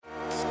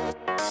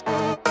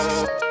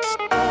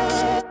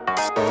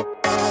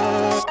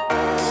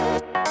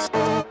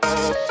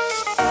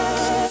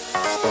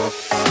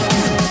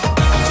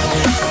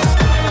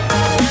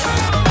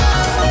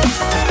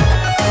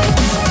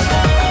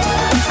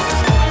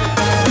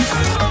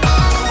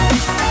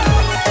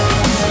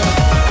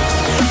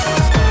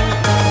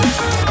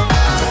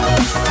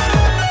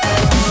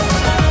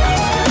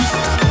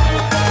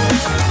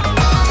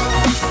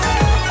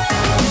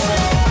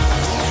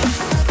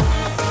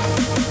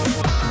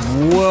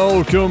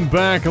Welcome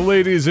back,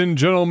 ladies and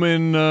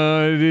gentlemen.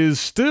 It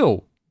is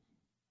still,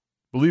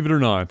 believe it or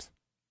not,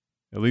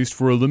 at least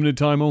for a limited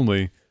time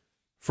only,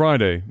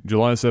 Friday,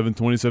 July 7th,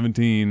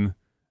 2017,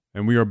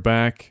 and we are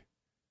back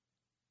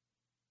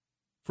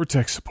for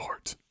tech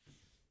support.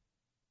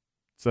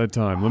 It's that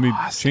time. Let me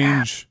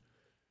change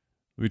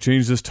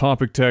this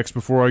topic text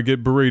before I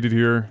get berated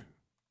here.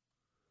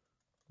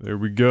 There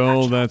we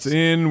go. That's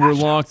in. We're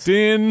locked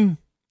in.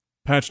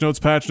 Patch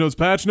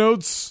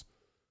notes.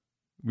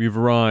 We've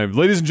arrived.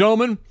 Ladies and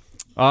gentlemen,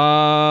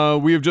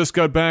 we have just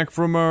got back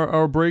from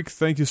our break.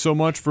 Thank you so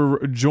much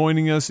for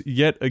joining us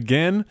yet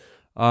again.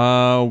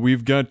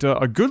 We've got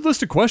a good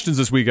list of questions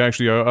this week,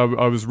 actually.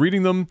 I was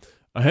reading them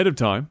ahead of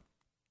time,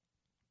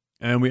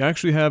 and we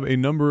actually have a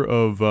number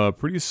of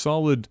pretty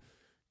solid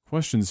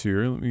questions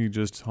here. Let me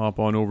just hop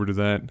on over to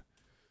that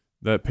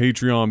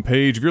Patreon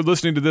page. If you're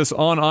listening to this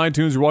on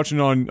iTunes or watching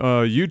on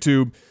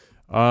YouTube,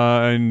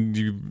 and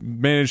you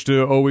manage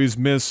to always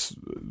miss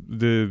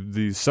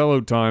the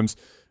sellout times,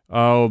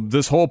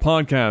 this whole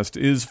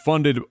podcast is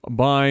funded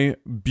by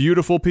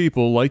beautiful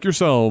people like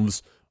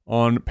yourselves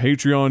on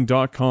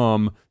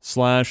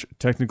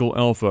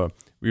patreon.com/technicalalpha.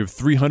 We have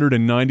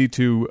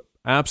 392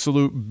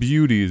 absolute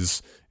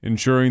beauties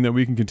ensuring that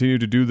we can continue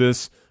to do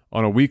this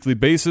on a weekly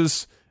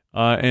basis,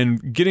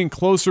 and getting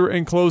closer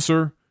and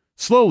closer,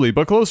 slowly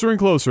but closer and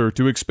closer,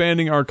 to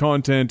expanding our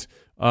content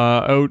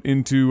out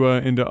into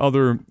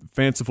other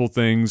fanciful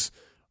things.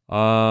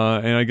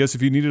 And I guess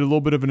if you needed a little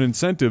bit of an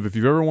incentive, if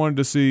you've ever wanted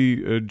to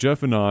see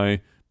Jeff and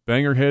I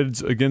bang our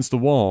heads against the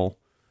wall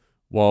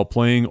while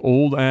playing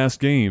old-ass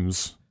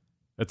games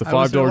at the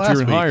 $5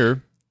 tier and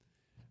higher,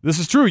 this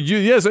is true.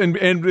 Yes, and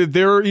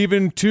there are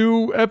even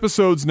 2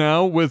 episodes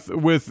now with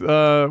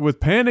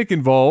Panic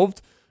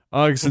involved,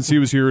 since he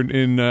was here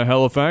in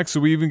Halifax,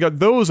 so we even got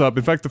those up.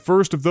 In fact, the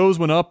first of those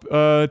went up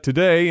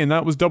today, and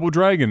that was Double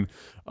Dragon.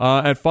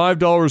 At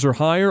 $5 or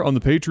higher on the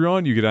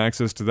Patreon, you get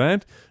access to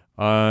that,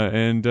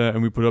 and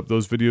we put up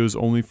those videos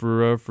only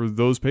for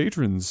those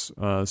patrons.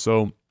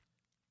 So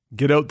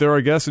get out there,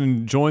 I guess,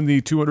 and join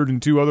the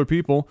 202 other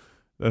people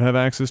that have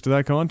access to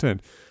that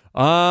content.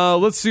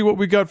 Let's see what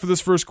we got for this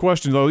first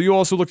question. Though you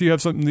also you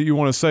have something that you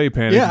want to say,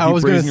 Panic. Yeah, I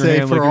was going to say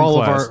for all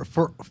of our.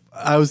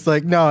 I was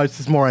like, no, it's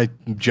just more a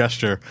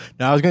gesture.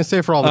 Now I was going to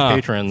say for all the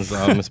patrons,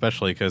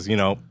 especially because you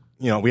know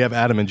we have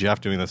Adam and Jeff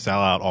doing the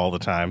sellout all the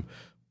time,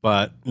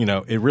 but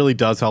it really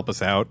does help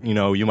us out.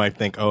 You might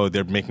think, oh,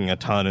 they're making a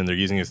ton and they're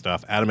using his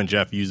stuff. Adam and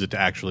Jeff use it to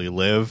actually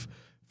live.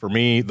 For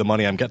me, the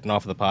money I'm getting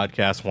off of the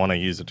podcast, I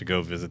use it to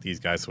go visit these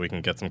guys so we can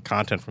get some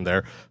content from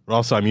there. But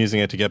also, I'm using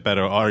it to get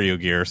better audio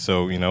gear,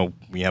 so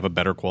we have a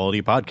better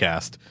quality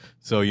podcast.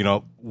 So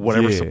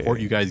whatever support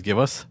you guys give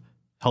us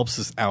helps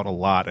us out a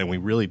lot, and we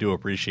really do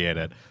appreciate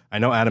it. I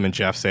know Adam and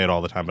Jeff say it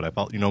all the time, but I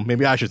felt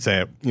maybe I should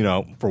say it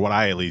for what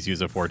I at least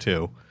use it for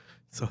too.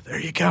 So there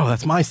you go.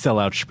 That's my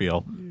sellout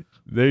spiel.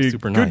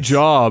 Super nice.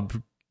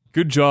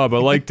 Good job. I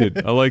liked it.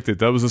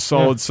 That was a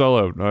solid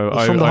sellout.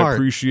 I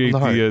appreciate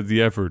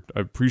the effort.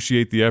 I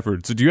appreciate the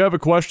effort. So do you have a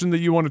question that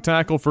you want to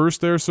tackle first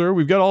there, sir?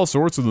 We've got all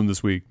sorts of them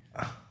this week.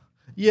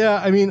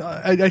 Yeah, I mean,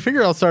 I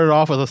figure I'll start it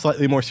off with a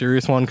slightly more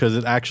serious one because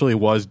it actually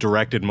was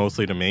directed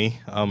mostly to me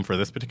for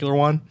this particular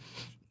one.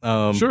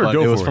 Sure, but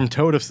go it was for from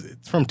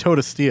It's from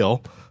Toad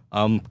Steel.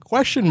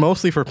 Question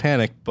mostly for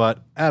Panic,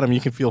 but Adam,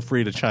 you can feel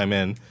free to chime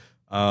in.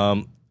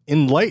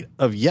 In light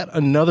of yet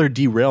another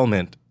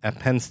derailment at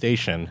Penn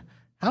Station,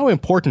 how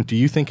important do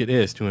you think it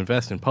is to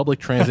invest in public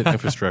transit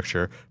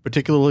infrastructure,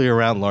 particularly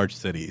around large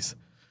cities?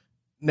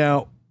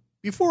 Now,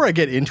 before I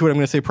get into it, I'm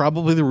going to say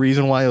probably the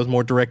reason why it was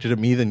more directed at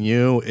me than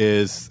you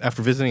is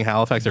after visiting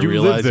Halifax, I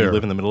realized you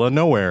live in the middle of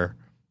nowhere.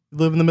 You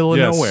live in the middle of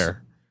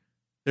nowhere.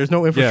 There's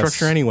no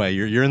infrastructure anyway.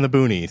 You're in the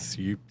boonies.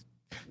 You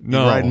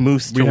ride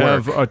moose to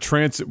work.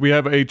 We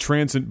have a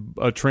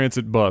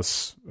transit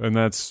bus, and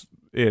that's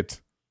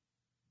it.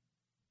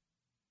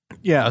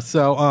 Yeah.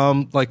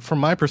 So, from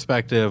my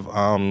perspective,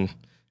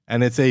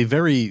 and it's a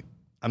very,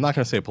 I'm not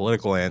going to say a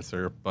political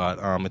answer, but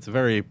it's a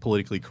very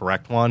politically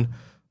correct one.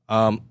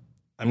 I'm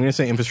going to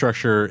say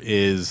infrastructure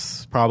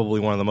is probably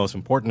one of the most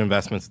important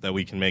investments that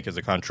we can make as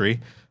a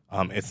country.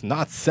 It's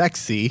not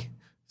sexy,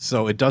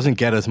 so it doesn't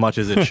get as much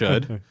as it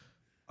should.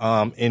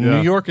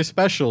 New York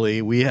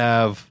especially, we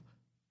have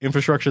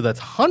infrastructure that's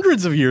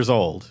hundreds of years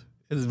old.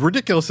 As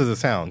ridiculous as it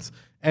sounds.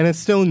 And it's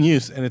still in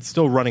use, and it's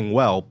still running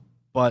well,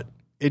 but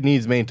it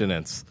needs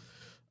maintenance.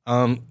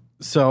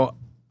 So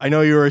I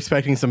know you were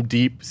expecting some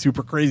deep,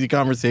 super crazy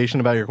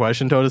conversation about your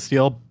question, Toad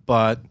Steel,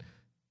 but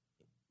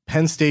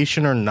Penn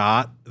Station or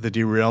not, the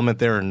derailment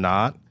there or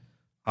not,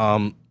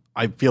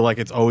 I feel like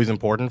it's always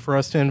important for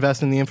us to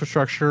invest in the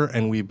infrastructure,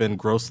 and we've been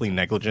grossly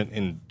negligent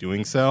in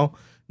doing so.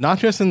 Not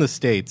just in the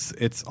States,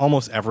 it's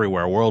almost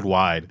everywhere,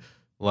 worldwide.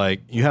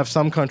 Like, you have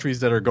some countries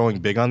that are going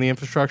big on the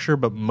infrastructure,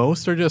 but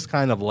most are just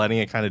kind of letting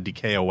it kind of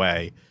decay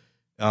away.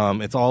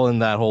 It's all in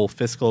that whole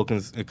fiscal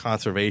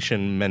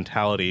conservation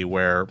mentality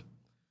where,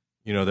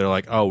 they're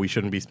like, oh, we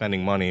shouldn't be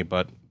spending money,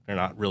 but they're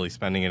not really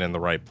spending it in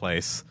the right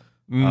place.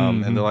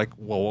 And they're like,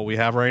 well, what we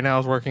have right now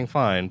is working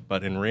fine.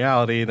 But in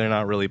reality, they're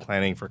not really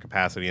planning for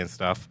capacity and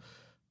stuff.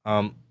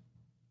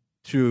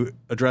 To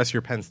address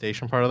your Penn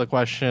Station part of the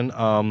question,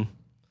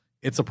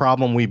 it's a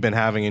problem we've been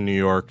having in New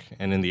York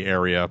and in the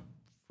area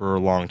for a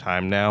long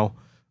time now.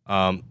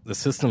 The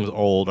system's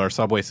old. Our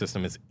subway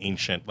system is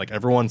ancient. Like,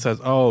 everyone says,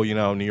 oh,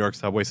 New York's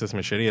subway system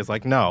is shitty. It's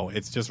like, no,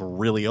 it's just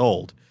really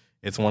old.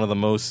 It's one of the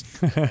most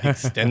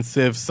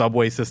extensive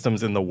subway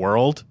systems in the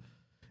world.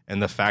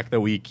 And the fact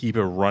that we keep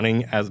it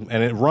running and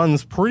it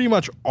runs pretty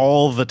much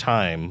all the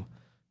time.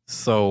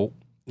 So,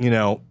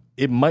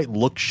 it might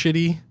look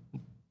shitty,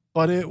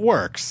 but it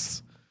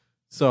works.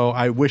 So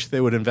I wish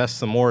they would invest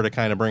some more to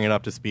kind of bring it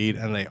up to speed,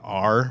 and they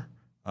are.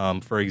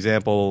 For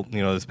example,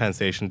 this Penn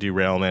Station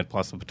derailment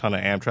plus a ton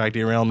of Amtrak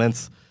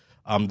derailments.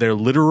 They're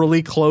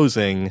literally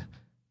closing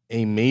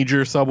a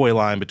major subway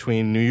line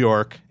between New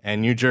York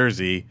and New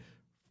Jersey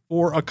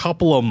for a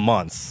couple of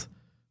months.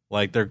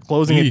 Like, they're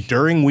closing it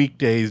during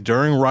weekdays,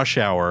 during rush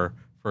hour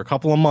for a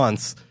couple of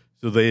months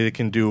so they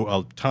can do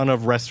a ton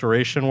of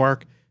restoration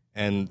work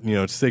and,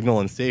 signal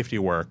and safety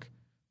work.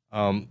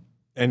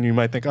 And you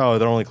might think, oh,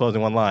 they're only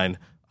closing one line.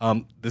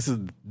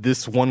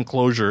 This one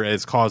closure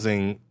is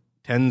causing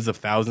tens of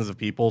thousands of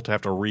people to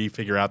have to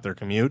refigure out their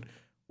commute,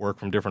 work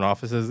from different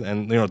offices.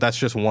 And, that's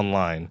just one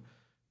line.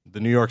 The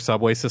New York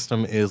subway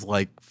system is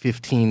like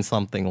 15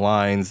 something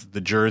lines. The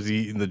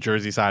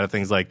Jersey side of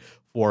things, like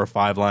 4 or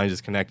 5 lines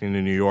just connecting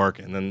to New York.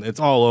 And then it's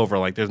all over.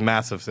 Like, there's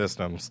massive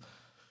systems.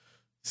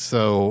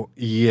 So,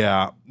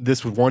 yeah,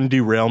 this one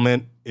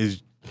derailment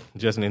is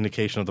just an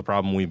indication of the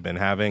problem we've been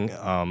having.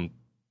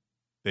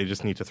 They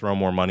just need to throw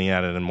more money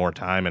at it and more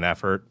time and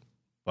effort.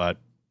 But,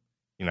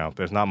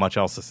 there's not much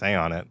else to say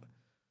on it.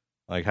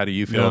 Like, how do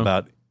you feel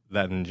about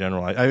that in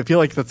general? I feel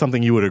like that's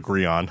something you would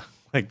agree on.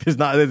 Like, it's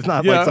not like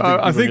something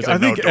I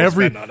think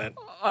every on it.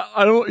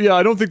 I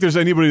don't think there's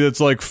anybody that's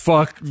like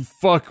fuck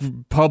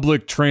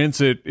public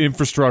transit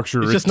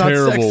infrastructure. It's just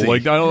terrible. Not sexy.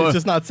 Like, it's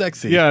just not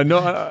sexy. Yeah,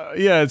 no,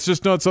 it's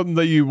just not something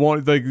that you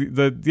want. Like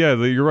that. Yeah,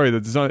 you're right.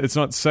 It's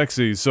not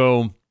sexy.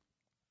 So,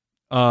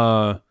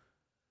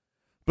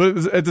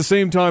 but at the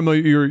same time,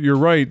 you're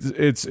right.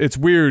 It's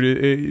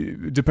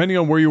weird. Depending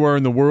on where you are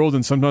in the world,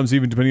 and sometimes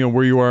even depending on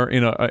where you are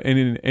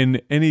in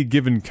any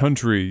given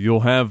country, you'll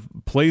have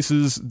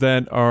places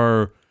that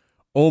are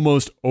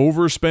almost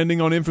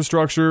overspending on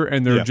infrastructure,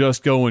 and they're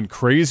just going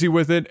crazy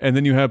with it. And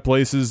then you have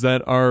places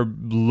that are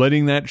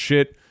letting that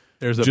shit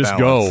just balance.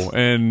 Go,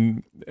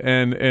 and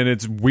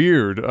it's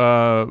weird.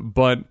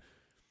 But.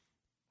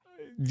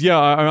 Yeah,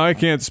 I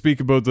can't speak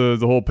about the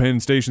whole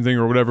Penn Station thing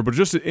or whatever, but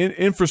just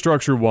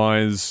infrastructure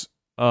wise,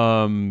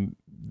 you've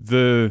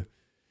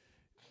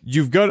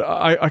got.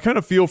 I kind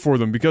of feel for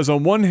them because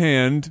on one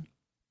hand,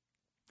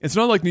 it's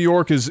not like New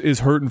York is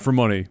hurting for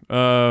money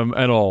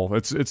at all.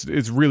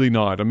 It's really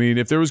not. I mean,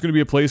 if there was going to be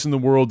a place in the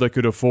world that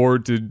could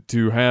afford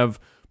to have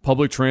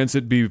public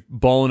transit be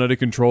balling out of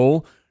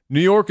control,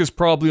 New York is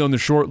probably on the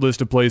short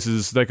list of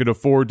places that could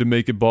afford to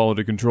make it ball out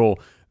of control.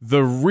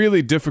 The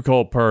really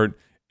difficult part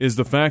is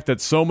the fact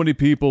that so many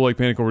people, like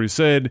Panic already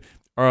said,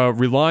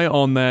 rely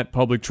on that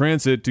public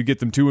transit to get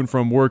them to and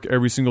from work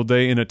every single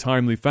day in a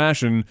timely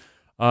fashion.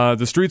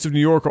 The streets of New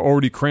York are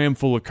already crammed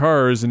full of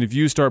cars, and if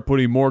you start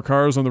putting more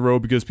cars on the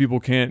road because people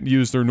can't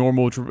use their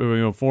normal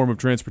form of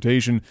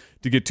transportation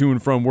to get to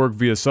and from work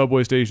via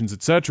subway stations,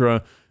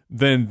 etc.,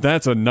 then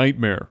that's a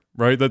nightmare,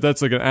 right?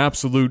 That's like an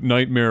absolute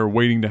nightmare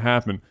waiting to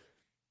happen.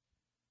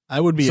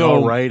 I would be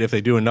all right if they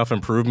do enough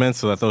improvements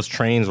so that those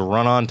trains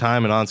run on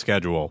time and on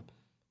schedule.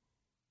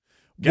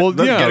 Get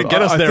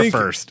us there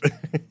first.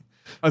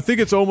 I think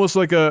it's almost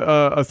like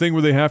a thing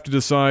where they have to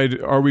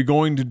decide: are we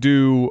going to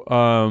do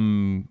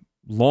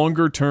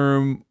longer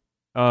term,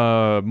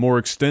 more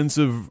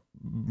extensive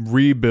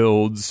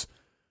rebuilds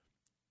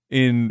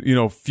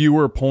in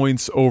fewer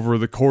points over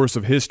the course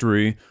of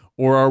history,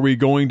 or are we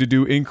going to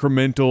do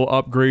incremental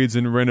upgrades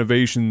and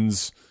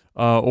renovations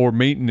or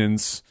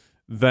maintenance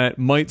that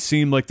might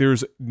seem like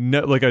there's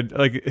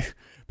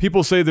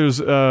people say there's,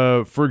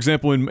 for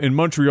example, in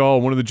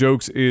Montreal, one of the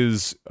jokes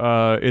is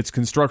it's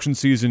construction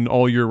season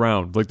all year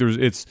round. Like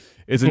it's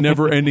a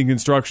never ending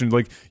construction.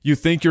 Like you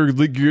think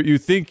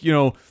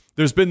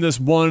there's been this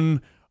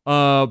one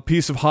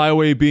piece of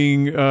highway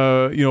being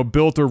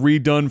built or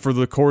redone for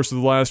the course of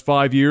the last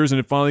 5 years, and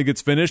it finally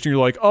gets finished, and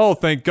you're like, oh,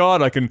 thank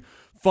God, I can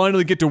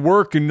finally get to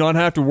work and not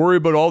have to worry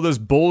about all this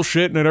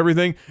bullshit and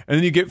everything. And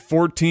then you get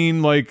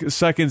 14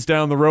 seconds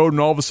down the road,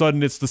 and all of a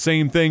sudden it's the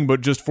same thing,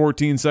 but just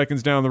 14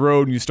 seconds down the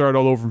road, and you start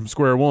all over from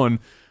square one.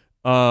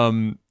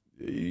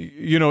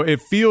 It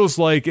feels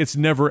like it's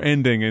never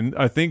ending. And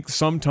I think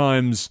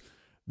sometimes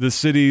the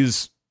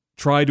cities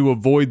try to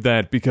avoid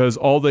that because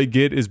all they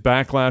get is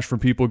backlash from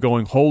people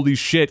going, holy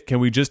shit, can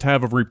we just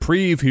have a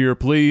reprieve here,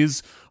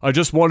 please? I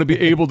just want to be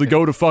able to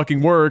go to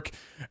fucking work.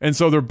 And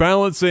so they're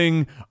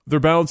balancing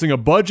a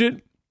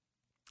budget.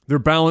 They're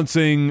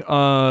balancing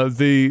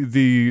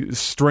the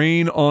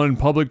strain on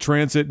public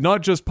transit,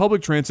 not just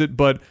public transit,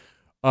 but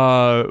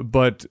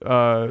But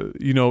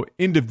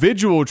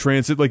individual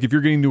transit, like if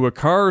you're getting into a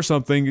car or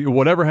something,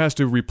 whatever has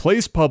to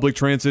replace public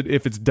transit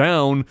if it's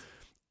down,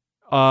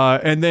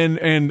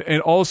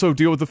 and also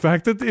deal with the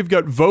fact that they've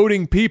got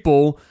voting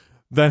people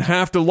that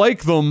have to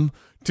like them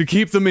to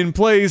keep them in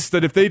place,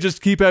 that if they just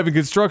keep having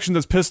construction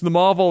that's pissing them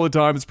off all the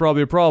time, it's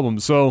probably a problem.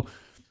 So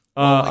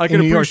I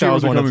can appreciate where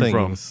they're coming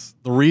from.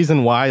 The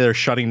reason why they're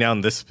shutting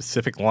down this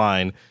specific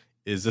line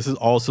is this is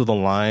also the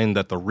line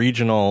that the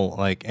regional,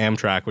 like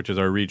Amtrak, which is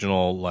our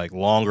regional, like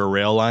longer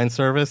rail line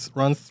service,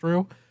 runs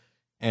through.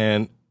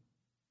 And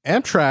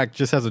Amtrak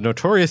just has a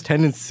notorious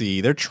tendency.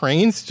 Their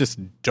trains just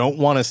don't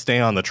want to stay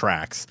on the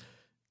tracks.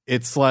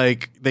 It's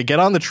like they get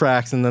on the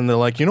tracks and then they're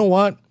like, you know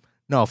what?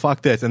 No,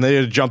 fuck this. And they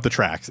just jump the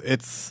tracks.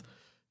 It's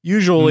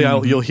usually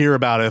you'll hear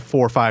about it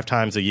 4 or 5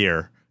 times a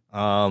year.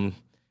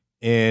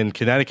 In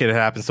Connecticut, it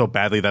happened so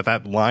badly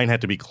that line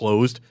had to be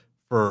closed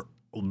for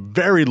a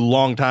very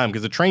long time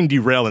because the train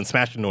derailed and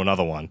smashed into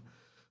another one.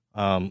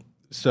 And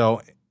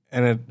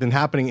it's been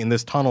happening in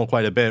this tunnel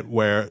quite a bit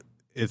where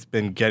it's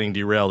been getting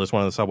derailed. It's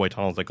one of the subway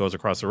tunnels that goes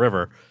across the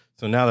river.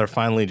 So now they're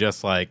finally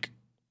just like,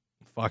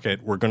 fuck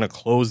it, we're going to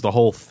close the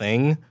whole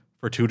thing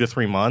for 2 to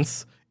 3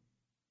 months.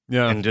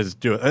 Yeah. And just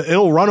do it.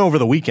 It'll run over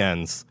the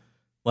weekends.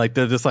 Like,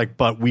 they're just like,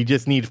 but we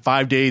just need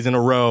 5 days in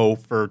a row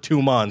for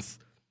 2 months,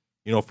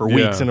 for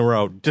weeks in a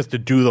row, just to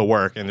do the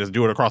work and just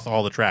do it across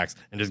all the tracks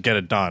and just get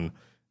it done.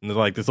 And they're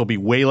like, this will be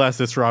way less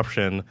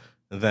disruption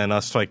than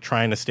us like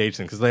trying to stage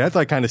things. Because they have to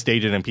like kind of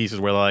stage it in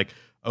pieces where they're like,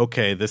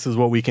 okay, this is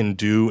what we can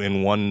do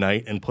in one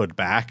night and put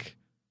back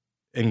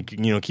and,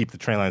 keep the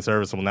train line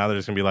serviceable. Now they're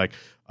just going to be like,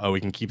 oh,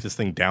 we can keep this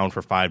thing down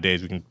for 5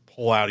 days. We can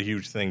pull out a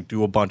huge thing,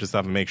 do a bunch of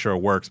stuff and make sure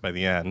it works by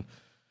the end.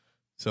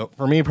 So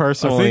for me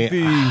personally,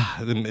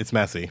 it's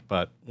messy,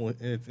 but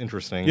it's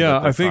interesting.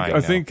 Yeah, I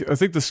think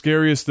the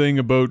scariest thing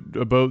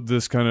about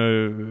this kind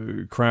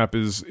of crap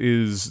is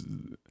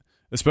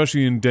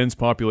especially in dense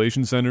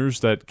population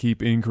centers that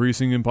keep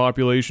increasing in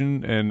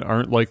population and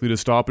aren't likely to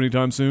stop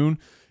anytime soon,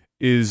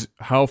 is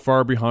how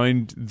far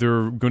behind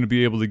they're going to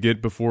be able to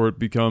get before it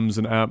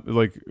becomes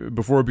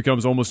before it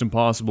becomes almost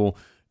impossible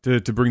to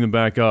bring them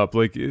back up.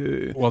 Like,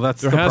 well,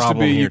 that's there the has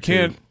problem to be. Here you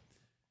can't. Too.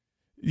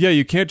 Yeah,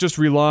 you can't just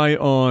rely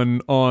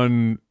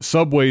on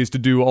subways to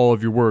do all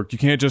of your work. You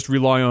can't just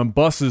rely on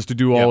buses to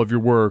do all of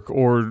your work,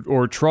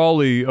 or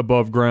trolley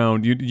above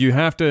ground. You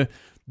have to.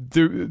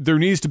 There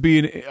needs to be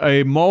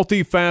a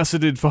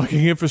multifaceted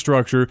fucking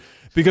infrastructure,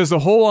 because the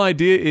whole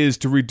idea is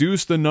to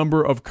reduce the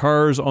number of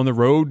cars on the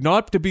road,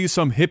 not to be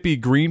some hippie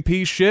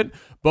Greenpeace shit,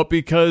 but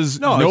because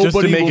nobody just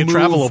to make it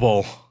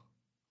travelable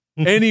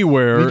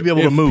anywhere you need to be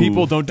able to move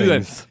people don't things.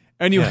 Do that.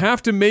 And you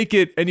have to make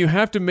it,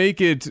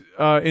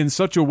 in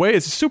such a way.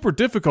 It's super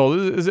difficult.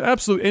 It's an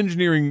absolute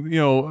engineering,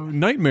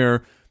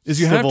 nightmare.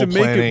 Is you have to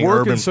make it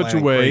work in such a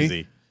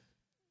way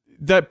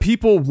that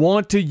people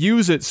want to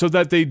use it, so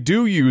that they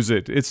do use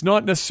it. It's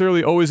not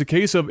necessarily always a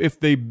case of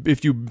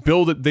if you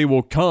build it, they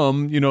will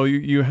come.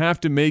 You have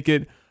to make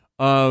it.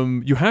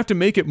 You have to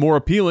make it more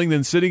appealing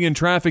than sitting in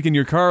traffic in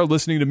your car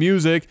listening to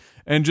music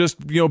and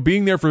just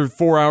being there for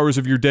 4 hours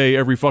of your day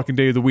every fucking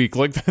day of the week.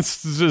 Like,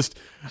 that's just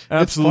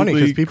absolutely it's funny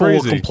because people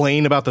crazy. Will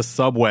complain about the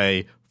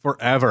subway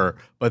forever,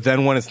 but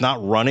then when it's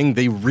not running,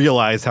 they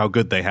realize how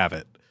good they have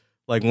it.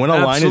 Like, when a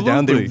line is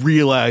down, they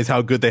realize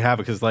how good they have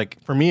it. Because, like,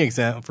 for me,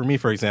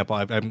 for example,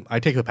 I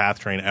take the PATH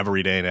train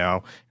every day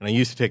now, and I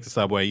used to take the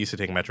subway. I used to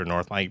take Metro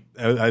North. I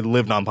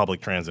lived on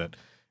public transit.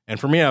 And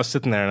for me, I was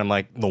sitting there, and I'm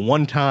like, the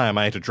one time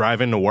I had to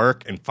drive into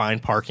work and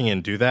find parking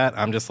and do that,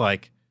 I'm just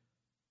like,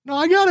 no,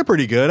 I got it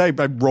pretty good.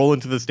 I roll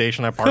into the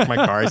station, I park my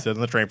car, I sit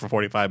in the train for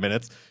 45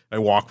 minutes, I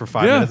walk for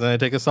 5 minutes, and I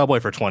take a subway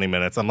for 20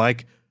 minutes. I'm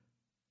like,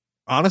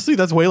 honestly,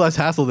 that's way less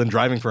hassle than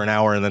driving for an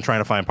hour and then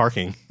trying to find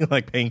parking,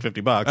 like paying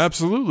 $50.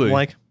 Absolutely. I'm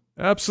like,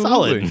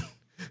 absolutely.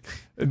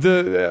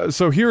 Solid.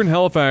 So here in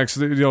Halifax,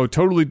 these are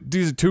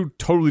two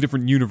totally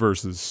different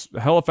universes.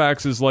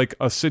 Halifax is like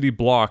a city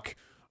block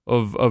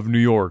of New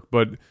York,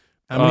 but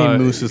how many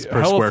mooses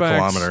per square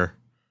kilometer?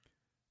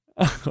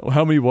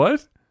 How many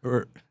what?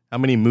 Or how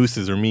many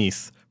mooses or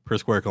meese per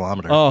square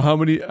kilometer? Oh, how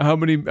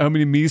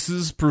many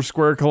meeses per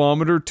square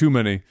kilometer? Too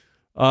many.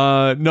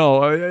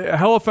 No,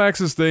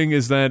 Halifax's thing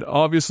is that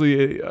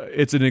obviously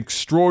it's an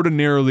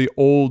extraordinarily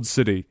old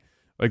city.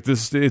 Like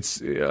this,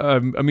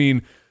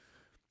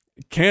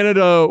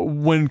 Canada,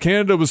 when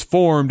Canada was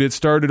formed, it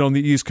started on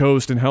the East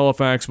Coast, and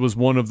Halifax was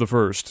one of the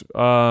first.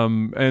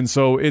 And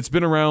so it's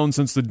been around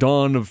since the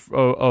dawn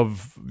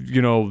of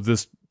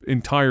this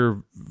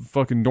entire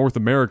fucking North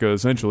America,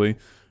 essentially.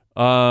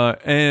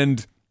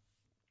 And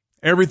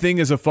everything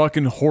is a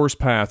fucking horse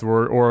path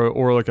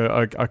or like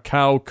a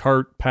cow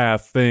cart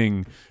path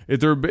thing.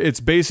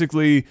 It's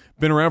basically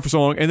been around for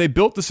so long, and they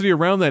built the city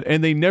around that,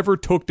 and they never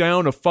took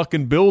down a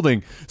fucking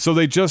building. So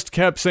they just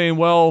kept saying,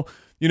 well,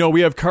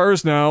 we have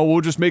cars now, we'll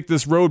just make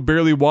this road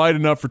barely wide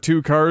enough for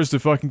 2 cars to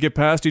fucking get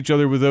past each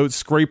other without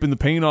scraping the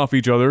paint off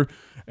each other,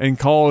 and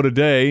call it a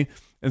day.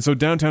 And so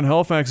downtown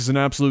Halifax is an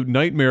absolute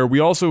nightmare. We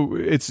also,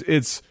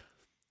 it's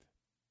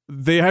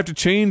they have to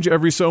change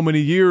every so many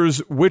years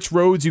which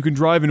roads you can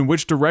drive in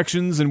which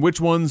directions and which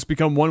ones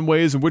become one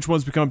ways and which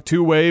ones become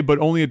two way, but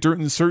only at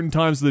certain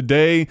times of the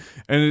day.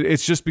 And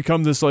it's just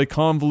become this like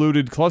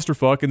convoluted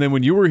clusterfuck. And then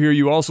when you were here,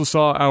 you also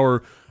saw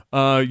our,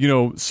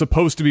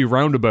 supposed to be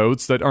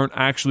roundabouts that aren't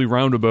actually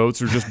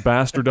roundabouts or just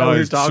bastardized.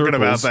 We're talking circles.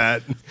 about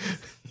that.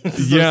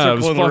 Yeah,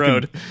 it was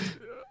fucking.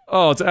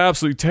 Oh, it's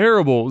absolutely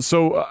terrible.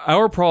 So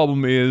our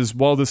problem is,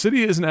 while the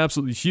city isn't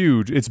absolutely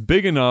huge, it's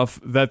big enough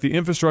that the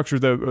infrastructure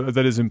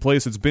that is in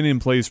place, it's been in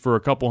place for a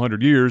couple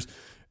hundred years,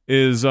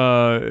 is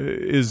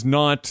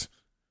not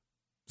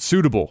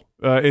suitable.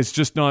 It's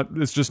just not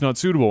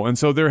suitable. And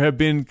so there have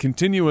been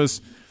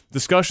continuous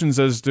discussions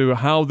as to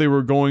how they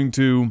were going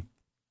to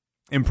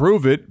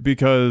improve it,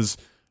 because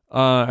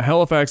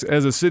Halifax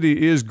as a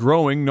city is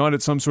growing, not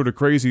at some sort of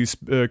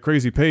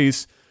crazy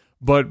pace.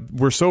 But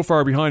we're so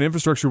far behind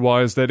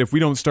infrastructure-wise that if we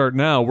don't start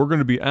now, we're going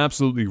to be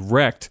absolutely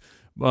wrecked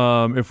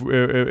if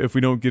we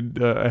don't get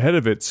ahead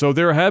of it. So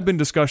there have been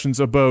discussions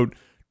about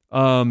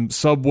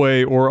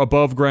subway or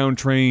above-ground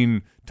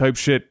train type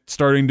shit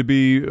starting to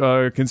be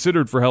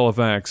considered for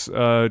Halifax.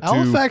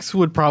 Halifax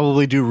would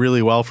probably do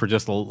really well for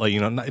just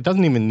it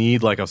doesn't even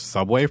need like a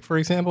subway, for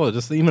example.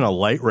 Just even a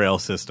light rail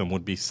system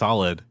would be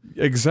solid.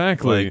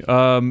 Exactly. Like,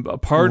 a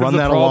part of the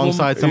that problem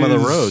alongside some of the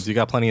roads. You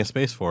got plenty of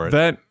space for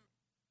it.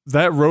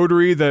 That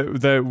rotary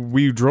that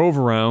we drove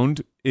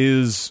around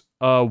is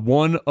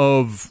one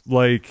of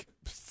like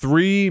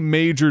 3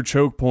 major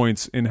choke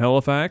points in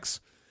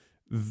Halifax.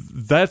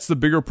 That's the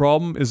bigger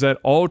problem, is that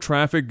all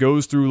traffic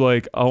goes through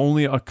like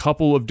only a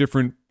couple of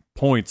different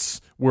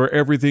points where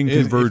everything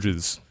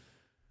converges.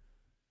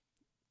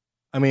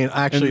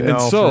 Actually,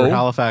 for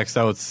Halifax,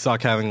 that would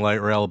suck having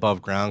light rail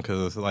above ground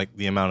because of like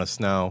the amount of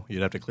snow.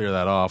 You'd have to clear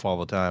that off all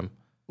the time.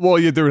 Well,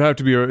 yeah, there'd have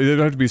to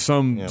be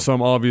some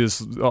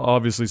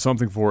obviously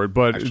something for it,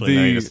 but actually,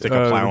 no, you just stick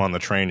a plow on the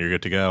train, you're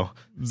good to go.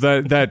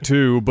 That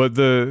too, but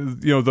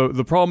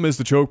the problem is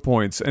the choke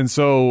points, and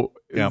so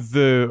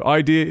the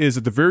idea is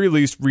at the very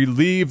least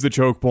relieve the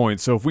choke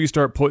points. So if we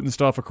start putting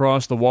stuff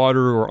across the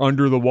water or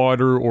under the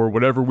water or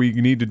whatever we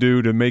need to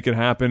do to make it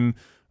happen,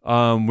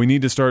 we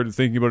need to start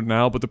thinking about it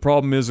now. But the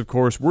problem is, of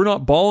course, we're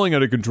not balling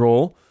out of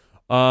control.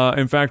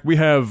 In fact, we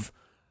have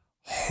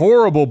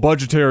horrible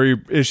budgetary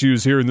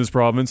issues here in this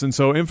province, and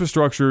so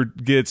infrastructure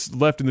gets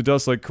left in the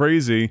dust like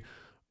crazy.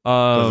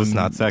 Because it's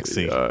not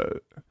sexy.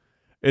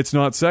 It's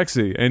not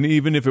sexy, and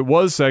even if it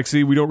was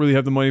sexy, we don't really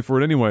have the money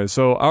for it anyway.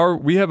 So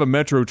we have a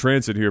Metro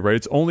Transit here, right?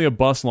 It's only a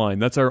bus line.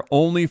 That's our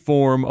only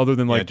form, other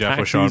than like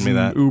taxis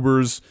and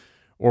Ubers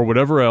or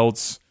whatever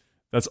else.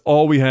 That's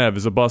all we have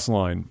is a bus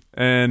line,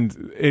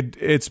 and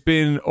it's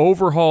been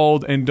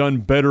overhauled and done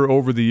better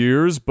over the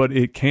years, but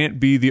it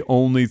can't be the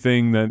only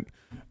thing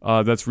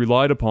that's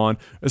relied upon,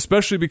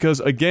 especially because,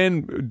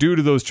 again, due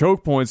to those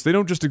choke points, they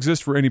don't just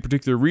exist for any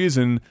particular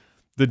reason.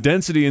 The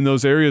density in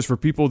those areas for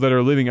people that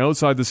are living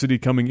outside the city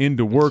coming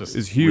into work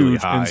is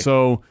huge, really and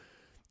so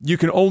you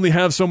can only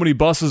have so many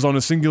buses on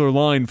a singular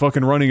line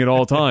fucking running at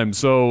all times.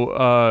 So,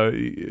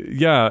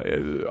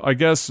 I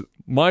guess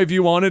my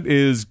view on it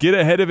is get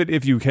ahead of it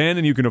if you can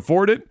and you can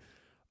afford it.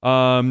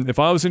 If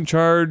I was in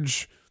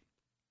charge,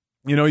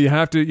 you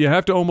have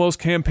to almost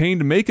campaign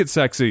to make it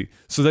sexy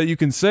so that you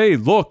can say,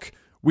 look,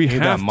 we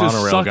have to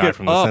suck it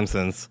from up. The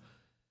Simpsons.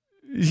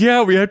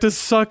 Yeah, we have to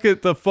suck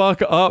it the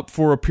fuck up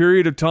for a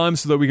period of time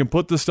so that we can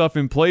put the stuff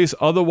in place.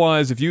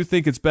 Otherwise, if you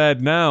think it's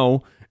bad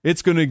now,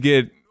 it's going to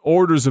get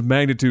orders of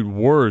magnitude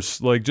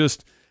worse. Like,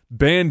 just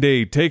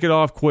Band-Aid, take it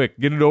off quick,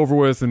 get it over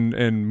with,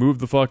 and move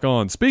the fuck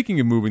on. Speaking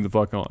of moving the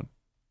fuck on,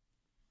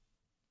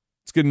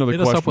 let's get another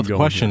question going. Hit us up with a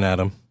question, here.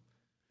 Adam.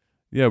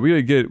 Yeah,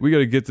 we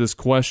gotta get this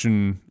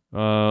question.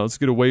 Let's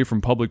get away from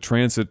public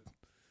transit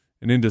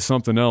and into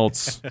something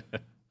else.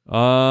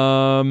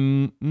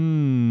 Let's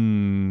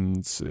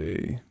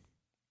see.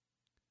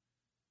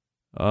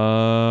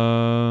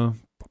 Oh,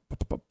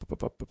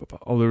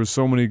 there were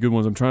so many good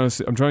ones. I'm trying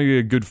to get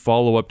a good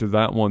follow up to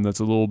that one. That's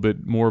a little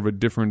bit more of a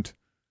different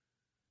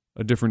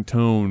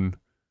tone.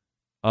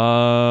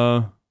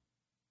 Here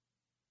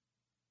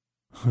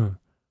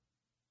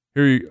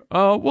you.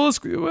 Well, let's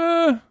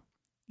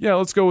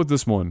go with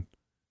this one.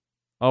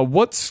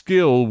 What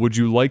skill would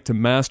you like to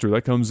master?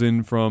 That comes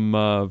in from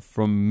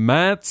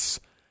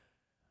Mats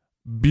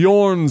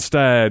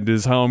Bjornstad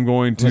is how I'm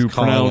going to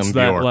pronounce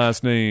that Bjork.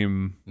 Last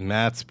name.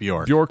 Mats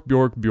Bjork.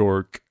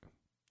 Bjork.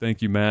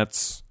 Thank you,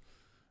 Mats.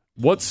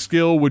 What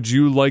skill would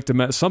you like to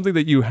master? Something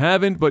that you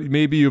haven't, but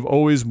maybe you've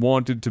always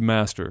wanted to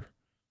master.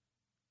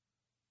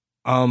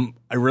 I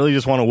really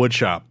just want a wood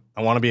shop.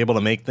 I want to be able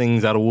to make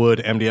things out of wood,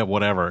 MDF,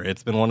 whatever.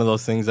 It's been one of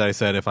those things that I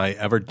said, if I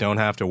ever don't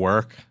have to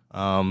work,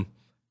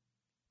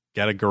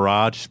 get a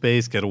garage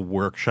space, get a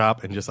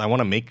workshop, and I want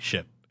to make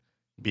shit.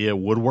 Be it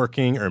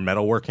woodworking or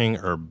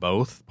metalworking or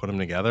both, put them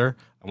together.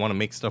 I want to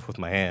make stuff with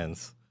my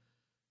hands.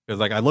 Because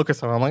I look at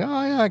something, I'm like,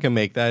 oh yeah, I can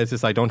make that. It's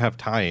just I don't have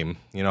time.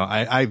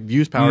 I've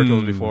used power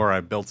tools before.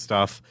 I've built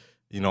stuff.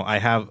 I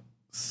have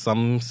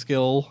some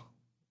skill.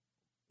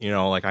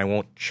 I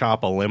won't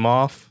chop a limb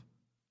off,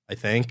 I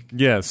think.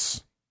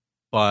 Yes.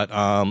 But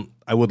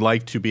I I would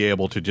like to be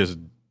able to just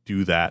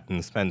do that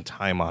and spend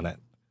time on it.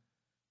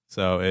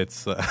 So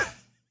it's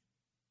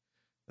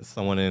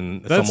someone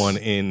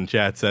in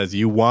chat says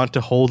you want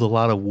to hold a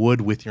lot of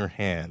wood with your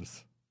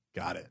hands.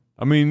 Got it.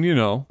 I mean,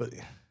 but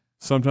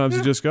sometimes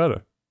you just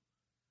gotta.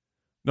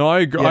 No,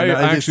 I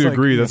actually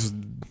agree.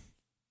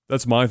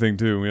 That's my thing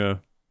too.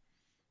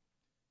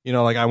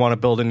 Yeah. Like I want to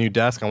build a new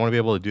desk. I want to be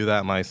able to do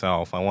that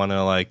myself. I want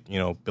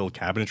to build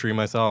cabinetry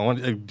myself. I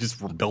want to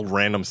just build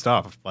random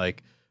stuff.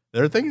 Like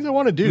there are things I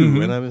want to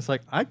do, and I'm just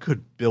like I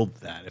could build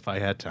that if I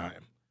had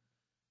time.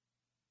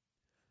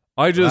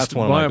 My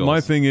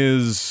thing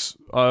is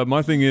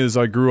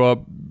I grew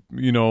up.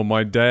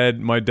 My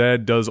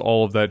dad does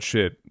all of that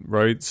shit,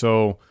 right?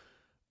 So,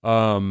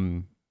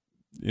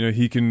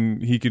 he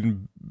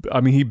can.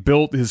 I mean, he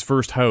built his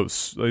first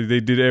house. Like,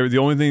 they did the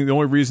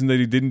only reason that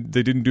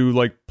they didn't do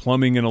like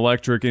plumbing and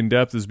electric in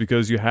depth is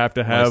because you have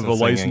to have a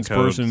licensed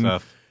person.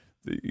 Stuff.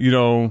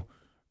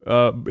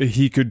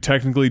 He could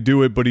technically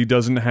do it, but he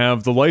doesn't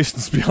have the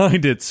license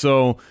behind it.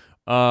 So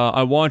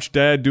I watched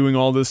Dad doing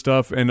all this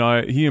stuff,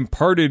 and he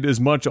imparted as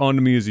much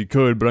onto me as he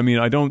could. But I mean,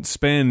 I don't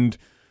spend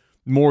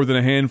more than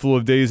a handful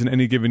of days in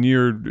any given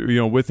year,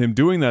 with him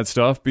doing that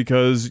stuff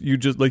because you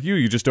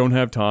just don't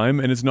have time,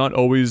 and it's not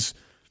always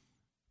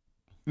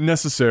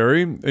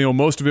necessary.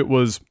 Most of it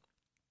was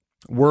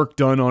work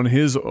done on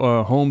his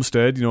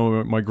homestead,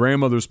 my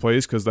grandmother's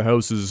place, because the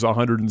house is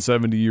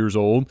 170 years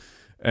old.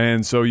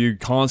 And so you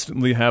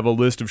constantly have a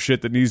list of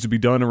shit that needs to be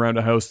done around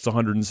a house that's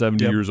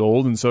 170 years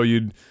old. And so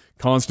you'd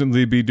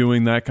constantly be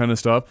doing that kind of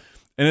stuff.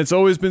 And it's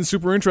always been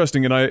super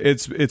interesting. And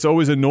it's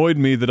always annoyed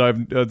me that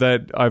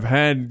I've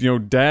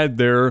had, Dad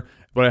there,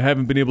 but I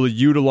haven't been able to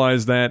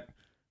utilize that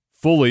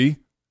fully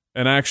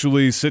and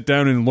actually sit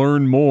down and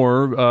learn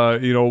more,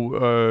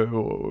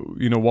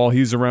 while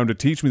he's around to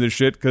teach me this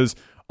shit. Because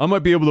I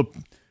might be able to,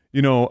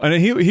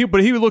 and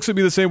but he looks at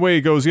me the same way.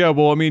 He goes, yeah,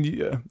 well, I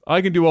mean,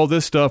 I can do all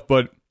this stuff,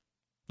 but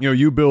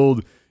you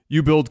build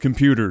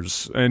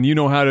computers and you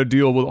know how to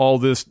deal with all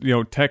this,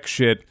 tech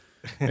shit.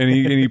 And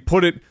he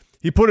put it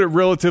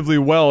relatively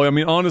well. I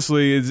mean,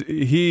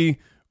 honestly,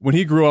 when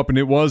he grew up and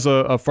it was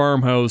a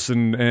farmhouse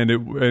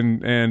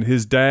and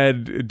his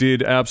dad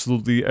did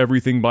absolutely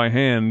everything by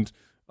hand.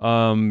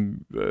 It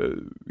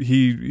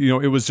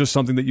was just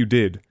something that you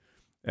did.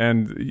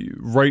 And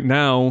right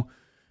now,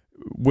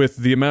 with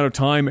the amount of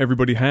time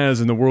everybody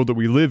has in the world that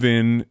we live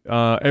in,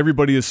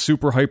 everybody is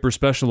super hyper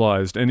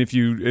specialized. And if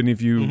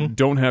you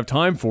don't have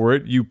time for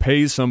it, you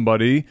pay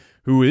somebody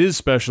who is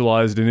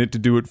specialized in it to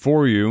do it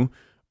for you.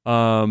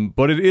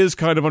 But it is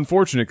kind of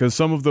unfortunate because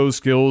some of those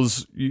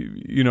skills,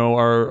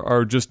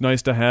 are just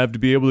nice to have to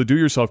be able to do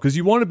yourself because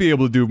you want to be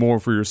able to do more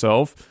for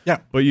yourself. Yeah.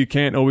 But you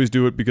can't always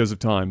do it because of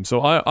time.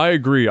 So I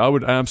agree. I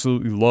would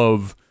absolutely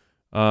love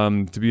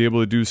to be able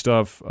to do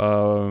stuff,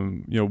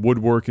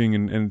 woodworking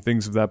and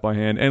things of that by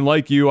hand. And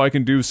like you, I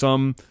can do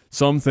some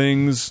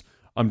things.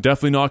 I'm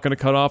definitely not going to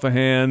cut off a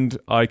hand.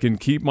 I can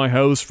keep my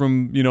house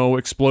from,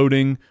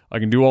 exploding. I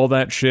can do all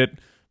that shit.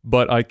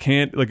 But I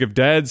can't, like, if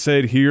Dad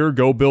said, here,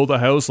 go build a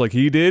house like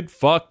he did,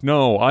 fuck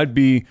no.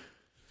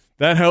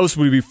 That house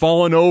would be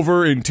falling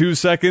over in 2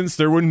 seconds.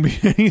 There wouldn't be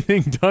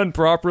anything done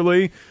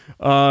properly.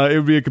 It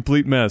would be a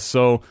complete mess.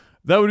 So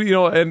that would,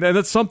 and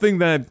that's something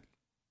that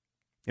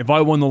if I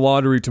won the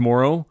lottery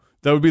tomorrow,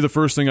 that would be the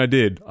first thing I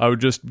did. I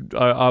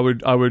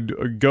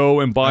would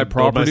go and buy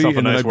property, and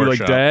then I'd be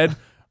like, Dad,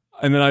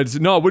 and then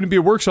no, it wouldn't be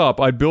a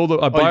workshop. I'd buy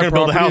a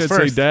property,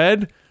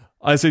 and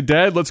I'd say,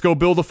 Dad, let's go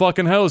build a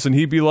fucking house, and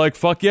he'd be like,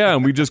 fuck yeah,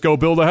 and we just go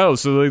build a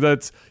house. So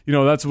that's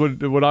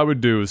what I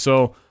would do.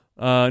 So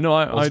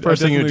the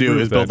first thing you do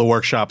is build the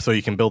workshop so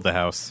you can build the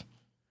house.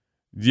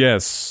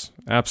 Yes,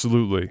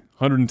 absolutely,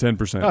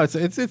 110%. No, it's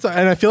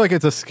and I feel like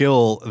it's a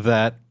skill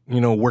that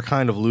we're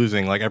kind of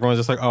losing. Like everyone's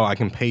just like, oh, I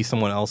can pay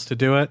someone else to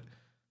do it,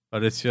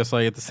 but it's just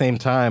like at the same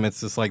time,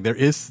 it's just like there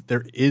is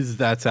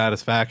that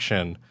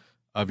satisfaction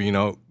of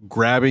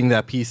grabbing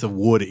that piece of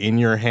wood in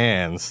your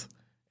hands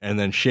and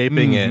then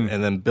shaping it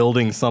and then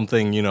building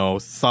something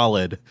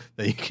solid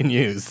that you can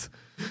use.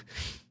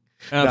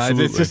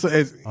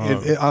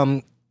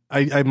 Absolutely.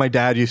 My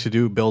dad used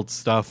to build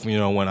stuff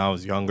when I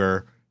was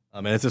younger.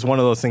 And it's just one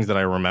of those things that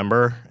I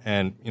remember.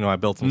 And, I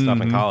built some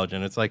stuff in college.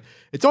 And it's like,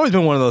 it's always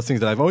been one of those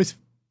things that I've always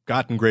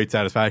gotten great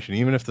satisfaction.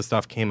 Even if the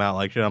stuff came out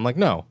like shit, I'm like,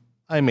 no,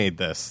 I made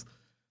this.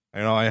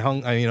 I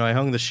hung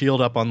the shield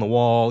up on the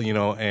wall,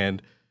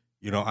 and,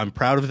 I'm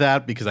proud of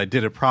that because I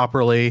did it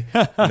properly.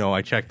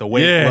 I checked the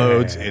weight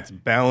loads. It's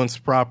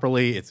balanced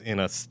properly. It's in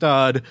a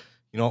stud.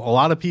 A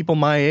lot of people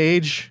my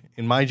age,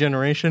 in my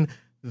generation,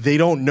 they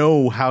don't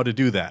know how to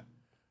do that.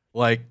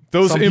 Like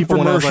those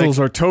infomercials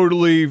are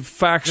totally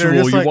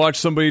factual. You watch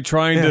somebody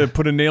trying to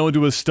put a nail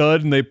into a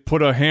stud and they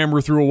put a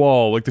hammer through a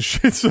wall. Like the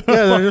shit's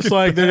they're just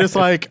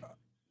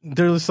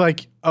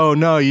like, oh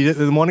no,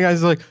 the one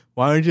guy's like,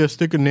 why don't you just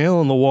stick a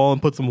nail in the wall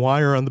and put some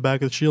wire on the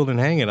back of the shield and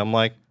hang it? I'm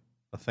like,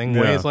 the thing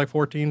weighs like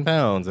 14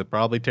 pounds. It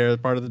probably tears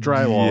part of the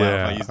drywall out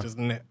if I use just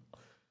a nail.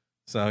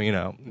 So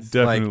it's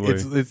definitely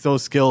like it's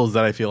those skills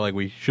that I feel like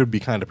we should be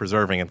kind of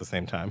preserving at the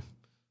same time.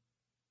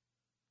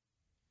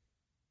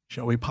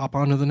 Shall we pop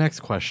on to the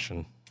next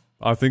question?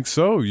 I think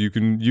so. You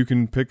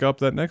can pick up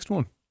that next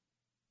one.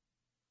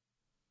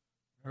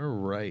 All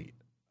right.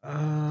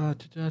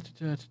 Let's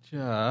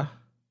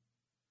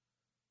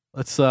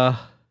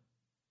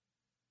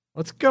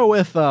go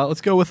with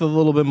a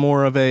little bit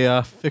more of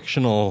a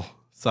fictional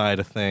side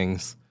of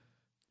things.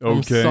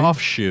 Okay.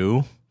 Soft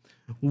Shoe,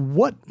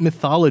 what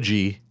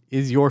mythology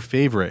is your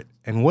favorite,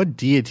 and what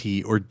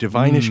deity or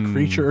divinish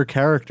creature or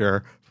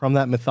character from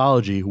that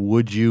mythology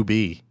would you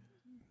be?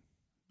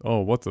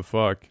 Oh, what the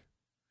fuck?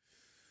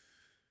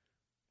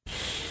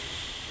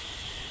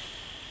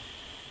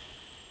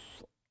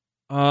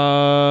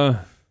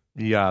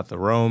 You got the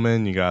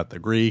Roman, you got the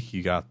Greek,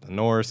 you got the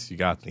Norse, you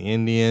got the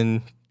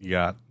Indian, you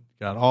got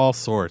all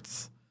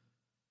sorts.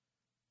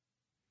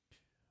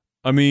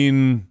 I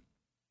mean,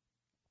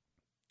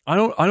 I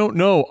don't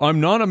know. I'm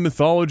not a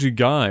mythology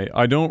guy.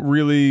 I don't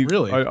really.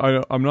 Really?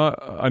 I'm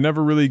not. I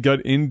never really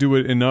got into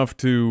it enough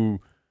to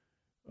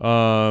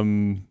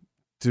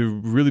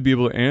really be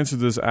able to answer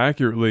this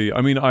accurately.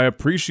 I mean, I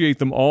appreciate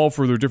them all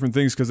for their different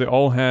things because they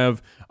all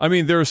have. I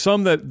mean, there are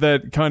some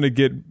that kind of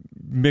get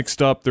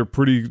mixed up. They're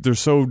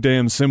so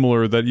damn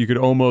similar that you could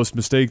almost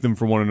mistake them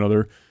for one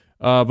another.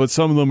 But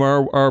some of them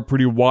are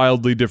pretty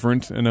wildly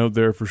different and out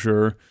there for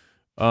sure.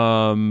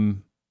 I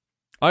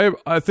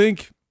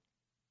think.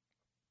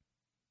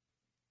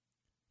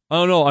 I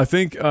don't know. I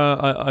think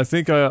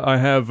I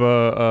have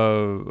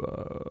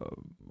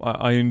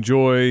I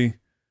enjoy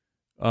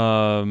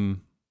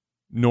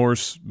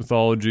Norse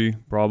mythology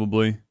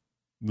probably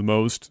the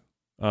most.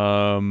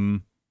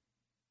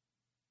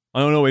 I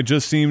don't know. It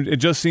just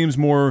seems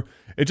more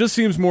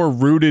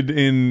rooted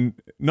in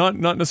not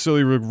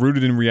necessarily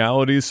rooted in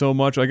reality so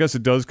much. I guess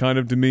it does kind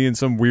of to me in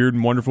some weird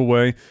and wonderful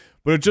way,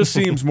 but it just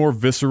seems more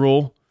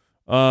visceral.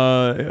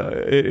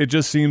 It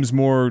just seems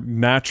more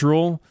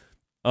natural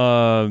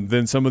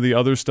than some of the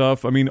other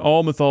stuff. I mean,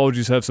 all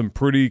mythologies have some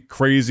pretty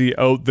crazy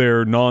out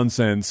there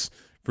nonsense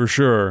for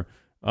sure.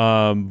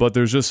 But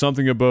there's just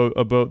something about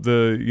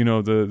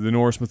the the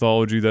Norse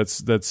mythology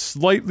that's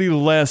slightly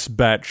less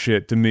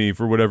batshit to me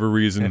for whatever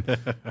reason.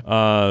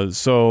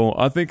 So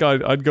I think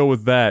I'd go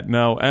with that.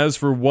 Now, as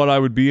for what I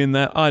would be in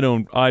that,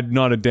 I'd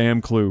not a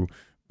damn clue.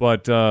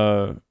 But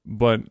I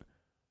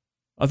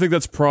think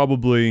that's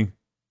probably.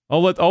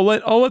 I'll let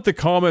the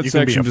comment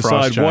section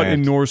decide what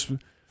in Norse.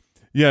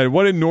 Yeah,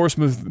 what in Norse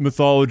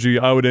mythology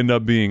I would end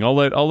up being. I'll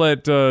let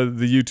the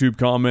YouTube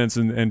comments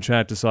and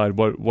chat decide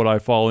what I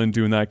fall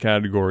into in that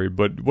category.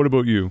 But what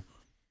about you?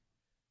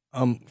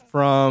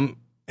 From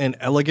an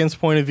elegance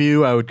point of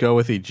view, I would go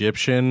with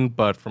Egyptian.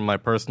 But from my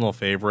personal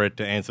favorite,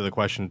 to answer the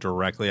question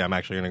directly, I'm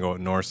actually going to go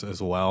with Norse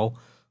as well.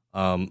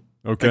 Okay.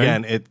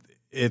 Again, it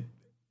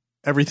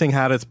everything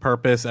had its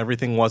purpose.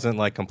 Everything wasn't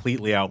like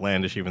completely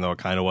outlandish, even though it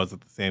kind of was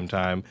at the same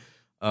time.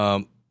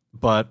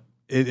 But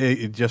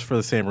It just for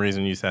the same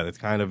reason you said, it's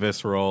kind of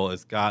visceral.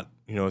 It's got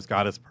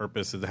its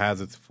purpose. It has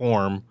its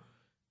form,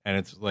 and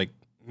it's like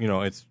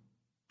it's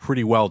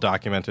pretty well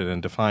documented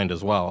and defined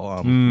as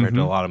well compared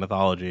to a lot of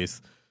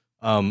mythologies.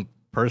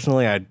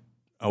 Personally, I'd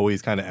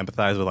always kind of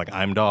empathize with like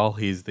Heimdall.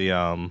 He's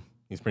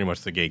pretty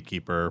much the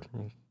gatekeeper,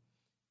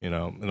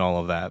 and all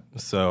of that.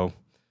 So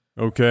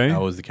okay,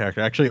 that was the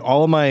character. Actually,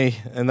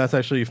 and that's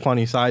actually a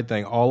funny side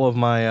thing. All of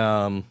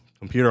my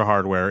computer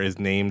hardware is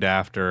named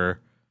after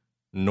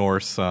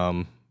Norse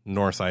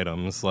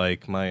items.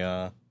 Like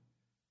my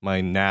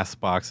NAS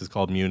box is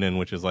called Munin,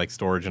 which is like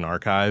storage and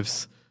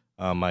archives.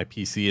 My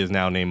PC is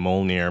now named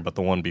Molnir, but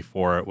the one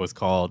before it was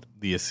called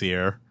the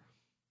Aesir.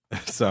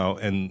 So,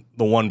 and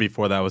the one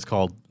before that was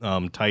called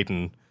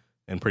Titan,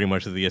 and pretty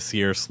much the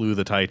Aesir slew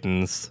the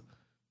Titans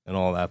and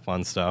all that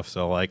fun stuff.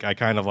 So like I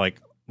kind of like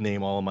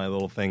name all of my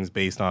little things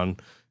based on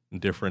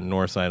different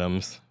Norse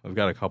items. I've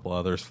got a couple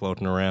others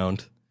floating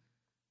around.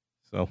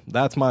 So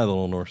that's my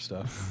little Norse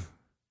stuff.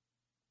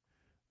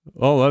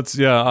 Oh, that's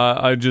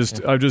I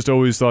just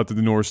always thought that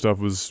the Norse stuff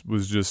was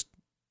just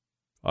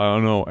I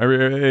don't know.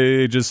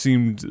 It just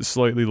seemed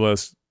slightly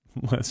less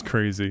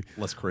crazy.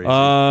 Less crazy.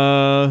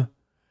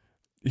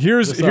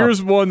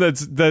 Here's one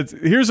that's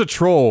here's a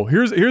troll.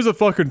 Here's a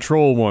fucking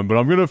troll one, but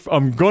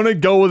I'm gonna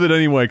go with it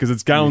anyway because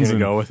it's Gounzen. You're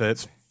gonna go with it.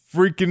 It's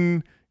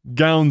freaking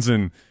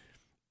Gounzen.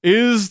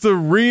 Is the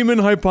Riemann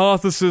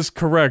hypothesis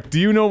correct? Do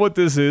you know what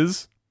this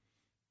is?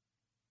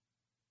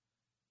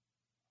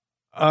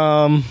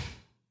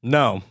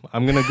 No,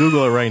 I'm gonna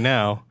Google it right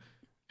now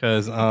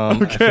because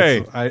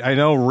okay. I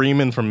know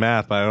Riemann from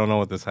math, but I don't know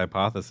what this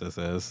hypothesis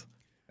is.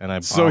 And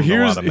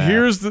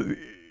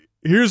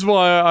here's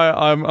why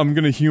I'm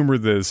gonna humor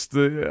this.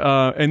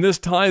 And this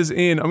ties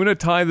in. I'm gonna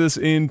tie this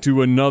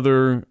into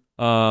another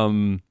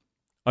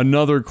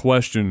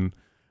question,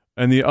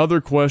 and the other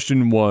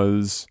question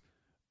was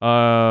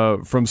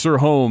from Sir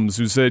Holmes,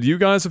 who said, "You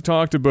guys have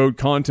talked about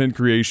content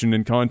creation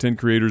and content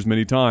creators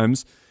many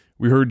times.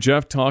 We heard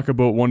Jeff talk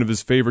about one of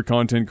his favorite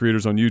content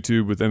creators on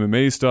YouTube with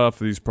MMA stuff.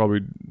 He's probably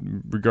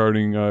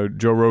regarding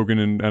Joe Rogan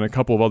and a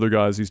couple of other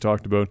guys he's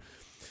talked about.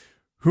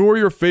 Who are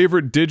your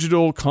favorite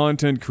digital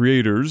content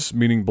creators,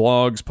 meaning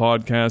blogs,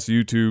 podcasts,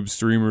 YouTube,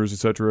 streamers,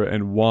 etc.,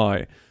 and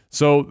why?"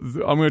 So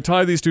I'm going to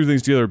tie these two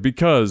things together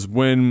because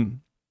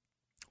when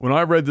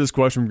I read this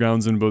question from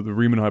Gounsson about the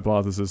Riemann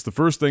hypothesis, the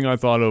first thing I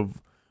thought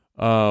of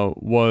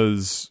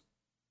was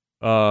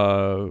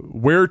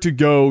where to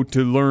go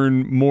to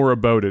learn more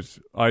about it.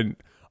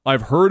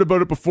 I've heard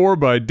about it before,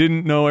 but I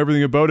didn't know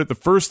everything about it. The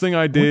first thing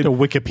I did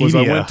was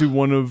I went to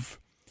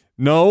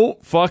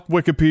fuck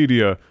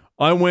Wikipedia.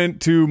 I went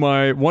to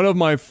one of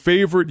my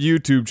favorite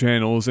YouTube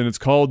channels, and it's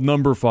called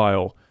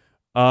Numberphile.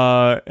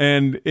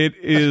 And it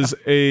is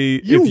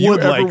a you if you would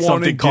ever like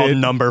something called get,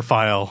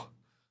 Numberphile,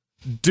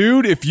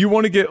 dude. If you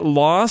want to get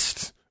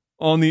lost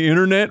on the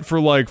internet for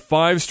like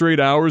 5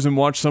 straight hours and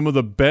watch some of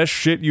the best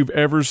shit you've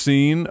ever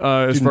seen,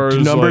 as far as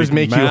numbers like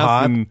make you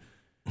math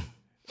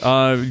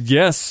hot.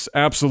 Yes,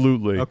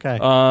 absolutely. Okay.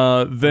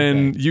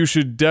 Then you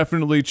should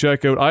definitely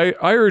check out. I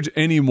urge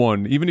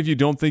anyone, even if you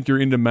don't think you're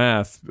into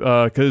math,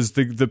 because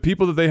the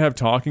people that they have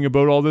talking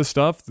about all this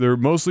stuff, they're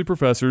mostly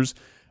professors,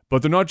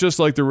 but they're not just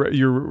like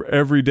your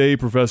everyday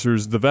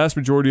professors. The vast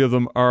majority of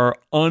them are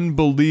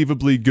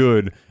unbelievably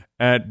good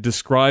at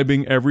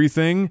describing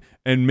everything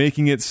and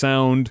making it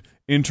sound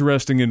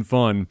interesting and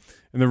fun.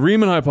 And the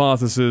Riemann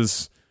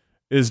hypothesis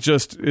is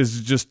just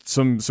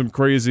some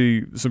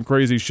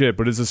crazy shit,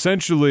 but it's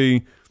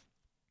essentially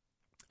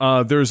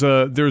there's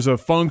a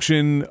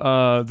function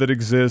that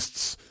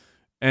exists,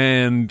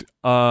 and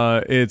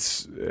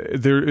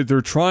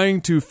they're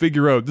trying to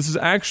figure out. This is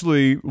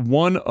actually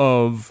one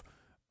of,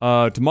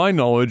 to my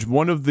knowledge,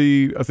 one of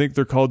the, I think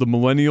they're called the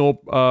Millennial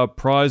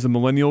Prize, the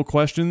Millennial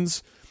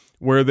Questions,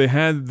 where they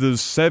had the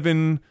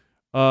seven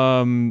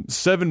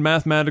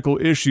mathematical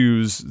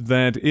issues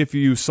that if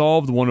you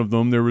solved one of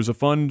them, there was a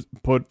fund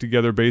put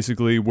together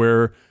basically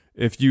where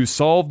if you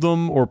solved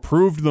them or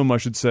proved them, I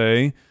should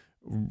say,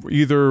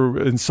 either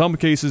in some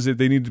cases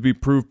they need to be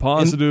proved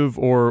positive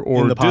or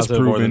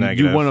disproven,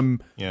 you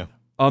won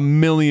 $1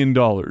 million.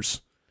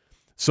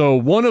 So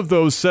one of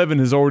those 7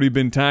 has already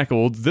been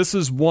tackled. This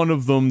is one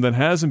of them that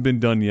hasn't been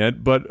done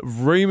yet, but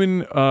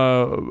Riemann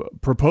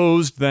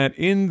proposed that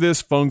in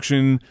this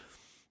function,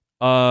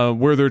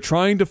 where they're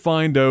trying to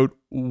find out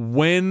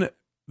when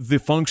the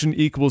function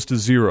equals to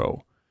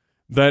 0,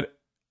 that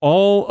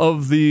all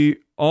of the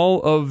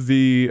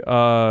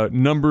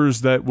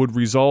numbers that would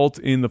result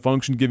in the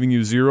function giving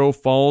you 0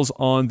 falls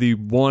on the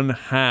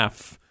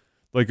 1/2,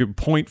 like a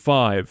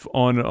 0.5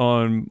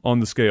 on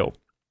the scale.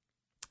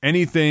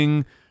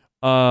 Anything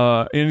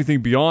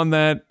beyond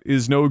that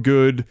is no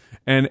good,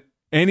 and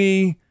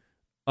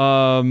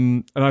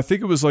and I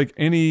think it was like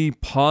any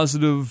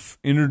positive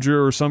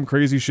integer or some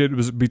crazy shit. It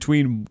was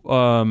between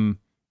 1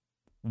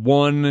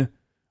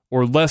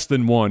 or less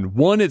than 1.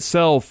 1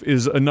 itself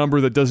is a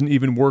number that doesn't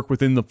even work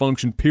within the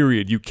function,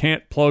 period. You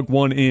can't plug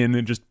 1 in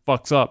and just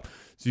fucks up,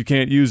 so you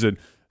can't use it.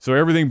 So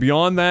everything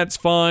beyond that's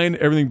fine,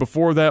 everything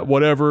before that,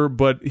 whatever,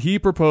 but he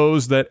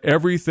proposed that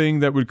everything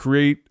that would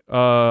create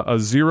a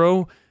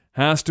 0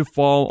 has to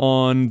fall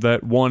on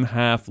that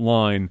 1/2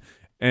 line.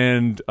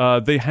 And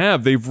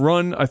they've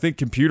run, I think,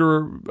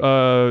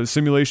 computer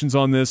simulations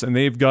on this, and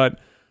they've got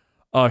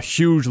a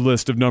huge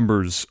list of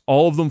numbers,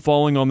 all of them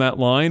falling on that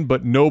line,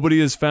 but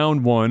nobody has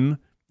found one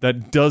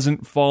that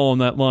doesn't fall on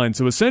that line.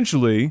 So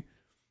essentially,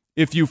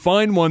 if you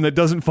find one that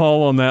doesn't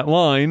fall on that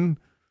line,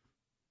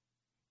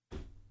 $1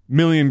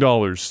 million.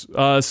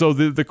 So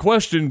the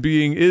question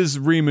being, is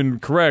Riemann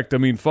correct? I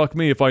mean, fuck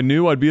me. If I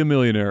knew, I'd be a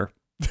millionaire.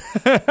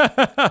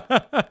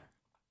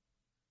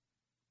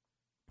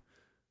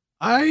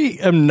 I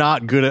am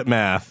not good at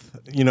math.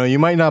 You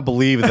might not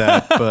believe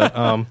that,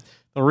 but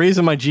the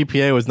reason my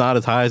GPA was not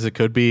as high as it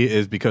could be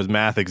is because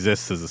math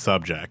exists as a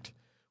subject,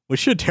 which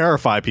should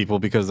terrify people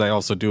because I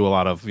also do a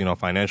lot of,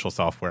 financial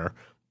software,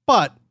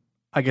 but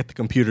I get the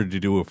computer to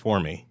do it for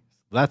me.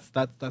 That's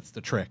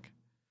the trick.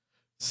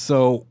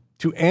 So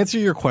to answer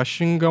your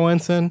question,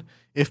 Goenson,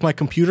 if my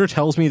computer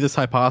tells me this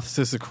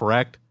hypothesis is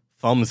correct,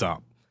 thumbs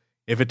up.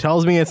 If it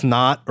tells me it's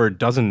not or it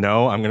doesn't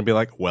know, I'm going to be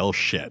like, well,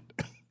 shit.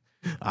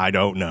 I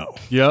don't know.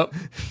 Yep.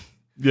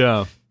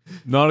 Yeah.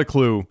 Not a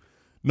clue,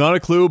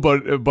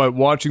 but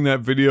watching that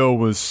video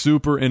was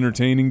super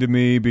entertaining to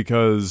me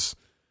because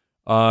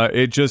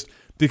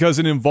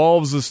it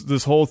involves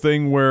this whole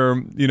thing where,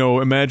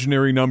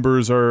 imaginary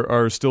numbers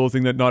are still a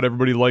thing that not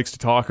everybody likes to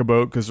talk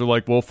about because they're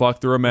like, well,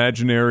 fuck, they're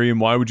imaginary, and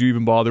why would you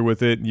even bother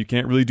with it? And you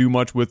can't really do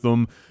much with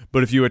them.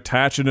 But if you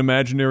attach an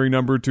imaginary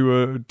number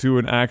to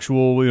an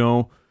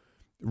actual,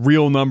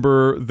 real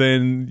number,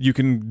 then you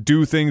can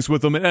do things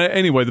with them.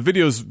 Anyway, the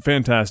video's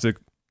fantastic.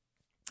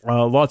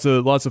 Lots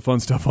of fun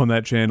stuff on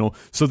that channel.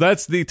 So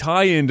that's the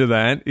tie-in to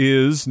that.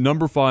 Is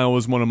Numberphile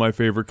is one of my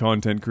favorite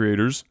content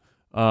creators.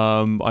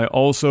 I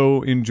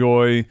also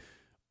enjoy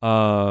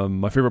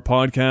my favorite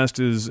podcast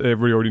is,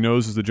 everybody already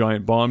knows, is the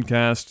Giant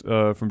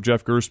Bombcast from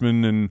Jeff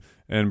Gerstmann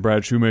and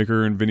Brad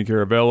Shoemaker and Vinny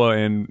Caravella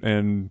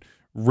and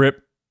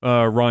Rip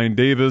Ryan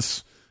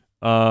Davis.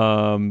 So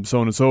on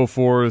and so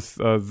forth.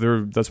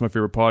 That's my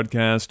favorite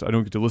podcast. I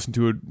don't get to listen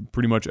to it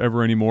pretty much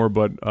ever anymore,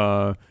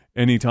 but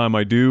anytime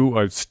I do,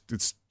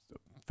 it's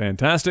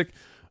fantastic.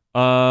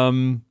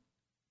 I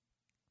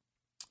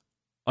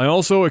I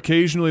also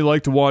occasionally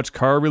like to watch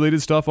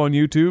car-related stuff on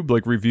YouTube,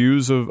 like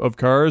reviews of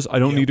cars. I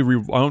don't need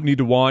to. I don't need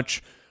to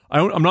watch.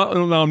 I'm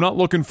not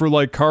looking for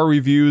like car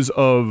reviews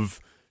of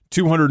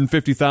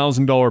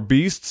 $250,000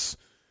 beasts.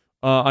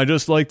 I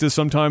just like to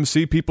sometimes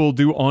see people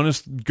do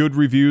honest, good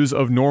reviews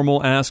of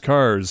normal ass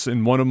cars.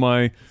 And one of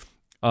my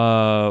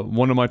top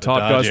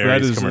guys for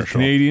that is a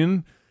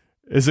Canadian.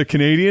 Is a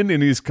Canadian,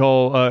 and he's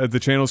called the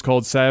channel's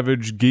called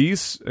Savage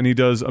Geese, and he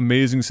does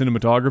amazing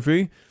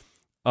cinematography.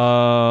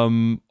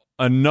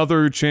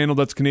 Another channel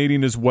that's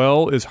Canadian as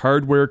well is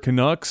Hardware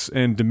Canucks,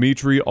 and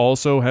Dimitri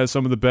also has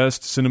some of the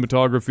best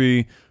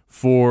cinematography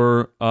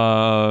for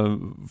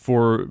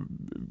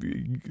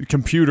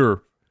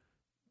computer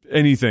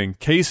anything.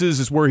 Cases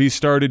is where he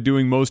started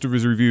doing most of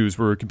his reviews,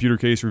 were computer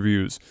case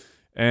reviews,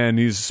 and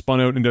he's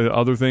spun out into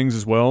other things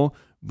as well.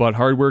 But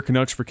Hardware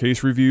Canucks for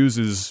case reviews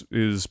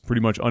is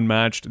pretty much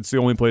unmatched. It's the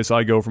only place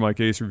I go for my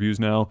case reviews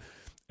now.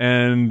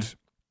 And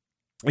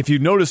if you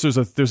notice, there's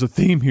a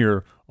theme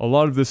here. A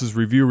lot of this is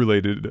review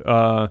related.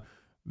 The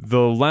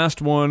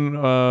last one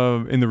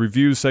in the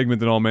reviews segment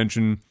that I'll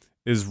mention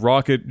is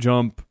Rocket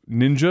Jump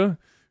Ninja,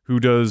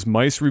 who does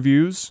mice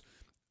reviews.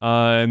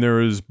 And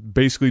there is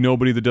basically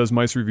nobody that does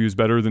mice reviews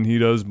better than he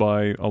does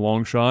by a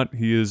long shot.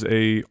 He is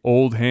a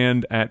old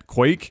hand at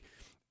Quake,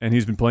 and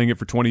he's been playing it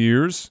for 20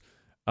 years.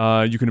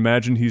 You can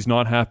imagine he's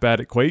not half bad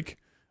at Quake.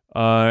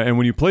 And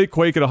when you play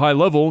Quake at a high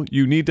level,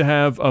 you need to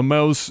have a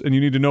mouse, and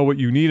you need to know what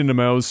you need in a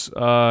mouse.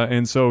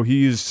 And so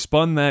he's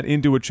spun that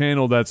into a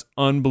channel that's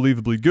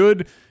unbelievably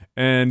good,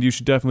 and you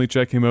should definitely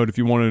check him out if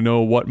you want to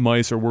know what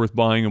mice are worth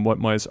buying and what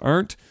mice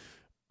aren't.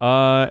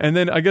 And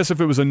then I guess if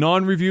it was a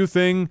non-review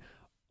thing,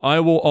 I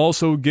will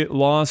also get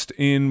lost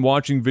in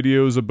watching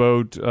videos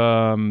about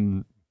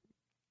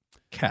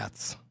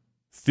cats.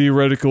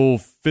 Theoretical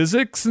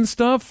physics and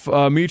stuff.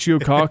 Michio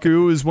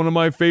Kaku is one of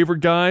my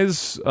favorite guys,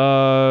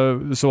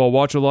 so I'll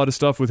watch a lot of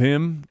stuff with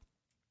him,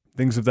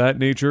 things of that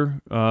nature.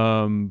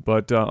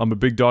 But I'm a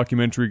big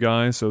documentary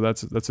guy, so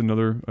that's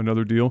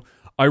another deal.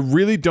 I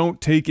really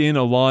don't take in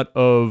a lot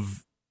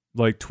of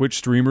like Twitch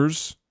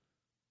streamers.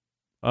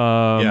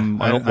 I don't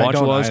watch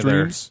a lot of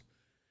streams.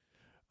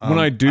 When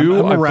I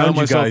do, I find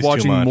myself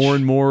watching more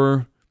and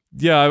more.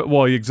 Yeah,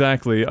 well,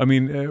 exactly. I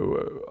mean,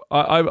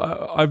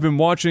 I've been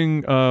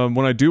watching,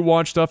 when I do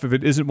watch stuff, if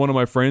it isn't one of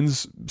my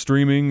friends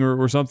streaming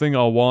or something,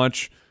 I'll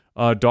watch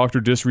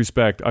Dr.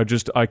 Disrespect.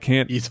 I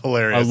can't. He's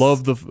hilarious.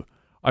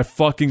 I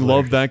fucking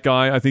love that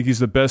guy. I think he's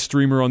the best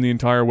streamer on the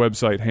entire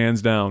website,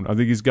 hands down. I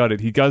think he's got it.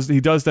 He does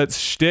that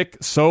shtick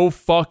so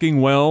fucking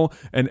well,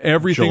 and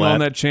everything Gillette on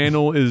that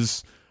channel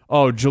is,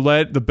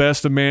 Gillette, the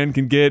best a man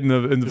can get,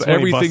 and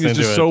everything is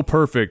just so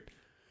perfect.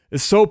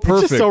 It's so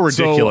perfect. It's just so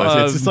ridiculous.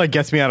 It just like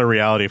gets me out of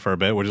reality for a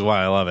bit, which is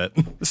why I love it.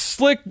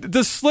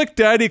 The Slick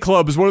Daddy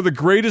Club is one of the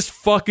greatest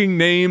fucking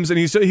names, and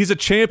he's a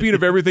champion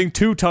of everything.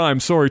 Two-time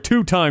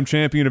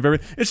champion of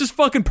everything. It's just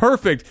fucking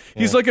perfect.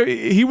 Yeah. He's like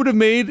he would have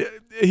made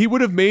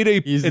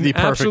an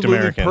absolutely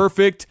American.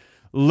 Perfect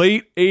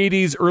late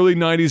 80s, early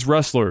 90s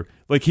wrestler.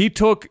 Like he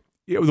took,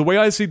 the way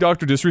I see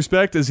Dr.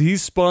 Disrespect is he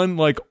spun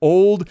like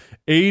old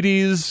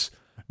 80s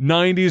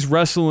 90s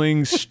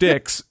wrestling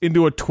sticks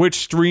into a Twitch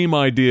stream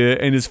idea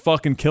and is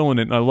fucking killing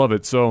it, and I love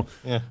it. So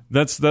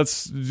that's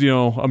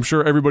I'm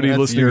sure everybody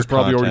listening has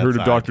probably already heard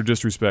of Dr.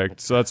 Disrespect.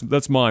 So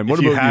that's mine. What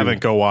if about you haven't,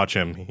 go watch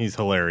him. He's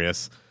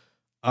hilarious.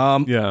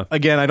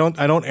 Again, I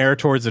don't err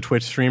towards the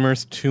Twitch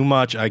streamers too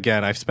much.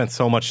 Again, I've spent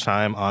so much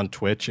time on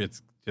Twitch.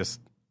 It's just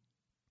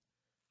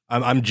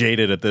I'm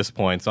jaded at this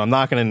point, so I'm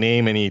not going to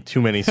name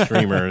too many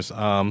streamers.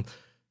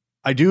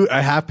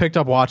 I have picked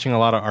up watching a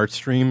lot of art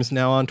streams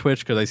now on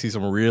Twitch because I see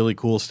some really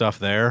cool stuff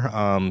there.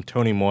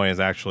 Tony Moy is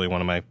actually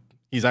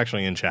he's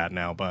actually in chat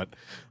now, but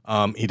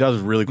he does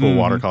really cool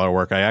watercolor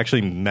work. I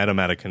actually met him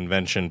at a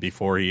convention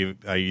before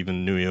I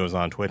even knew he was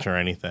on Twitch or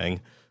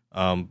anything.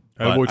 But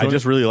I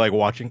just really like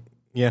watching.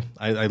 Yeah,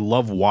 I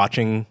love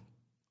watching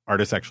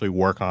artists actually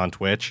work on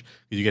Twitch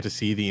because you get to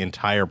see the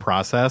entire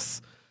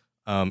process.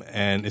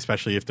 And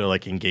especially if they're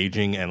like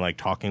engaging and like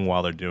talking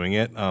while they're doing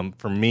it.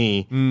 For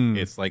me,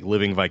 it's like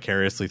living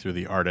vicariously through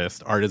the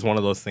artist. Art is one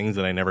of those things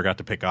that I never got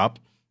to pick up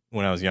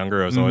when I was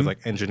younger. I was always like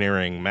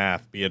engineering,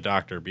 math, be a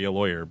doctor, be a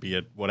lawyer, be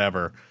a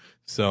whatever.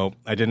 So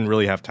I didn't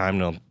really have time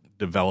to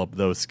develop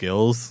those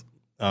skills.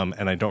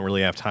 And I don't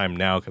really have time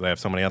now because I have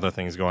so many other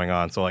things going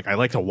on. So like I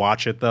like to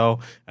watch it though,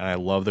 and I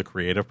love the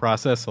creative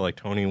process. So like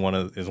Tony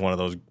is one of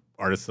those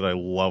artists that I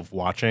love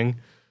watching,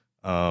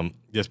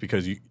 just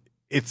because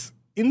it's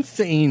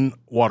insane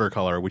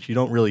watercolor, which you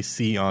don't really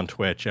see on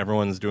Twitch.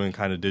 Everyone's doing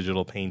kind of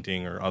digital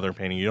painting or other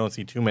painting. You don't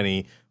see too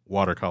many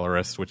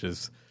watercolorists, which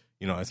is,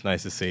 it's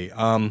nice to see.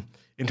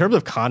 In terms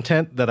of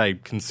content that I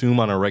consume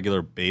on a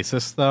regular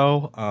basis,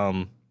 though,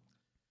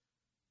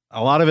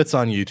 a lot of it's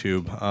on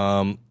YouTube.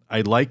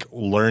 I like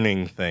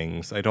learning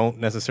things. I don't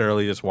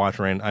necessarily just watch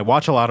I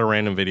watch a lot of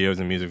random videos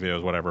and music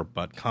videos, whatever,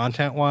 but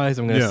content-wise,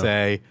 I'm going to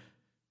say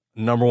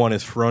number one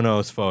is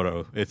Frono's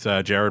Photo. It's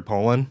Jared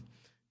Polin.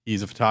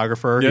 He's a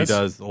photographer. Yes. He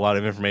does a lot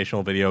of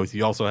informational videos.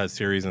 He also has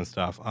series and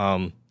stuff.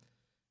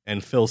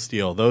 And Phil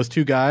Steele. Those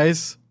two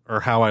guys or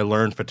how I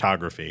learned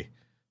photography.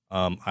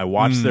 I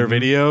watched their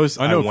videos.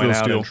 I went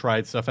out and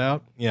tried stuff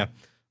out. Yeah.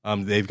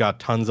 They've got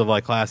tons of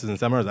like classes and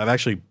seminars. I've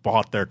actually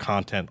bought their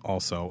content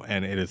also,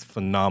 and it is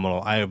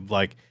phenomenal. I have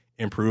like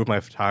improved my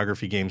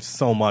photography game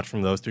so much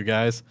from those two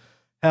guys.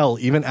 Hell,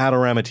 even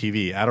Adorama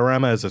TV.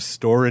 Adorama is a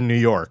store in New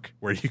York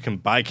where you can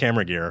buy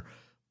camera gear,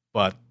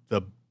 but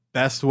the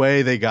best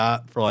way they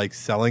got for like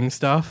selling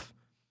stuff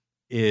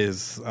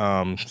is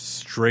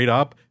straight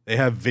up. They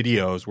have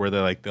videos where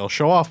they'll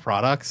show off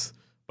products,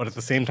 but at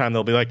the same time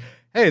they'll be like,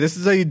 "Hey, this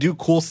is how you do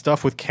cool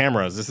stuff with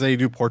cameras. This is how you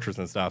do portraits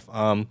and stuff."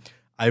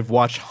 I've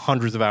watched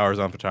hundreds of hours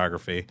on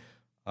photography,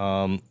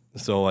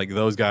 so like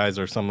those guys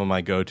are some of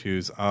my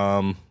go-tos.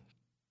 I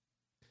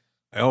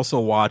also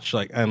watch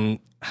in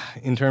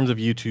terms of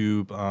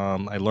YouTube,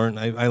 I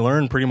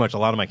learned pretty much a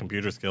lot of my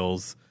computer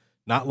skills,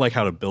 not like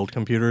how to build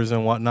computers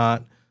and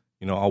whatnot.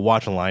 I'll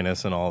watch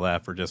Linus and all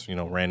that for just,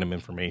 random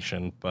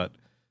information, but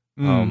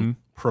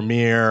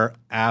Premiere,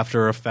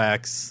 After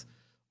Effects,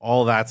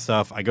 all that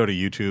stuff, I go to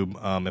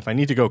YouTube. If I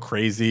need to go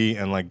crazy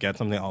and like get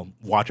something, I'll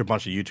watch a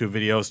bunch of YouTube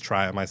videos,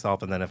 try it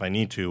myself, and then if I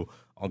need to,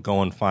 I'll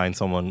go and find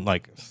someone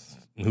like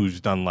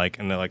who's done like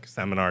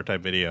seminar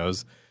type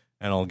videos,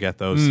 and I'll get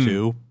those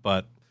too.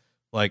 But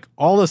like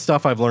all the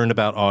stuff I've learned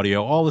about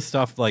audio, all the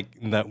stuff like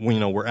that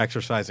we're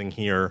exercising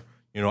here,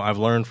 I've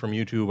learned from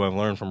YouTube, I've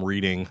learned from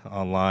reading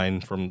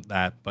online from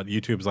that, but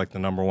YouTube's like the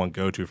number one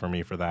go-to for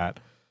me for that.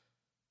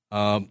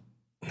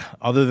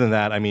 Other than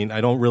that, I mean, I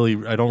don't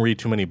read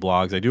too many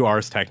blogs. I do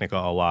Ars Technica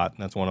a lot.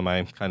 That's one of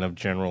my kind of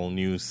general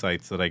news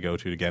sites that I go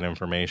to get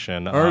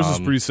information. Ars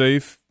is pretty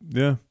safe.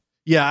 Yeah.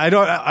 Yeah,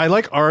 I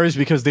like Ars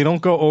because they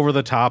don't go over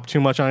the top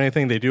too much on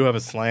anything. They do have a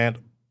slant,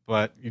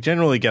 but you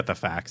generally get the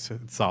facts.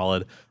 It's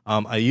solid.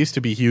 I used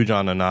to be huge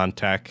on Anon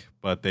Tech,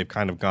 but they've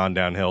kind of gone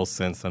downhill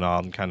since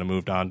Anon kind of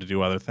moved on to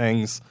do other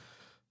things.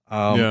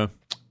 Yeah.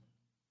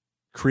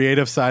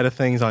 Creative side of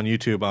things on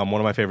YouTube, one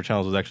of my favorite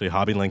channels is actually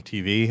HobbyLink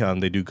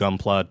TV. They do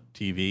Gunpla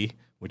TV,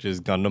 which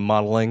is Gundam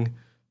modeling.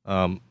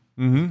 You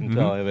can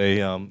tell I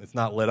have it's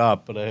not lit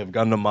up, but I have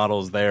Gundam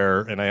models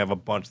there, and I have a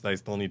bunch that I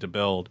still need to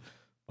build.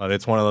 But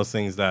it's one of those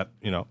things that,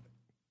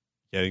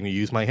 getting to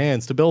use my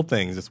hands to build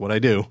things is what I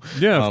do.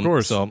 Yeah, of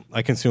course. So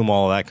I consume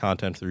all of that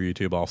content through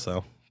YouTube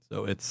also.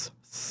 So it's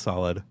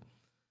solid.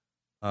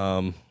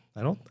 I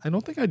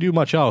don't think I do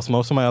much else.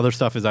 Most of my other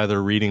stuff is either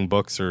reading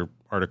books or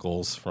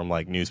articles from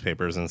like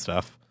newspapers and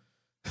stuff.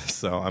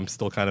 So I'm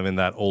still kind of in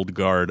that old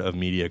guard of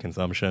media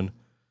consumption.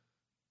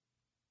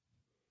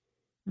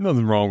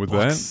 Nothing wrong with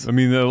that. I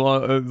mean,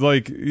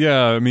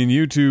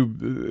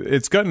 YouTube,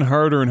 it's gotten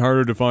harder and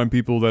harder to find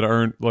people that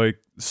aren't like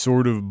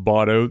sort of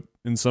bought out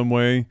in some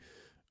way.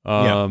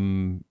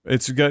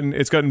 It's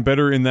gotten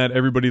better in that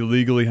everybody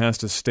legally has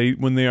to state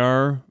when they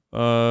are,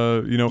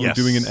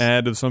 doing an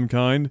ad of some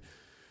kind,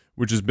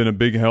 which has been a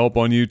big help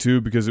on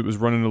YouTube because it was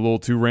running a little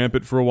too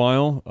rampant for a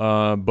while.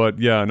 But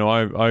yeah, no,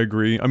 I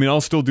agree. I mean,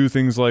 I'll still do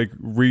things like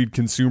read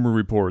Consumer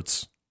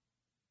Reports,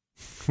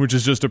 which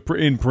is just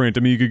in print.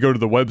 I mean, you could go to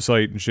the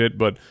website and shit,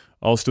 but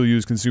I'll still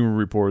use Consumer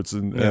Reports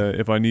and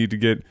if I need to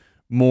get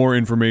more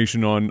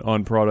information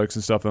on products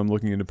and stuff that I'm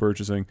looking into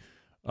purchasing.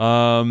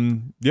 I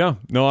agree.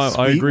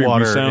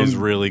 Sweetwater is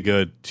really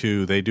good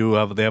too. They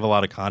have a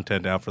lot of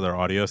content out for their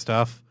audio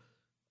stuff.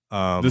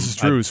 This is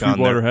true.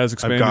 Sweetwater has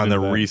expanded. I've gone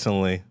there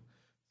recently.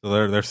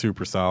 So they're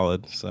super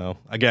solid. So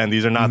again,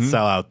 these are not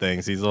sellout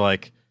things. These are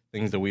like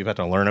things that we've had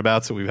to learn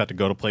about. So we've had to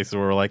go to places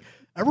where we're like,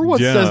 everyone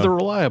says they're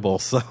reliable.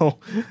 So,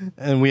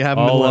 and we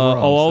haven't been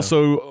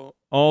wrong.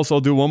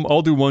 I'll do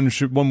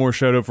one more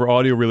shout out for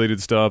audio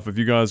related stuff. If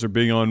you guys are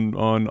big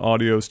on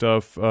audio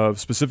stuff,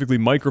 specifically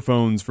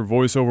microphones for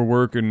voiceover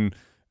work and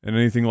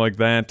anything like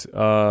that,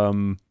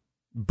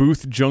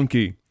 Booth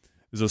Junkie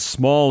is a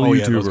small YouTuber.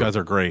 Yeah, those guys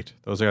are great.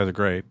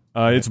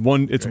 It's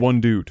one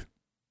dude.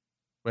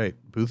 Wait,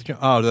 Booth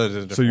Junkie?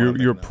 Oh, so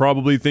you're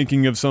probably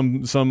thinking of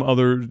some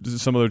other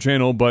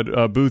channel,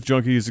 but Booth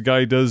Junkie is a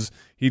guy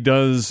he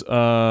does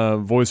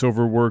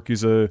voiceover work.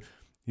 He's a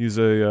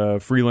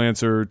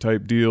freelancer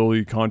type deal.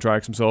 He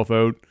contracts himself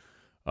out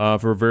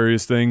for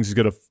various things. He's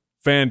got a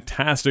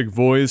fantastic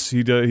voice.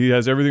 He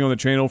has everything on the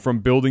channel from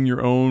building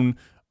your own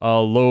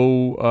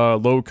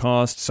low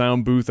cost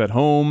sound booth at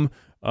home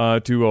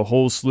to a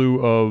whole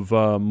slew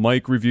of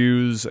mic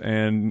reviews,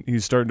 and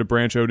he's starting to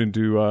branch out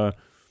into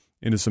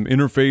some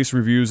interface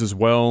reviews as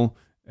well.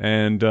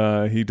 And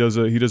he does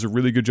a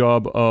really good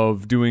job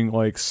of doing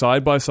like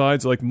side by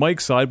sides, like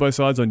mic side by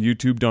sides on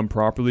YouTube done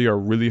properly are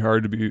really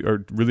hard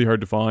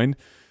to find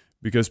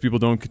because people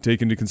don't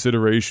take into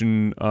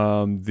consideration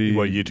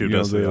what YouTube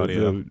does to the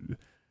audio.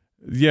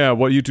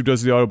 What YouTube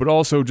does to the audio, but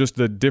also just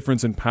the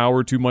difference in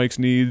power two mics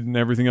need and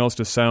everything else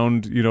to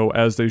sound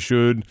as they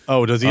should.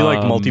 Oh, does he like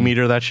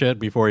multimeter that shit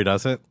before he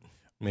does it?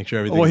 Make sure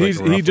everything's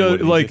he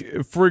does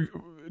like for.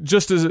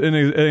 Just as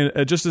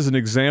an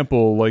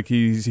example, like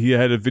he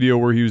had a video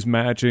where he was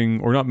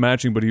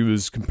but he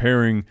was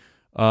comparing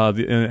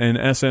an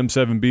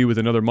SM7B with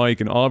another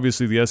mic, and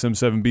obviously the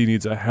SM7B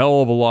needs a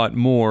hell of a lot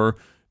more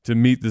to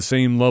meet the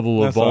same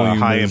level of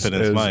volume as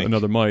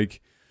another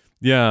mic.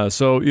 Yeah,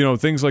 so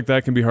things like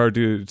that can be hard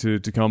to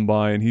come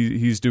by, and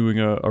he's doing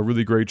a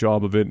really great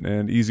job of it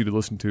and easy to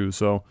listen to.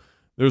 So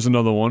there's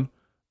another one.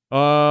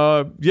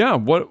 Yeah.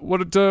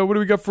 What do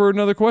we got for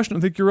another question?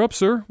 I think you're up,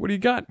 sir. What do you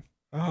got?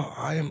 Oh,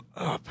 I am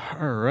up.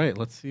 All right,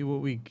 let's see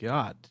what we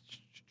got.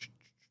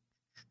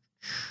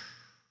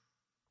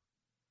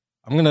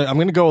 I'm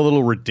gonna go a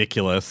little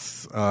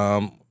ridiculous.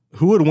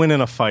 Who would win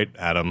in a fight,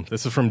 Adam?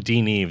 This is from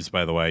Dean Eves,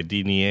 by the way.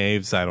 Dean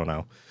Eves, I don't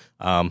know.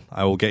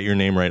 I will get your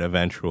name right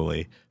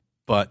eventually.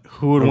 But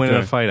who would win in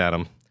a fight,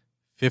 Adam?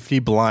 50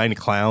 blind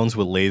clowns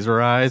with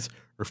laser eyes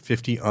or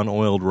 50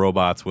 unoiled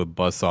robots with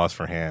buzzsaws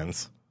for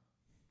hands?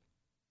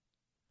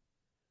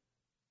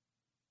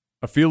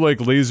 I feel like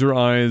laser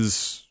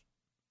eyes.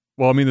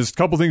 Well, I mean, there's a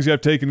couple things you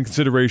have to take into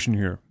consideration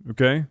here.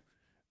 Okay,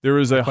 there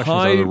is a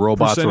high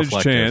percentage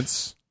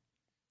chance.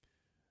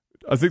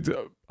 I think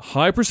the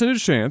high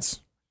percentage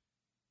chance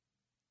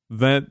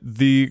that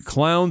the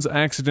clowns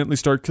accidentally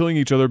start killing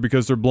each other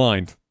because they're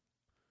blind.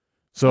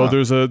 So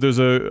there's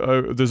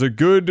a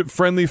good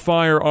friendly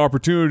fire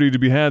opportunity to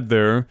be had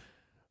there,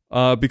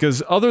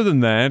 because other than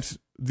that,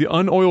 the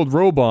unoiled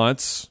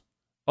robots,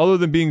 other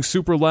than being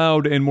super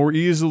loud and more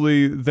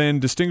easily than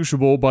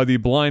distinguishable by the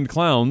blind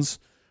clowns,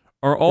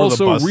 are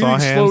also really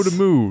slow to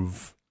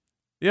move.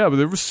 Yeah, but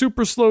they were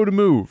super slow to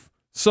move.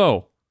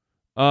 So,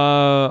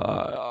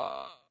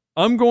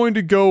 I'm going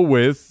to go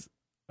with,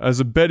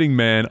 as a betting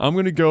man, I'm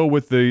going to go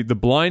with the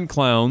blind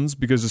clowns,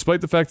 because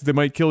despite the fact that they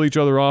might kill each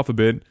other off a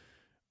bit,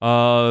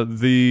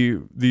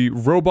 the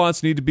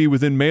robots need to be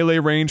within melee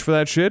range for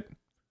that shit,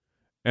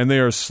 and they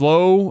are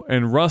slow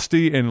and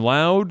rusty and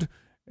loud,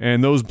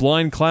 and those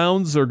blind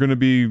clowns are going to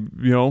be,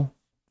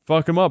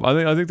 fuck them up.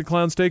 I think the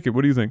clowns take it.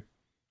 What do you think?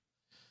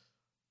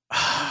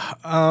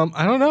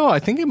 I don't know. I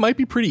think it might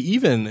be pretty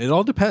even. It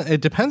all depends.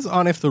 It depends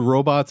on if the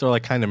robots are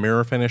like kind of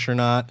mirror finish or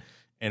not,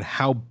 and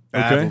how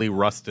badly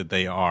rusted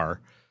they are.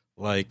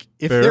 Like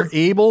if they're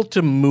able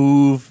to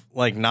move,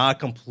 like not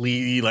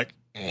completely like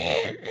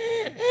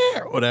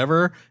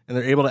whatever, and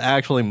they're able to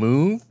actually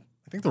move,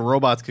 I think the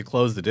robots could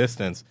close the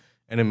distance.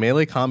 And in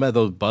melee combat,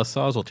 those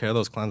buzzsaws will tear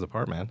those clowns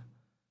apart, man.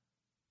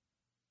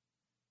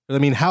 I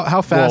mean,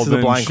 how fast is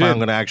the blind clown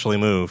going to actually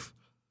move?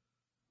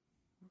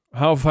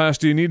 How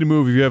fast do you need to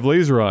move if you have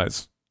laser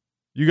eyes?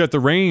 You got the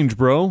range,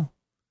 bro.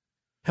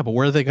 Yeah, but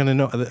where are they going to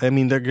know? I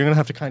mean, you're going to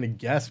have to kind of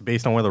guess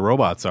based on where the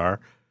robots are.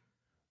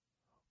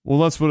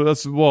 Well,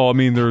 I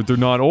mean, they're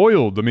not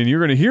oiled. I mean,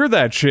 you're going to hear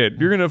that shit.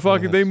 You're going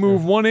to they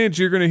move 1 inch,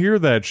 you're going to hear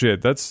that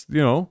shit. That's,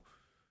 you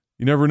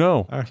never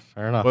know. All right,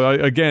 fair enough.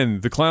 But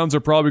again, the clowns are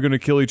probably going to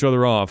kill each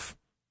other off.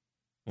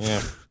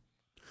 Yeah.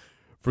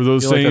 for the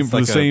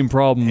same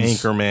problems.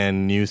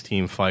 Anchorman news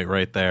team fight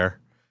right there.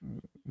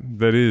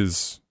 That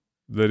is.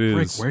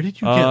 Rick, where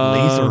did you get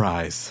laser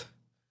eyes?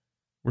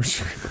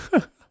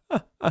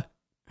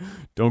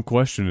 Don't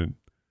question it.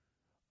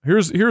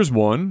 Here's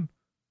one.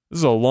 This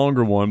is a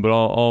longer one, but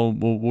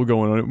we'll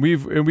go on it.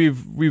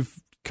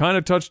 We've kind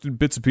of touched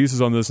bits and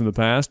pieces on this in the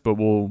past, but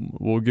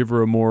we'll give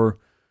her a more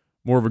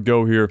of a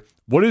go here.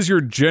 What is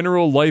your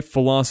general life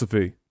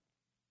philosophy?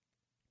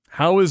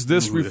 How is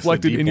this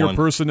reflected in your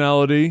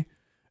personality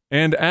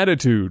and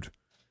attitude?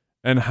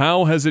 And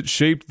how has it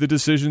shaped the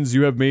decisions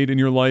you have made in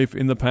your life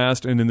in the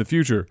past and in the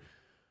future?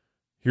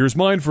 Here's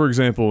mine, for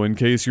example, in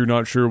case you're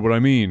not sure what I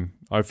mean.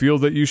 I feel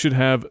that you should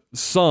have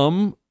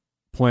some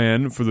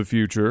plan for the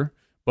future,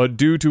 but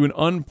due to an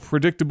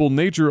unpredictable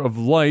nature of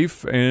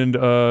life and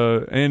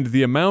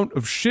the amount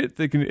of shit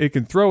that it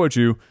can throw at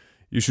you,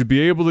 you should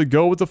be able to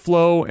go with the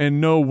flow and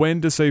know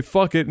when to say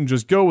fuck it and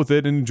just go with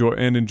it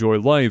and enjoy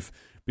life.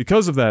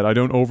 Because of that, I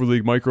don't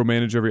overly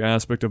micromanage every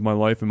aspect of my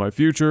life and my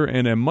future,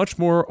 and am much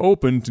more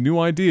open to new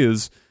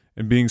ideas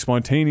and being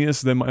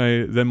spontaneous than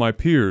my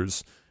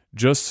peers,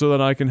 just so that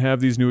I can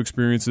have these new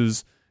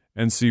experiences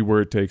and see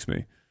where it takes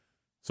me.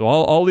 So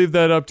I'll leave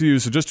that up to you.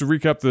 So just to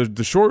recap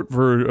the short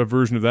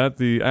version of that,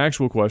 the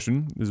actual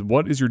question is,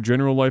 what is your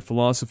general life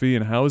philosophy,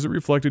 and how is it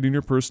reflected in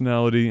your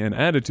personality and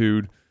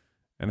attitude,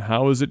 and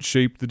how has it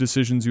shaped the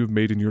decisions you have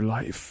made in your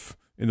life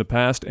in the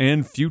past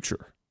and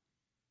future?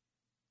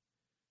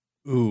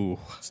 Ooh,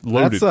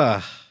 loaded.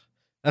 I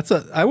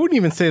wouldn't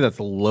even say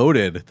that's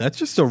loaded. That's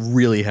just a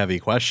really heavy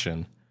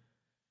question.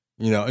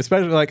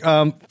 Especially like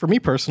for me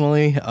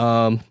personally,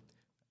 and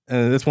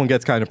this one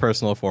gets kind of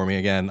personal for me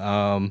again.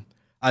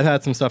 I've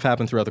had some stuff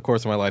happen throughout the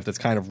course of my life that's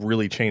kind of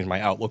really changed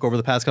my outlook over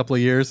the past couple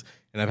of years,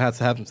 and I've had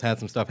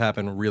some stuff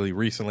happen really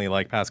recently,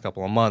 like past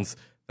couple of months,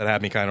 that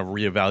had me kind of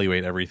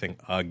reevaluate everything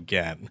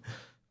again.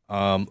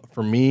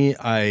 For me,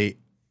 I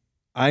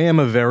am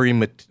a very,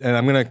 and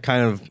I'm going to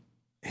kind of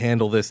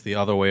handle this the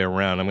other way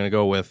around. I'm going to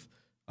go with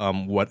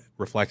what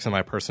reflects on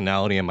my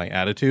personality and my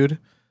attitude.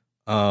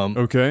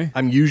 Okay.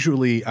 I'm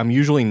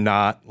usually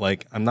not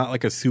like, I'm not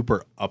like a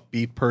super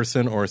upbeat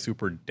person or a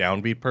super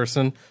downbeat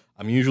person.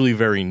 I'm usually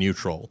very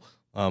neutral.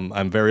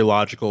 I'm very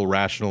logical,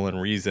 rational,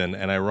 and reason,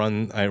 and I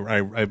run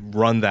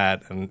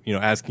that. And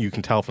as you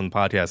can tell from the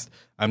podcast,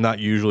 I'm not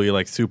usually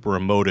like super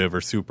emotive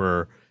or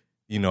super,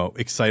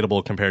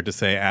 excitable compared to,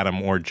 say,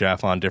 Adam or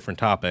Jeff on different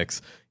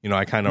topics.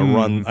 I kind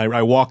of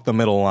I walk the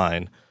middle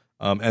line.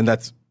 And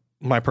that's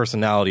my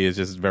personality is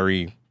just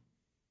very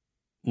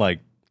like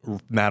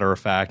matter of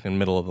fact and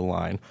middle of the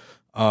line.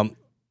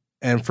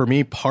 And for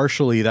me,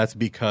 partially that's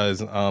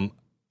because I'm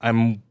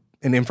an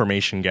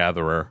information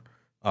gatherer.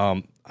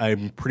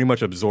 I'm pretty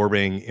much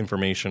absorbing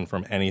information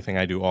from anything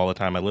I do all the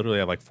time. I literally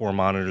have like 4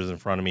 monitors in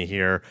front of me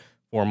here,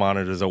 4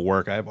 monitors at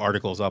work. I have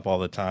articles up all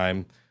the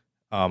time.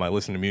 I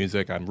listen to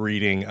music. I'm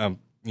reading,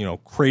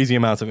 crazy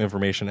amounts of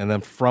information. And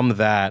then from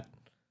that,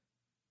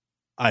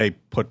 I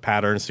put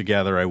patterns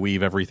together. I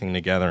weave everything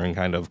together in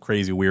kind of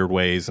crazy, weird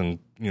ways and,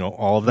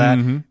 all of that.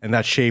 Mm-hmm. And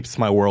that shapes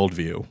my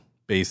worldview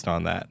based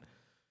on that.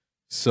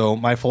 So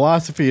my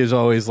philosophy is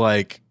always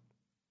like,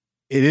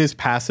 it is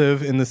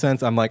passive in the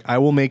sense I'm like, I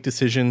will make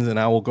decisions and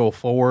I will go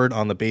forward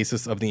on the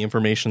basis of the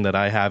information that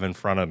I have in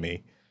front of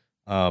me.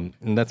 And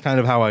that's kind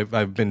of how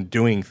I've been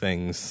doing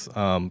things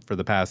for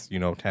the past,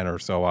 10 or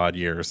so odd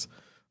years.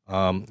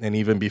 And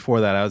even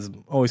before that, I was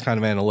always kind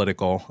of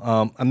analytical.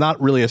 I'm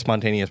not really a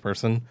spontaneous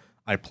person.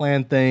 I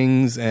plan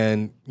things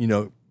and,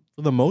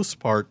 for the most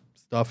part,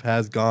 stuff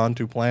has gone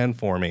to plan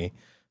for me.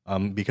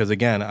 Because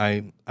again,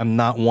 I'm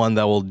not one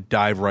that will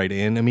dive right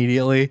in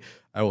immediately.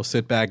 I will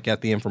sit back, get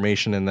the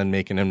information, and then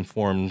make an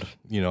informed,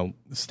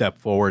 step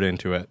forward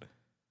into it.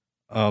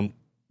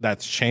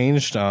 That's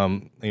changed.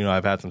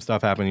 I've had some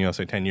stuff happen,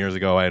 say 10 years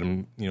ago, I had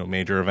a,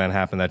 major event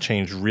happen that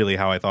changed really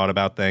how I thought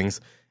about things.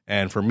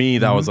 And for me,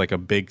 that was like a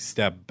big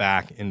step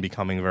back in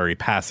becoming very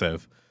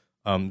passive.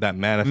 That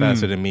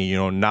manifested in me,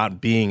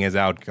 not being as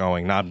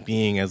outgoing, not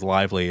being as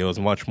lively. It was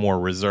much more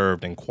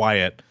reserved and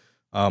quiet.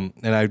 And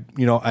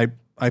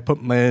I put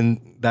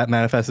that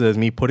manifested as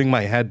me putting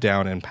my head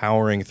down and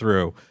powering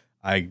through.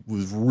 I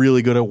was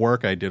really good at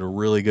work. I did a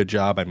really good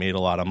job. I made a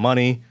lot of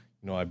money.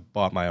 I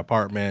bought my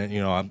apartment,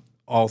 I'm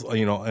also,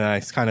 and I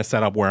kind of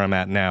set up where I'm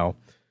at now.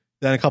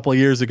 Then a couple of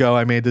years ago,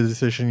 I made the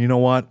decision, you know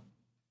what?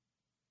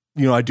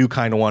 I do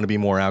kind of want to be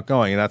more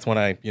outgoing. And that's when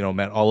I,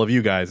 met all of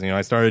you guys.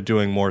 I started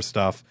doing more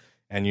stuff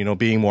and,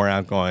 being more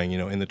outgoing,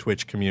 in the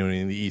Twitch community,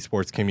 in the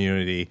esports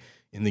community,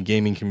 in the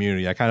gaming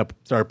community. I kind of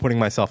started putting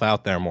myself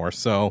out there more.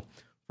 So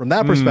from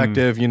that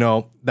perspective,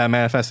 that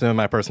manifested in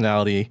my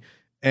personality.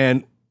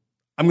 And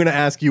I'm going to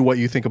ask you what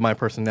you think of my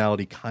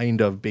personality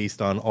kind of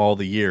based on all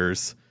the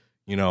years,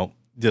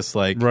 just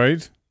like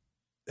right.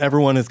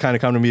 Everyone has kind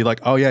of come to me like,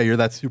 oh yeah, you're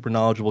that super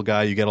knowledgeable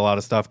guy. You get a lot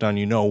of stuff done.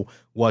 You know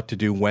what to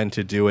do, when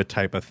to do it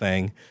type of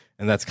thing.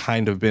 And that's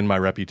kind of been my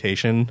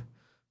reputation,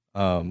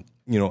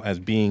 as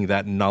being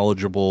that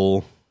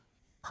knowledgeable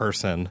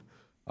person,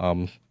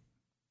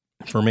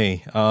 for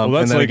me. Well,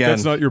 that's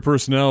that's not your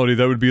personality.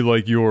 That would be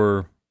like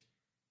your,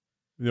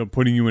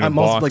 putting you in a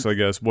box, I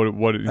guess.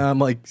 What I'm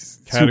like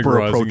super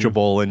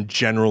approachable and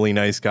generally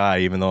nice guy,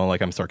 even though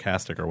like I'm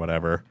sarcastic or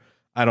whatever.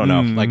 I don't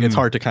know. Like it's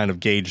hard to kind of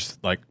gauge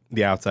like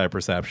the outside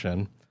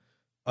perception.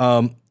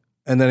 And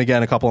then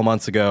again, a couple of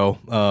months ago,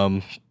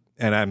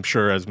 and I'm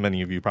sure as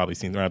many of you probably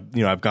seen,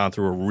 I've gone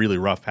through a really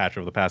rough patch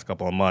over the past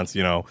couple of months.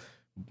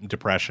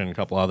 Depression, a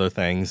couple other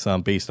things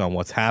based on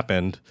what's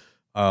happened.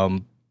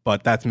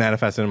 But that's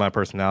manifested in my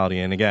personality.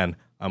 And again,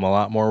 I'm a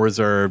lot more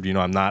reserved.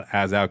 I'm not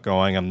as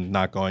outgoing. I'm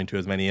not going to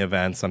as many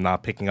events. I'm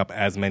not picking up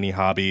as many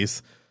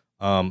hobbies.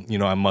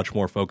 I'm much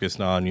more focused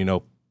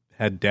on,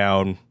 head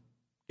down,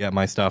 get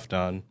my stuff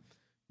done,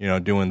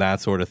 doing that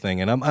sort of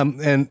thing. And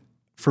and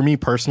for me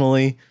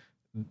personally,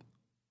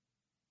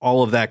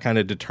 all of that kind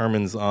of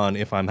determines on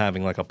if I'm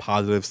having like a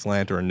positive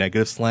slant or a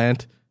negative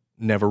slant.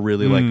 Never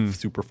really like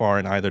super far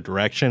in either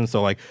direction.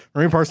 So like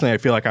for me personally, I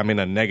feel like I'm in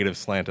a negative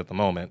slant at the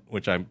moment,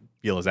 which I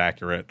feel is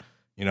accurate,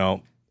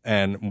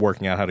 and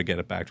working out how to get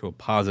it back to a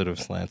positive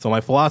slant. So my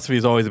philosophy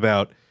is always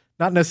about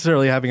not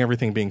necessarily having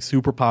everything being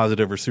super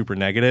positive or super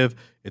negative.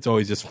 It's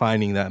always just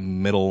finding that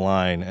middle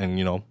line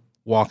and,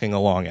 walking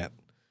along it.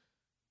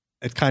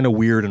 It's kind of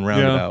weird and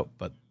roundabout,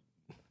 but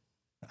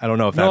I don't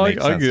know if that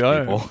makes sense to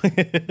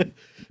people.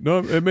 No,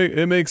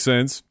 it makes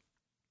sense.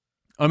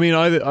 I mean,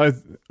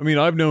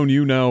 I've known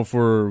you now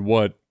for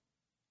what?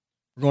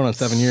 We're going on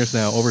 7 years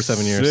now, over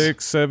 7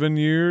 years. 7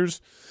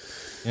 years.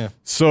 Yeah.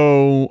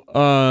 So,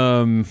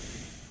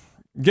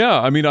 yeah,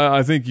 I mean,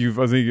 I think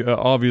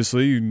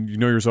obviously you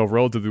know yourself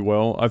relatively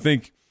well. I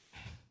think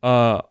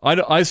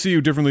I see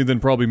you differently than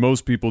probably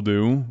most people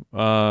do.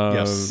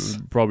 Yes.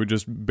 Probably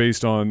just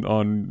based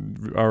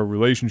on our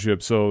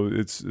relationship, so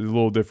it's a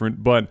little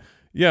different. But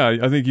yeah,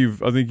 I think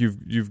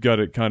you've got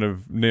it kind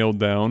of nailed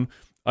down.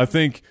 I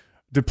think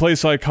to play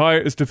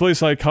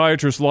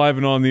psychiatrist live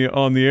and on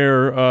the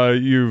air,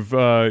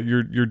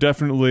 you're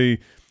definitely.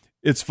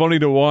 It's funny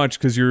to watch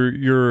because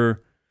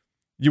you're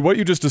what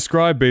you just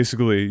described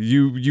basically.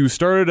 You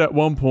started at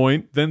one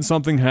point, then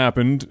something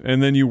happened,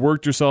 and then you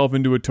worked yourself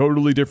into a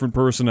totally different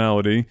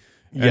personality.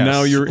 And yes.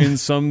 now you're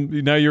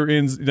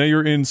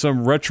in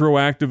some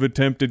retroactive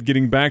attempt at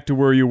getting back to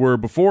where you were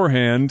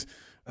beforehand.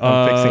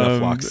 Fixing a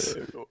flux.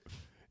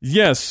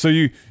 Yes, so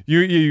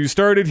you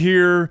started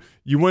here,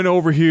 you went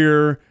over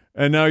here,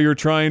 and now you're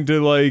trying to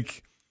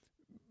like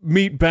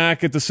meet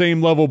back at the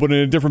same level, but in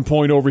a different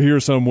point over here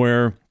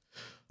somewhere.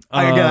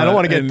 I don't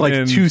want to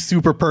get too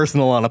super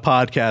personal on a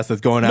podcast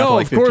that's going out to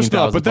like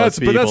 15,000 but that's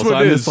people.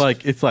 What it is.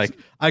 It's like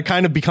I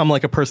kind of become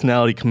like a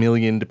personality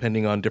chameleon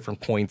depending on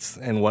different points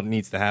and what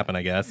needs to happen,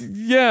 I guess.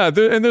 Yeah,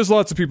 and there's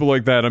lots of people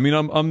like that. I mean,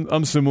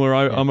 I'm similar.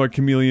 I'm a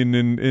chameleon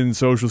in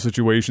social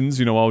situations.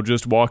 You know, I'll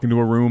just walk into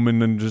a room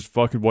and then just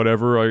fucking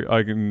whatever.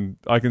 I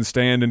can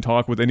stand and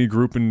talk with any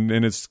group and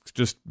it's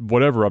just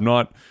whatever. I'm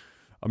not.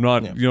 You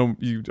know,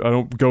 I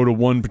don't go to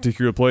one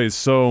particular place.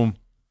 So.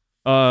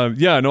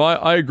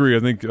 I agree.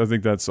 I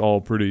think that's all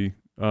pretty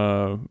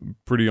on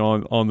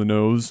the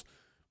nose.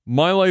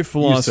 My life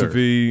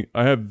philosophy,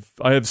 I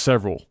have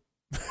several.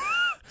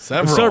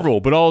 Several,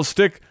 but I'll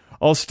stick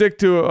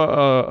to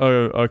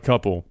a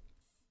couple.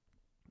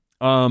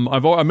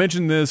 I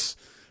mentioned this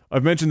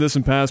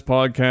in past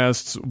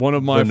podcasts. One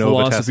of my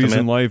philosophies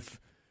in life,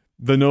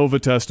 the Nova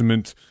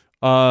Testament.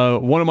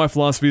 One of my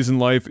philosophies in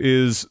life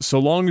is so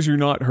long as you're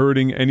not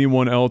hurting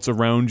anyone else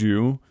around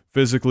you,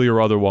 physically or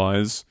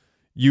otherwise,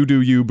 you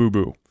do you,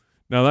 boo-boo.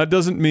 Now, that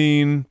doesn't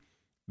mean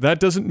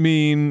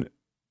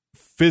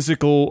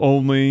physical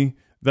only.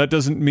 That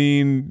doesn't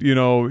mean, you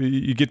know,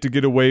 you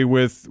get away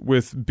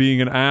with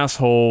being an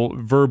asshole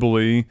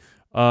verbally.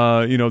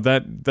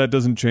 That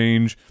doesn't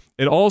change.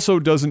 It also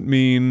doesn't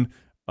mean,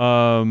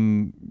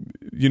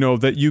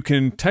 that you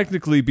can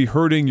technically be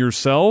hurting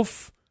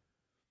yourself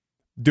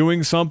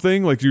doing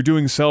something, like you're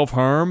doing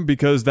self-harm,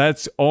 because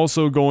that's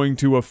also going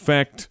to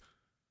affect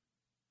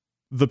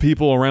the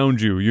people around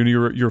you,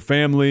 your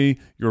family,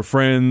 your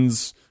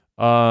friends,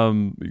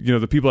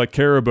 the people that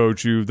care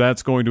about you.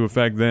 That's going to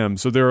affect them.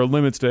 So there are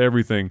limits to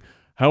everything.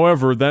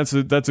 However, that's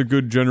a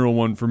good general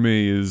one for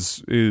me.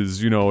 Is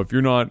if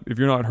you're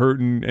not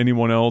hurting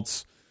anyone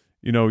else,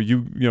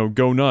 you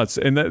go nuts.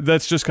 And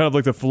that's just kind of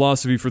like the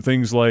philosophy for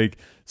things like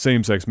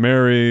same-sex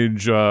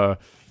marriage. Smoke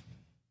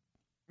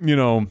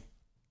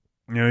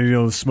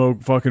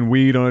fucking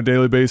weed on a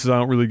daily basis. I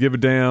don't really give a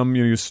damn.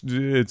 It's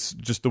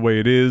just the way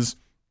it is.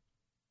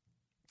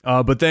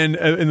 But then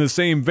in the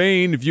same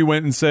vein, if you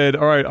went and said,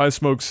 all right, I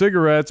smoke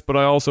cigarettes, but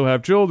I also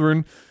have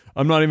children,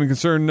 I'm not even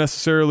concerned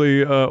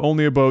necessarily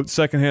only about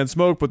secondhand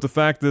smoke, but the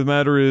fact of the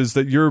matter is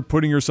that you're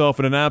putting yourself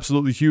at an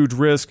absolutely huge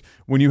risk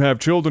when you have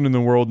children in the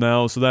world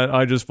now, so that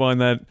I just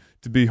find that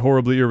to be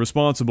horribly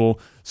irresponsible.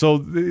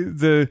 So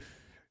it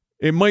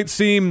might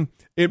seem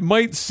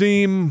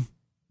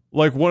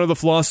like one of the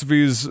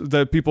philosophies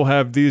that people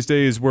have these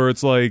days where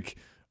it's like,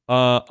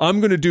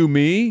 I'm going to do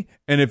me,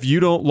 and if you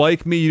don't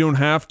like me, you don't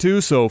have to,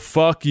 so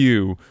fuck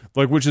you.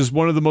 Like, which is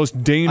one of the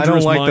most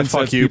dangerous mindsets people have. I don't like the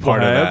fuck you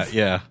part of that,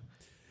 yeah.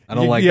 I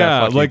don't like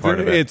that fuck you part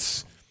of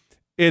it.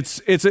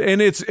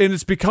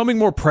 It's becoming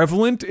more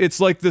prevalent. It's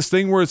like this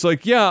thing where it's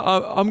like,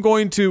 I'm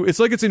going to, it's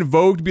like it's in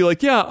vogue to be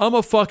like, I'm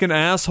a fucking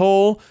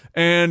asshole,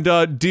 and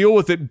deal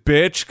with it,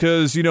 bitch,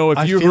 because,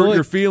 if you hurt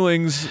your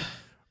feelings...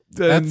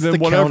 That's then the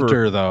whatever.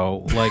 counter,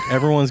 though. Like,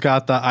 everyone's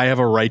got the I have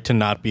a right to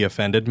not be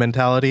offended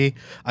mentality.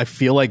 I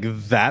feel like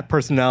that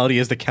personality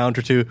is the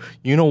counter to,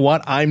 you know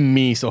what, I'm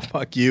me, so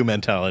fuck you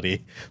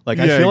mentality. Like,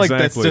 I feel like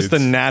that's just the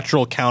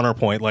natural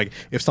counterpoint. Like,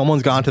 if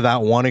someone's gone to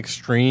that one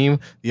extreme,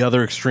 the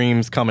other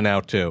extreme's coming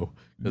out too.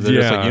 They're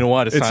just like, you know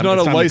what, it's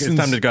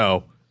time to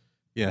go.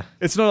 Yeah.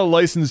 It's not a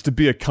license to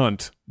be a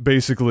cunt,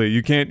 basically.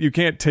 You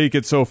can't take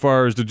it so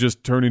far as to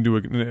just turn into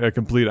a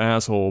complete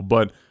asshole.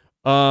 But,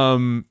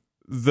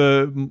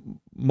 the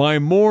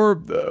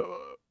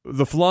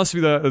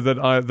philosophy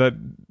that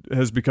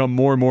has become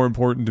more and more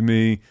important to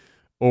me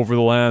over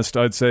the last,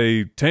 I'd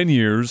say, 10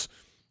 years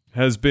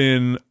has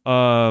been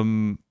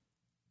looking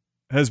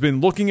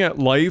at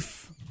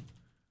life,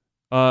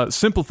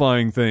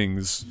 simplifying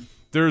things.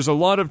 There's a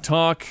lot of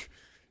talk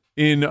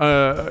in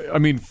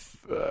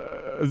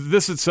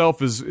this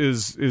itself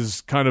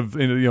is kind of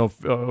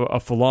a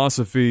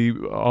philosophy,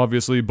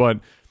 obviously, but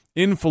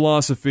in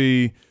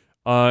philosophy,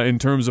 in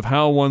terms of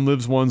how one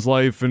lives one's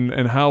life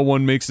and how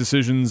one makes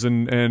decisions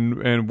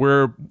and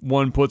where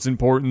one puts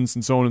importance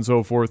and so on and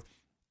so forth.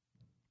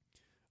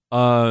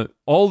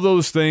 All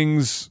those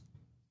things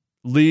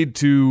lead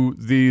to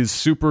these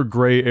super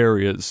gray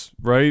areas,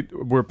 right?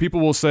 Where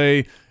people will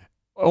say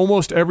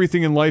almost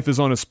everything in life is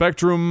on a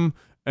spectrum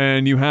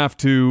and you have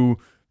to,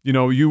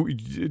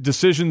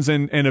 decisions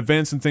and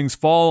events and things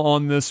fall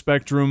on this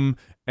spectrum,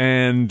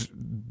 and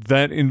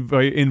that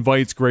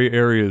invites gray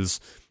areas.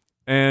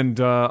 And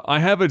I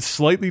have a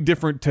slightly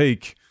different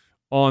take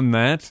on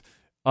that,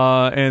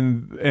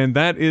 and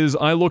that is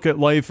I look at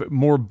life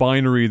more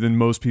binary than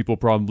most people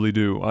probably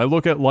do. I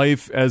look at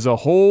life as a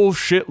whole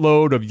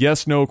shitload of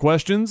yes/no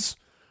questions,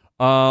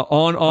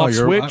 on/off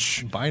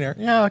switch. Binary,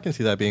 yeah, I can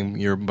see that being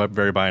you're a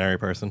very binary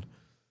person.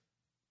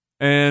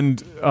 And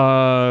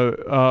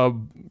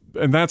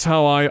that's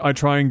how I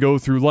try and go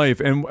through life,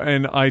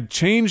 and I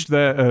changed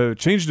it a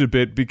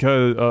bit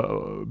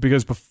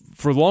because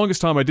for the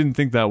longest time I didn't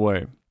think that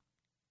way.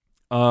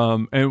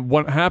 And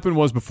what happened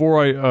was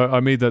before I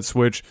made that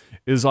switch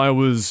is I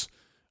was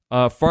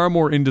far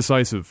more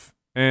indecisive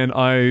and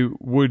I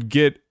would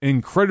get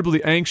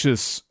incredibly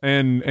anxious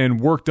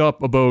and worked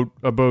up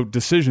about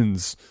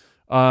decisions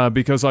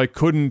because I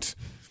couldn't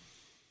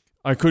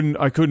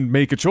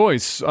make a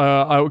choice.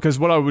 Because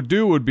what I would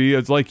do would be,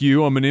 it's like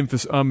you, I'm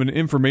an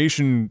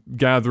information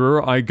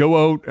gatherer. I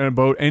go out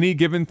about any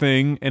given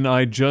thing, and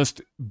I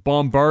just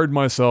bombard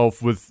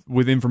myself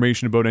with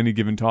information about any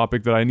given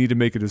topic that I need to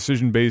make a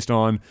decision based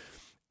on,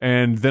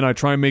 and then I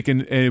try and make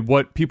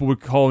what people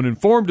would call an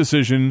informed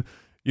decision.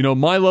 You know,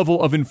 my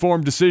level of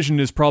informed decision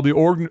is probably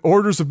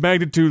orders of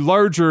magnitude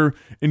larger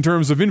in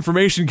terms of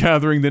information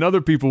gathering than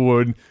other people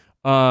would.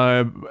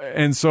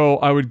 And so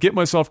I would get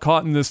myself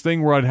caught in this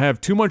thing where I'd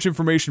have too much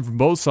information from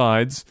both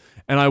sides,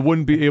 and I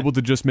wouldn't be able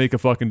to just make a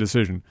fucking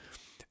decision.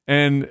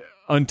 And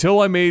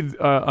until I made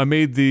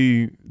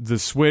the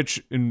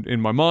switch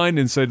in my mind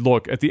and said,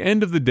 look, at the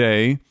end of the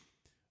day,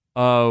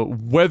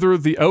 whether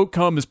the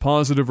outcome is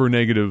positive or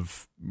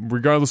negative,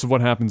 regardless of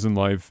what happens in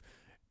life,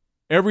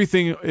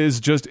 everything is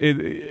just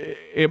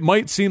it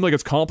might seem like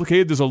it's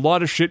complicated. There's a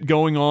lot of shit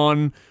going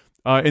on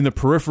in the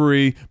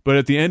periphery, but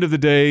at the end of the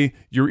day,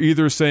 you're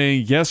either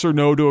saying yes or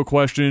no to a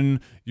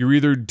question. You're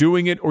either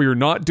doing it or you're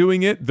not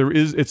doing it.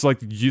 It's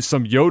like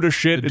some Yoda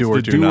shit. It's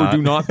the do or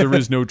do not. There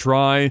is no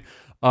try,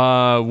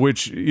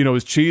 which, you know,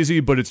 is cheesy,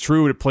 but it's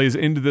true. It plays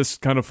into this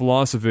kind of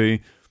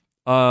philosophy.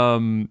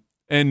 And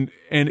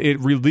it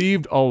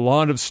relieved a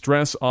lot of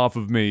stress off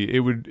of me.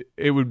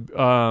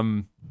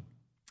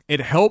 It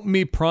helped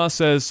me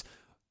process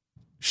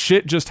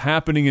shit just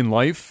happening in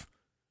life.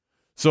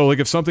 So, like,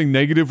 if something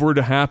negative were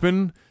to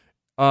happen,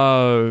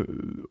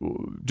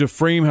 to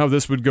frame how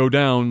this would go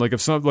down,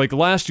 like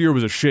last year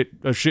was a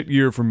shit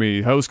year for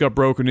me. House got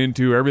broken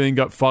into, everything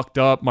got fucked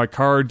up, my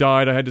car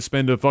died, I had to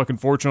spend a fucking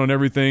fortune on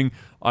everything.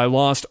 I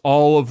lost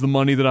all of the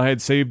money that I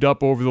had saved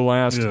up over the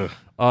last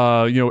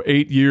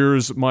 8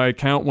 years. My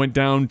account went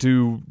down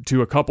to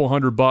a couple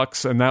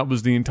 $100, and that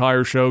was the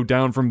entire show,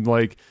 down from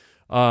like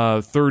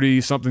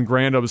 30 something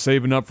grand I was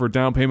saving up for a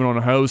down payment on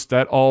a house.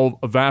 That all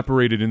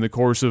evaporated in the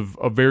course of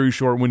a very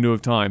short window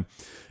of time.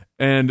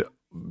 And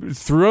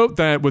throughout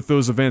that, with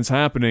those events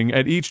happening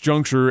at each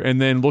juncture, and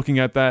then looking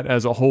at that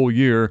as a whole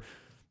year,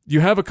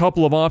 you have a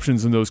couple of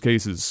options in those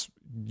cases.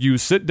 You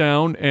sit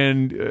down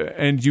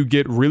and you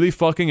get really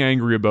fucking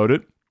angry about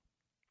it,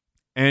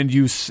 and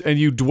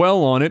you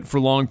dwell on it for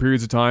long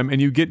periods of time,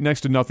 and you get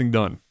next to nothing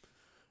done.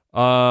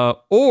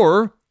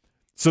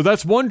 So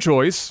that's one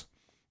choice.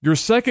 Your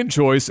second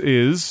choice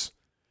is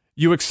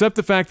you accept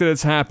the fact that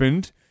it's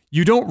happened.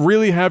 You don't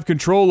really have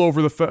control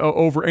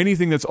over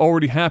anything that's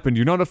already happened.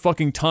 You're not a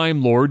fucking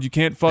time lord. You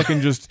can't fucking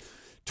just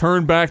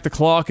turn back the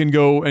clock and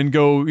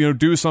go,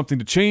 do something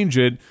to change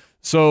it.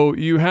 So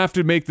you have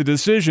to make the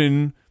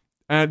decision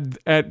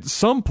at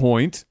some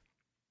point.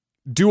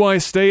 Do I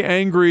stay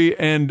angry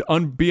and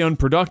be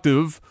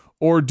unproductive,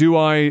 or do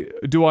I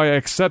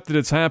accept that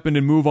it's happened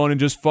and move on and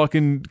just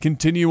fucking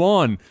continue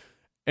on?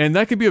 And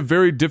that can be a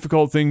very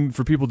difficult thing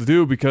for people to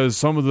do, because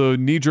some of the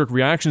knee-jerk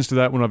reactions to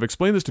that when I've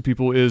explained this to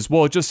people is,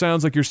 well, it just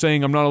sounds like you're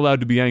saying I'm not allowed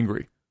to be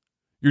angry.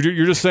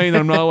 You're just saying that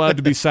I'm not allowed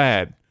to be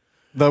sad.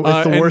 It's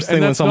the worst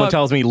thing when someone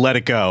tells me, let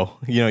it go.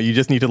 You know, you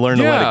just need to learn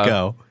to let it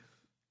go.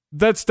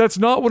 That's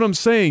not what I'm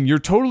saying. You're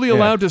totally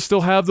allowed to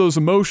still have those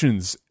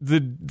emotions. The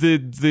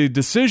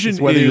decision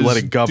is whether you let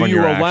it govern, do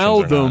you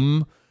allow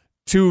them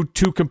to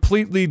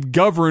completely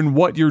govern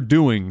what you're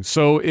doing.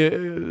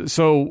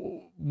 So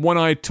when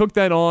I took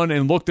that on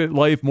and looked at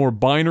life more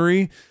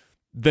binary,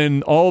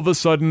 then all of a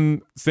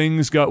sudden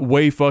things got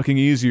way fucking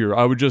easier.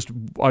 I just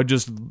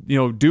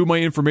do my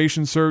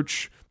information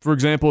search, for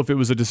example, if it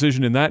was a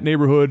decision in that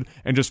neighborhood,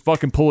 and just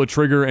fucking pull a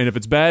trigger. And if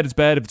it's bad, it's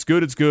bad. If it's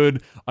good, it's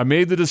good. I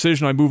made the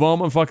decision. I move on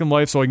with my fucking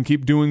life so I can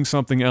keep doing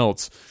something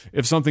else.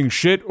 If something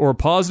shit or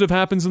positive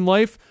happens in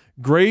life,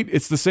 great.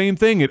 It's the same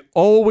thing. It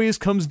always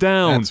comes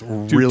down. That's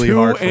really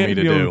hard for me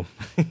to do.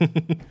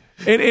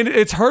 and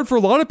it's hard for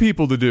a lot of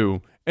people to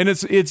do. And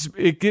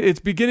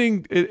it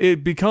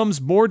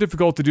becomes more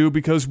difficult to do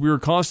because we're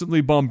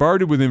constantly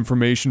bombarded with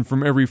information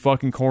from every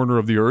fucking corner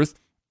of the earth.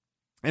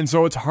 And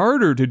so it's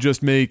harder to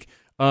just make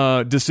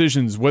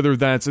decisions, whether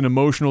that's an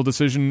emotional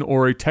decision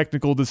or a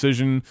technical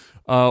decision,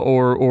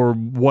 or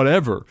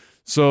whatever.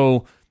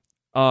 So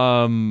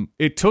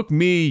it took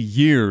me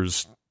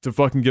years to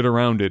fucking get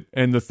around it.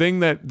 And the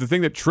thing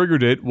that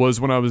triggered it was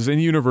when I was in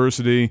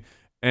university,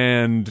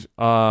 and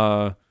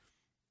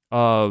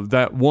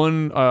that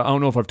one, I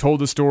don't know if I've told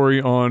the story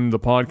on the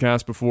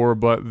podcast before,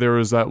 but there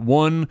was that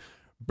one.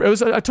 It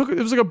was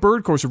like a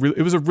bird course.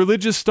 It was a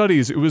religious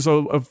studies. It was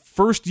a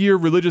first year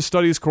religious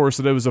studies course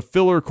that it was a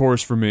filler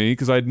course for me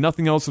because I had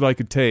nothing else that I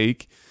could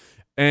take.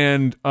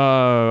 And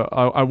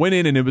I went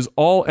in, and it was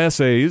all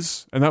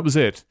essays, and that was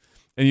it.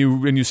 And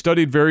you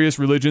studied various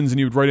religions, and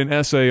you would write an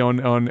essay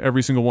on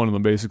every single one of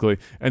them, basically.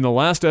 And the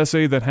last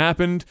essay that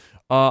happened,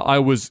 I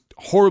was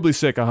horribly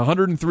sick,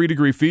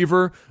 103-degree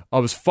fever. I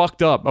was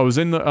fucked up. I was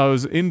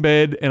in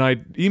bed, and I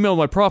emailed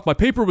my prof. My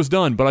paper was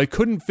done, but I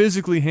couldn't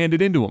physically hand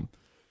it into him.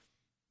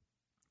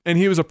 And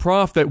he was a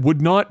prof that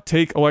would not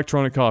take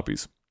electronic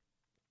copies.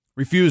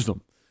 Refused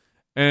them.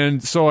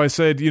 And so I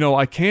said,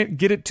 I can't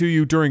get it to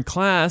you during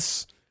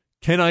class.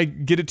 Can I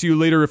get it to you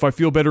later if I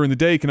feel better in the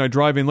day? Can I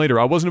drive in later?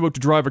 I wasn't about to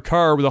drive a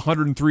car with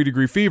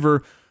 103-degree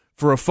fever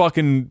for a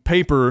fucking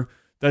paper.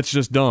 That's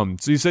just dumb.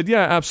 So he said,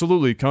 yeah,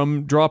 absolutely.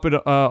 Come drop it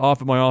off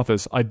at my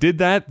office. I did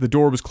that. The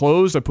door was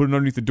closed. I put it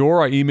underneath the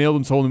door. I emailed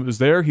him, told him it was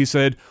there. He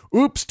said,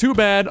 oops, too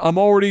bad. I'm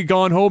already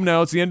gone home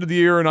now. It's the end of the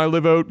year and I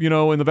live out,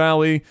 in the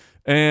valley.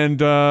 And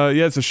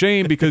yeah, it's a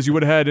shame because you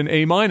would have had an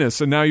A-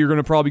 and now you're going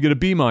to probably get a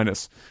B-. I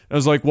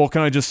was like, well,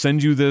 can I just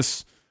send you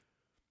this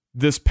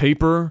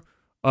paper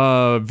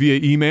via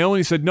email? And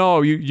he said,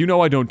 no,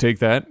 I don't take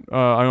that.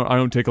 I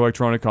don't take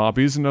electronic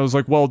copies. And I was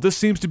like, well, this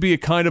seems to be a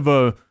kind of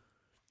a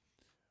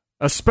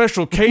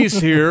special case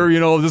here.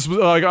 This was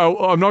like,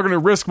 I'm not going to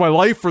risk my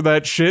life for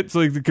that shit. So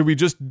like, could we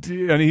just,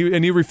 and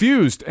he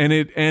refused. And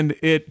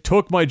it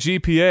took my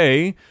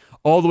GPA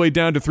all the way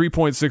down to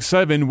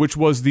 3.67, which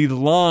was the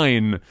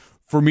line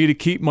for me to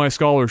keep my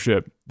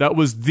scholarship. That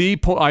was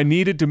I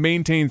needed to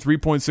maintain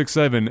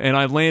 3.67, and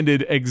I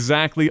landed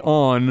exactly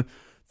on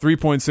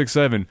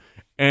 3.67.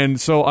 And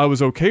so I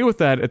was okay with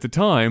that at the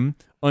time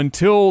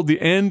until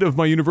the end of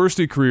my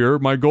university career.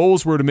 My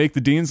goals were to make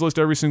the dean's list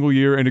every single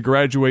year and to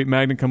graduate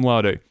magna cum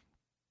laude.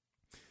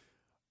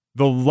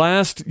 The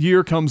last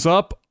year comes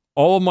up.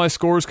 All of my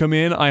scores come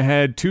in. I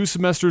had 2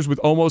 semesters with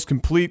almost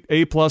complete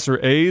A+ or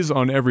A's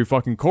on every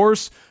fucking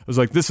course. I was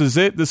like, this is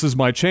it. This is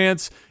my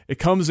chance. It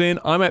comes in.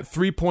 I'm at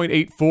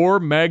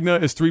 3.84. Magna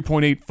is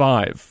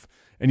 3.85.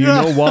 And you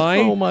know why?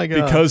 Oh my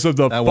God. Because of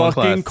the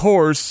fucking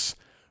course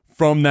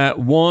from that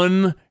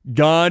one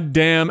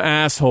goddamn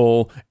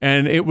asshole.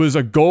 And it was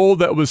a goal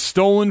that was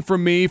stolen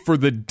from me for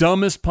the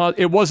dumbest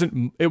it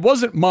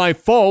wasn't my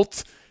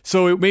fault,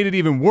 so it made it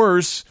even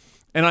worse.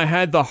 And I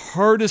had the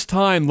hardest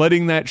time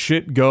letting that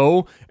shit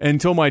go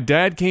until my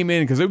dad came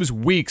in, because it was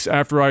weeks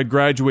after I'd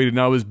graduated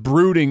and I was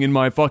brooding in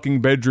my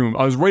fucking bedroom.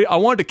 I was ready. I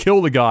wanted to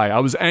kill the guy. I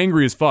was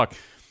angry as fuck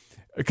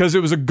because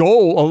it was a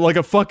goal, like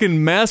a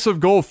fucking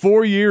massive goal.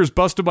 4 years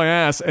busted my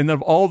ass, and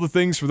of all the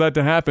things for that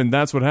to happen,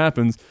 that's what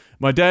happens.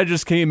 My dad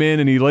just came in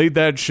and he laid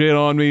that shit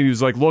on me. He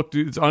was like, look,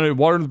 dude, it's on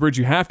water under the bridge.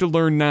 You have to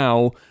learn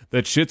now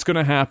that shit's going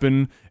to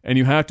happen, and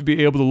you have to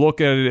be able to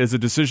look at it as a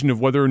decision of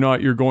whether or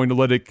not you're going to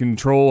let it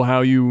control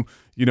how you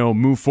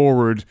move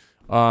forward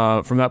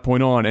from that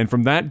point on. And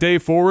from that day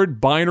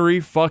forward, binary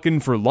fucking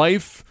for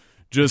life,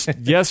 just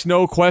yes,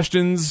 no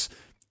questions.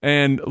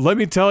 And let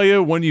me tell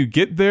you, when you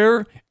get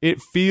there,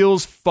 it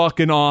feels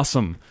fucking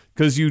awesome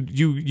because you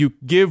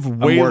give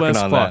way less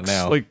fucks.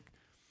 Now. Like,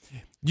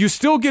 you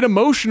still get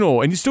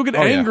emotional and you still get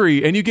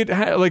angry and you get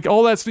like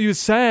all that stuff is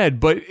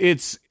sad, but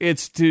it's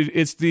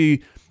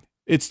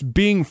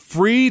being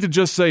free to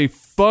just say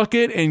fuck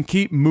it and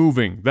keep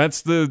moving.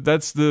 That's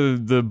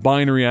the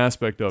binary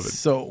aspect of it.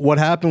 So what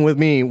happened with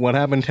me, what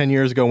happened 10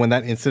 years ago when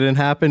that incident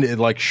happened, it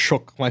like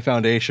shook my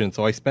foundation.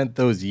 So I spent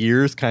those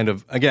years kind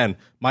of, again,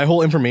 my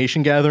whole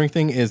information gathering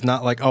thing is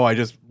not like, oh, I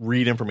just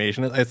read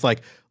information. It's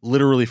like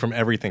literally from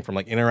everything, from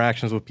like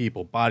interactions with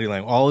people, body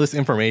language, all of this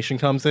information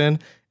comes in,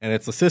 and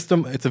it's a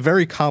system. It's a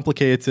very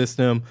complicated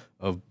system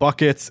of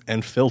buckets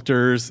and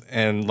filters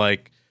and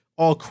like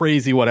all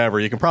crazy whatever.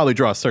 You can probably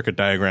draw a circuit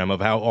diagram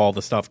of how all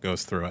the stuff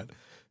goes through it.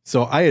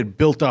 So I had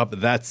built up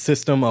that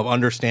system of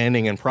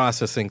understanding and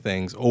processing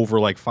things over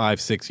like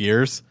 5-6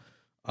 years.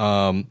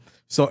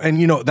 So,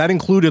 and that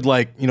included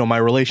like, my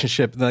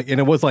relationship, like, and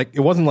it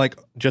wasn't like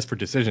just for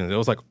decisions. It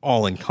was like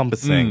all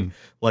encompassing.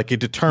 Like it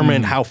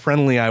determined how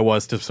friendly I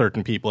was to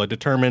certain people. It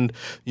determined,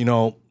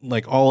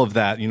 like all of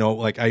that,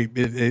 like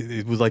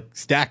it was like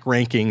stack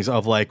rankings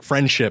of like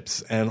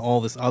friendships and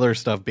all this other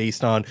stuff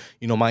based on,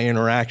 my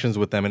interactions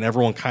with them. And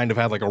everyone kind of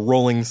had like a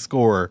rolling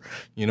score,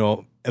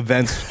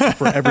 events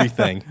for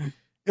everything.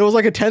 It was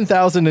like a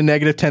 10,000 to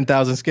negative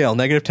 10,000 scale.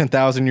 Negative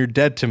 10,000, you're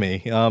dead to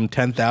me.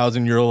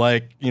 10,000, you're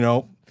like,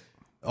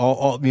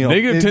 all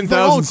negative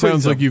 10,000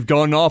 sounds like you've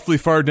gone awfully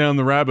far down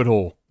the rabbit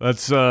hole.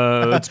 That's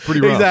pretty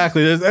rough.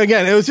 Exactly.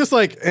 Again, it was just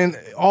like, and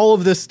all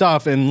of this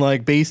stuff, and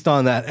like based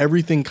on that,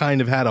 everything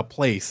kind of had a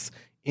place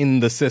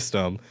in the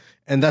system,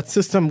 and that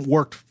system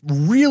worked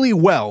really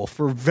well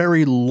for a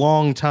very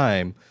long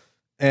time.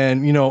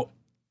 And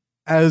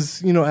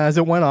as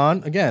it went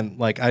on, again,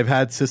 like I've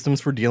had systems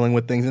for dealing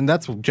with things, and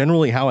that's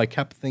generally how I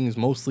kept things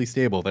mostly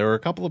stable. There were a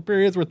couple of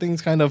periods where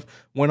things kind of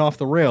went off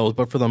the rails,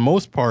 but for the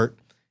most part,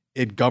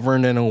 it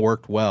governed and it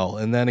worked well.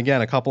 And then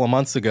again, a couple of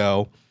months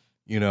ago,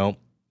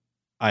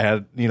 I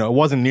had, it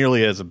wasn't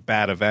nearly as a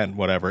bad event,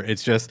 whatever.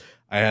 It's just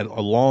I had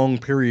a long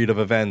period of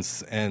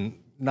events, and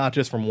not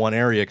just from one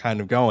area kind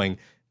of going.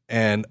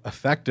 And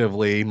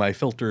effectively, my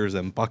filters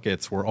and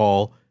buckets were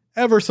all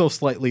ever so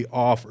slightly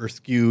off or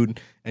skewed.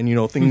 And,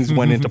 things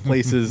went into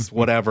places,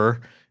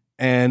 whatever.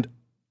 And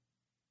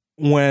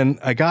when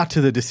I got to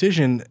the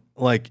decision,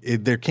 like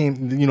there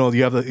came,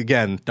 you have the,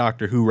 again,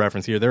 Doctor Who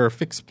reference here. There are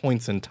fixed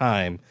points in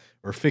time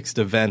or fixed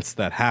events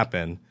that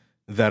happen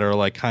that are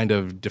like kind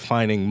of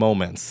defining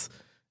moments.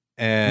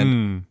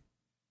 And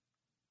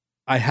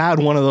I had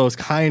one of those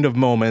kind of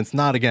moments,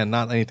 not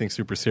anything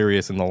super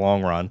serious in the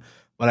long run,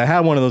 but I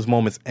had one of those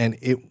moments and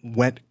it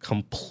went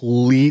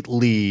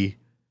completely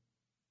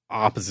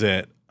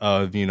opposite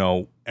of,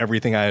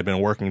 everything I had been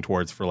working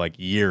towards for like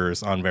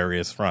years on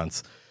various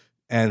fronts.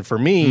 And for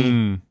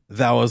me,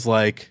 that was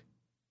like,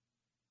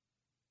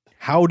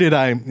 how did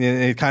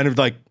it kind of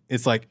like,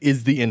 it's like,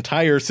 is the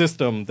entire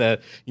system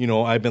that,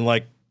 I've been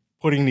like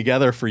putting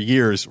together for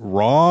years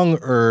wrong,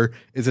 or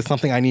is it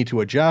something I need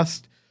to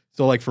adjust?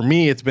 So like for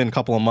me, it's been a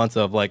couple of months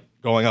of like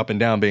going up and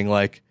down, being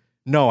like,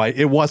 no,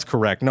 it was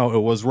correct. No,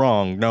 it was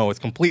wrong. No, it's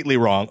completely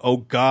wrong. Oh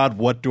God,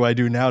 what do I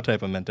do now?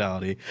 Type of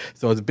mentality.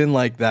 So it's been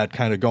like that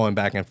kind of going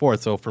back and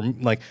forth. So for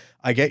like,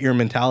 I get your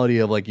mentality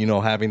of like,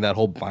 having that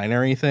whole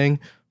binary thing.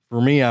 For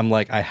me, I'm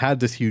like, I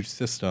had this huge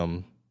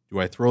system. Do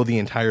I throw the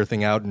entire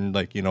thing out and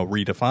like,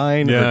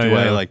 redefine, or do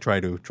I like try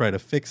to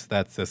fix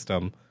that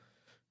system?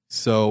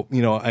 So,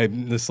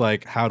 I'm just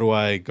like, how do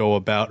I go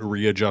about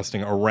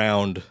readjusting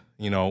around,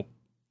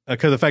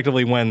 because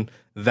effectively when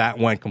that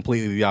went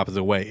completely the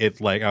opposite way,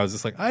 it like, I was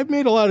just like, I've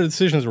made a lot of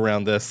decisions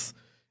around this,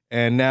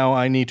 and now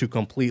I need to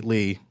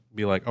completely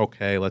be like,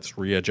 okay, let's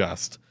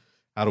readjust.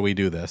 How do we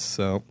do this?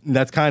 So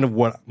that's kind of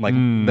what, like,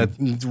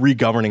 that's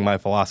re-governing my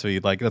philosophy.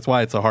 Like, that's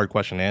why it's a hard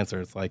question to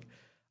answer. It's like,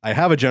 I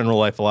have a general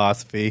life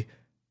philosophy,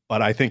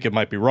 but I think it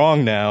might be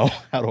wrong now.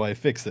 How do I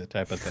fix it?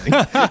 Type of thing.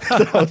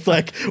 So it's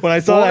like, when I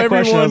saw that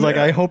question, I was like,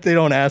 I hope they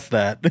don't ask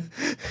that.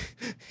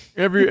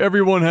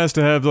 Everyone has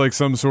to have like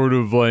some sort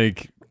of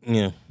like,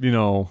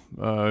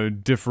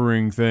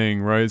 differing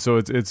thing, right? So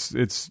it's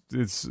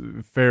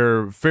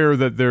fair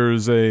that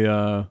there's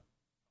a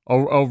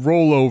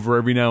rollover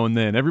every now and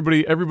then.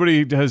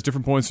 Everybody has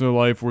different points in their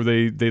life where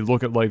they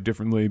look at life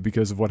differently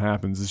because of what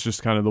happens. It's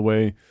just kind of the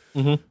way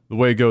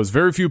it goes.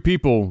 Very few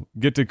people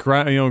get to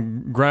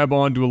grab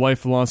onto a life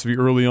philosophy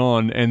early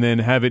on and then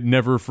have it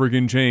never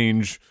friggin'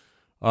 change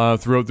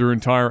throughout their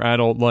entire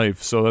adult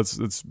life. So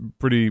that's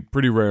pretty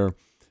rare.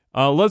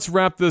 Let's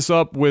wrap this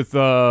up with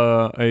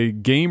a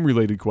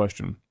game-related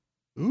question.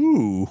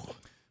 Ooh.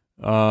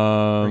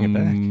 Bring it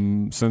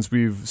back. Since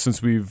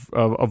we've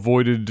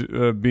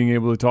avoided being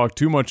able to talk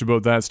too much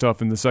about that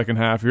stuff in the second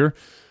half here,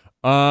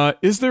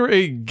 this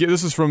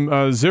is from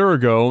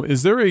Zerago.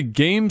 Is there a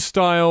game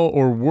style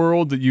or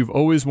world that you've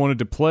always wanted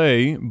to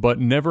play but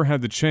never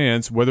had the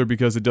chance, whether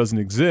because it doesn't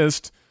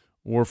exist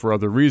or for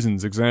other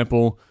reasons?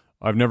 Example: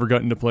 I've never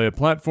gotten to play a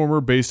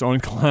platformer based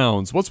on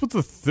clowns. What's with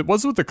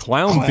the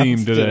clown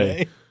theme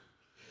today?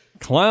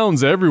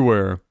 Clowns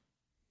everywhere.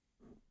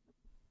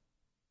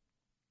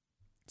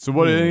 So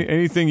what?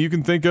 Anything you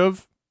can think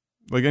of,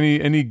 like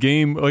any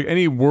game, like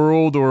any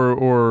world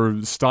or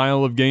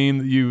style of game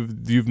that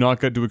you've not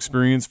got to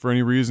experience for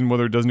any reason,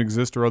 whether it doesn't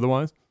exist or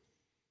otherwise?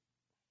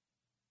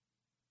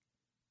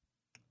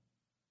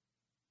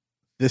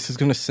 This is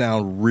gonna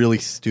sound really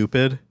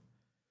stupid,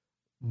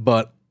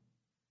 but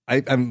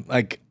I'm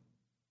like,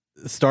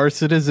 Star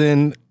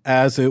Citizen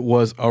as it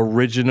was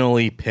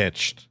originally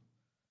pitched.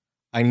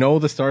 I know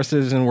the Star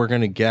Citizen we're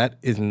going to get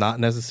is not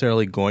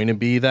necessarily going to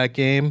be that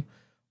game,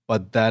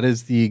 but that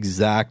is the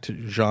exact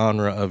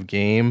genre of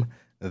game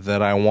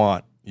that I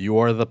want. You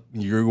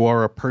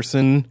are a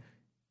person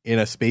in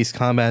a space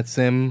combat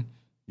sim.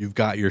 You've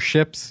got your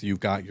ships, you've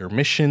got your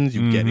missions,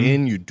 you get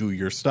in, you do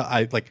your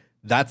stuff.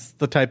 That's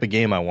the type of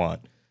game I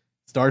want.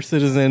 Star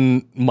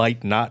Citizen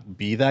might not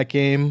be that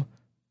game,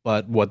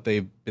 but what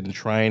they've been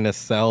trying to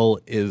sell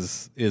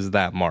is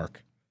that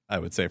mark, I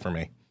would say, for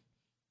me.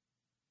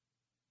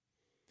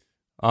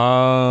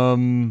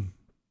 I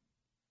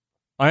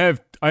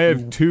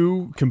have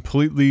two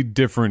completely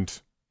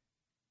different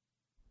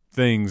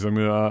things I'm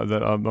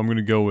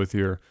gonna go with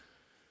here.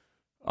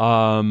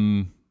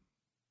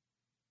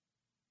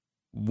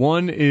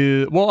 One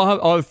is,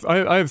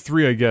 I have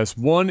three, I guess.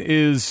 One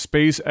is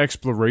space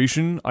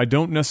exploration. I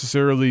don't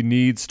necessarily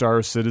need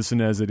Star Citizen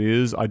as it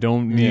is. I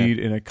don't need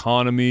an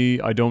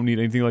economy. I don't need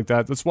anything like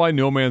that. That's why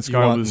No Man's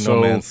Sky was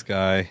so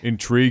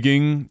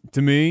intriguing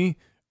to me.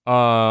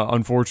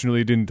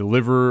 Unfortunately, it didn't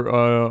deliver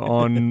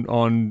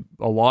on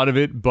a lot of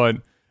it,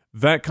 but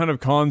that kind of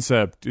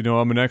concept,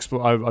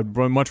 I'd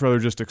much rather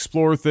just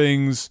explore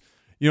things.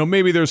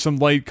 Maybe there's some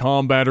light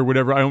combat or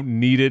whatever. I don't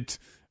need it.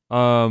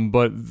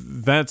 But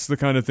that's the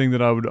kind of thing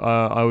that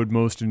I would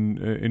most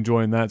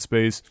enjoy in that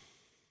space.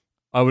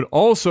 I would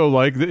also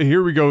like,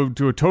 here we go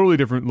to a totally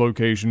different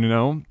location,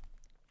 and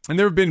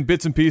there have been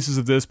bits and pieces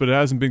of this, but it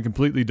hasn't been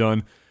completely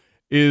done.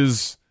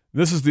 This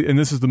is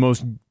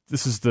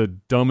the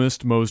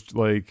dumbest, most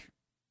like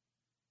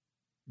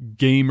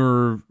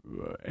gamer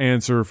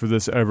answer for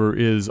this ever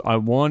is, I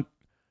want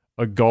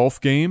a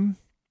golf game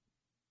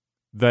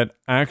that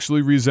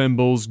actually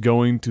resembles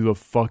going to the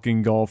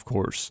fucking golf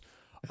course.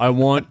 I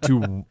want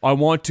to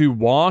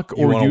walk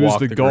or use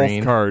the golf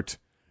green cart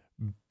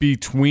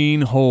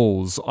between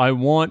holes. I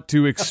want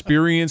to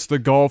experience the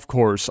golf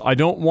course. I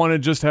don't want to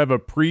just have a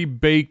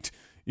pre-baked,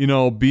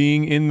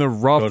 being in the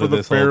rough of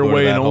the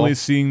fairway and only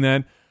seeing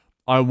that.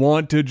 I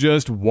want to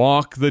just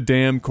walk the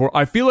damn course.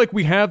 I feel like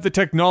we have the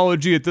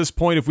technology at this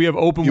point. If we have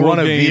open world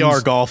games, you want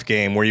a VR golf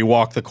game where you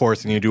walk the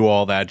course and you do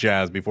all that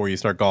jazz before you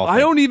start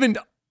golfing.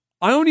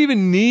 I don't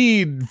even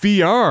need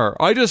VR.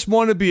 I just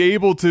want to be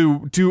able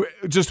to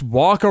just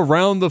walk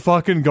around the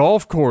fucking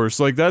golf course.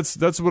 Like that's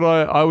what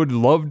I would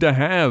love to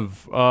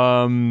have.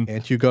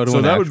 Can't you go to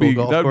an that actual would be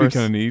golf that would course? be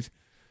kind of neat.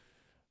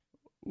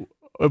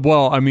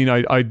 Well, I mean,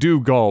 I do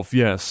golf,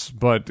 yes,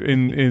 but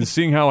in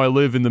seeing how I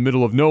live in the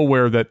middle of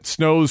nowhere that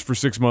snows for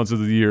 6 months of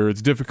the year,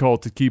 it's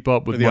difficult to keep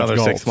up with the much other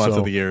golf, 6 months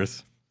of the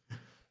years.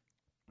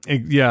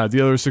 Yeah, the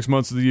other 6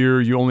 months of the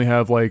year, you only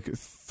have like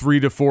 3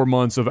 to 4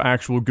 months of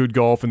actual good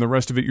golf, and the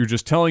rest of it, you're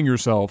just telling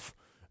yourself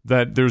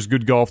that there's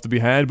good golf to be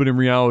had, but in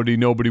reality,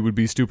 nobody would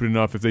be stupid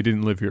enough if they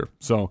didn't live here.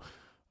 So,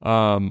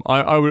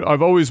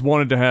 I've always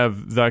wanted to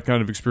have that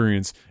kind of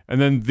experience. And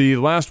then the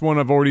last one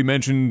I've already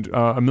mentioned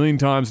a million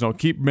times, and I'll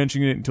keep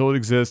mentioning it until it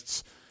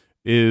exists,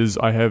 is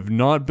I have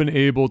not been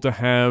able to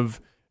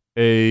have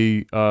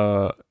a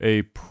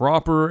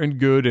proper and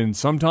good, and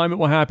sometime it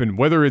will happen,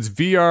 whether it's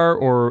VR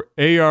or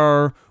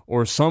AR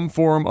or some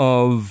form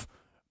of,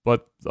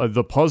 but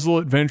the puzzle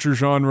adventure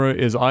genre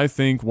is, I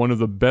think, one of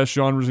the best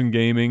genres in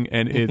gaming,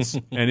 and it's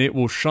and it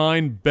will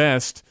shine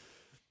best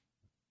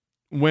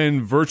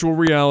when virtual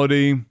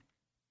reality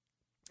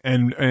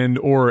and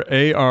or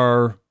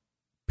AR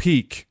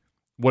peak,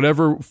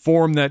 whatever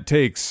form that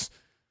takes,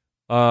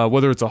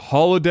 whether it's a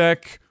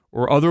holodeck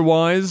or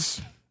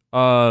otherwise,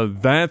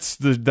 that's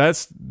where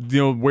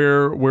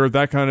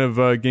that kind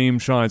of game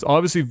shines.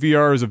 Obviously,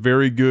 VR is a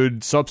very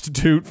good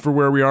substitute for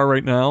where we are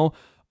right now.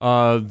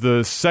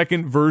 The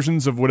second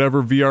versions of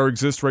whatever VR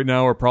exists right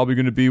now are probably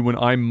going to be when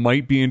I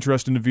might be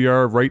interested in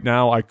VR. Right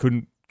now, I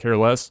couldn't care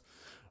less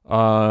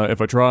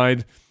if I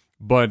tried.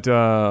 But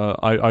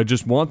I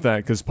just want that,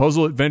 because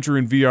puzzle adventure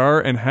in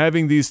VR and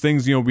having these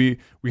things, we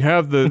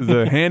have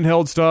the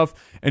handheld stuff,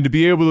 and to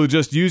be able to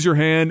just use your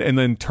hand and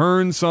then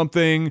turn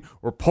something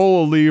or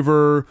pull a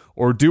lever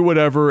or do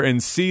whatever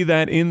and see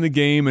that in the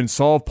game and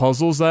solve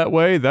puzzles that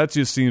way, that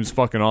just seems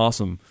fucking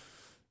awesome.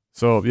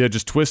 So yeah,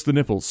 just twist the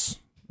nipples.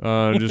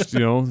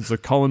 It's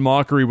like Colin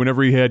Mockery.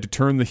 Whenever he had to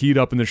turn the heat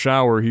up in the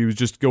shower, he would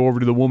just go over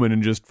to the woman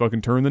and just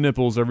fucking turn the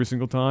nipples every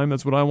single time.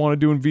 That's what I want to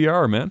do in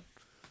VR, man.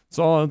 That's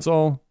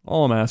all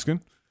I'm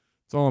asking.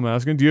 That's all I'm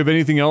asking. Do you have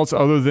anything else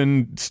other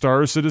than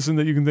Star Citizen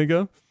that you can think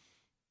of?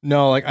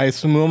 No, like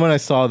the moment I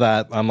saw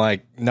that, I'm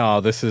like,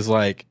 no, this is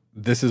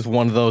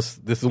one of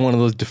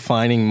those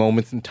defining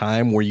moments in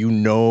time where you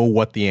know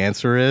what the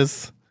answer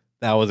is.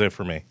 That was it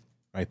for me,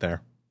 right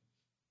there.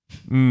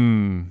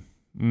 Yeah,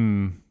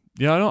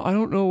 I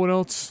don't know what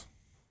else.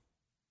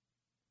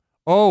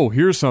 Oh,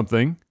 here's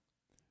something.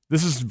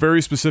 This is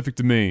very specific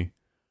to me.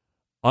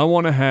 I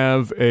want to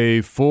have a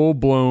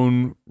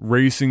full-blown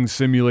racing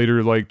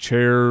simulator, like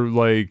chair,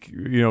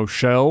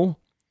 shell,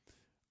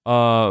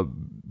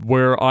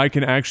 where I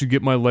can actually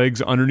get my legs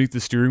underneath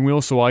the steering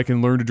wheel so I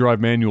can learn to drive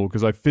manual,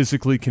 because I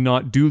physically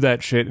cannot do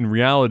that shit in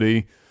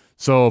reality.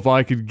 So if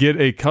I could get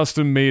a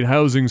custom-made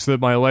housing so that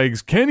my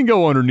legs can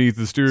go underneath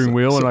the steering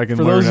wheel and I can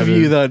learn how to... For those of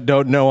you that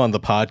don't know on the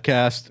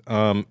podcast,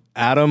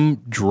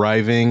 Adam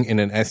driving in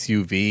an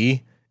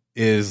SUV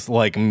is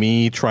like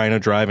me trying to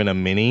drive in a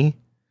Mini.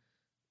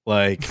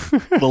 Like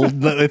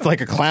it's like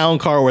a clown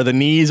car where the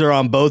knees are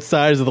on both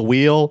sides of the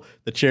wheel,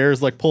 the chair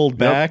is like pulled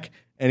back,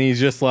 and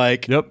he's just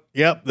like,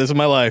 "Yep, this is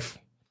my life."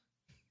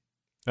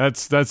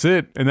 That's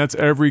it, and that's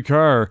every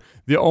car.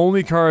 The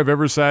only car I've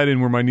ever sat in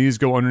where my knees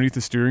go underneath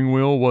the steering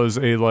wheel was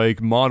a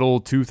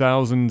model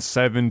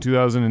 2007,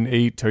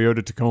 2008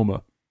 Toyota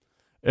Tacoma.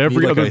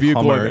 Every other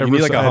vehicle I've ever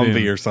sat in, a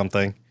Humvee or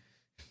something.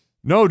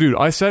 No, dude,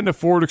 I sat in a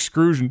Ford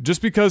Excursion.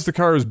 Just because the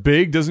car is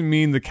big doesn't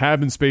mean the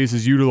cabin space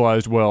is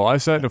utilized well. I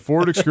sat in a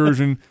Ford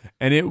Excursion,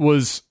 and it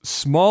was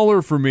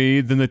smaller for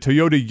me than the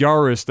Toyota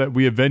Yaris that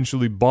we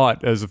eventually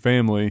bought as a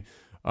family,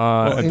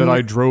 that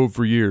I drove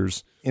for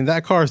years. In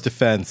that car's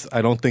defense,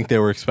 I don't think they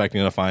were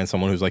expecting to find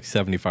someone who's like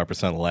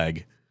 75%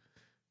 leg.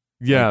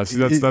 Yeah, see,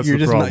 that's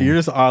the problem. You're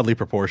just oddly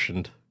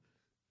proportioned.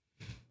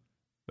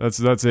 That's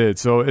it.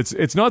 So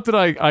it's not that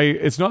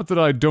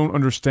I don't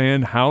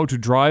understand how to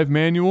drive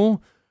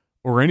manual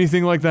or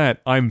anything like that.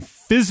 I'm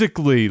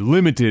physically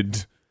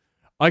limited.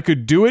 I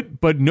could do it,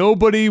 but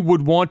nobody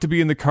would want to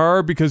be in the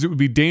car because it would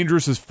be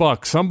dangerous as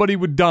fuck. Somebody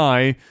would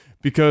die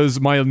because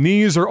my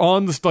knees are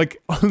on the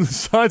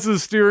sides of the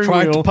steering wheel.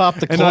 Trying to pop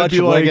the clutch,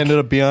 your leg ended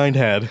up behind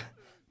head.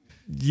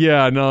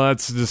 Yeah, no,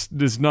 that's just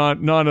it's not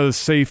a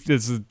safe.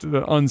 It's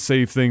an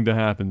unsafe thing to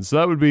happen. So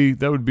that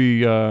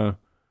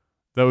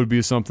would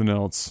be something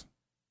else.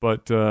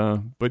 But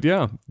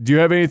yeah, do you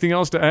have anything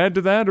else to add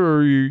to that, or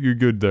are you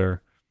good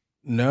there?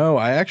 No,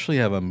 I actually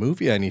have a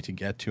movie I need to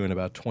get to in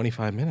about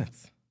 25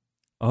 minutes.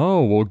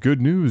 Oh, well, good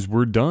news.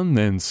 We're done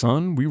then,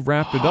 son. We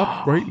wrapped it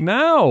up right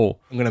now.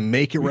 I'm going to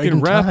make it we right can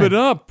in wrap time. it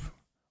up.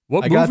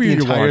 What movie are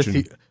you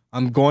watching?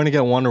 I'm going to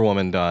get Wonder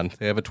Woman done.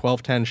 They have a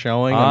 12:10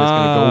 showing. I'm just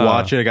going to go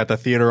watch it. I got the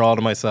theater all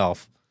to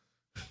myself.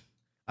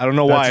 I don't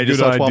know why. I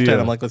just saw 12:10.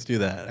 I'm like, let's do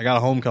that. I got a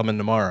Homecoming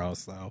tomorrow,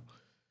 so...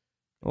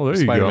 Oh, there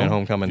you go. Spider-Man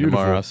Homecoming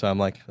tomorrow, so I'm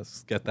like,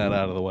 let's get that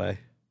out of the way.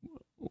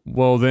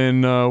 well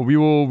then we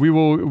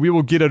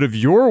will get out of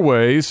your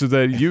way so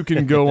that you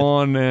can go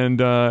on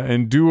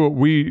and do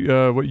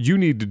what you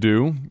need to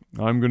do.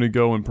 I'm going to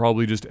go and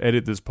probably just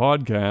edit this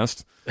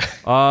podcast.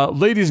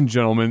 Ladies and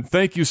gentlemen,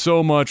 thank you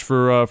so much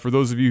for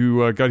those of you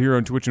who got here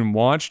on Twitch and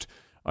watched.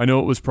 I know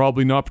it was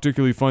probably not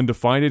particularly fun to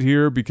find it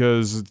here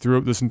because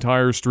throughout this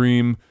entire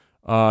stream,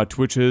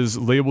 Twitch has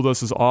labeled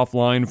us as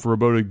offline for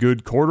about a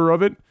good quarter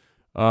of it.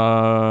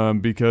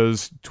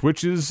 Because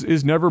Twitch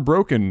is never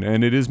broken,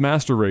 and it is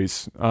Master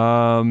Race.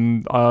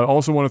 I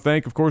also want to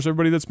thank, of course,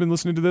 everybody that's been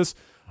listening to this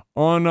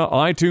on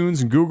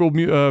iTunes and Google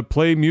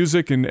Play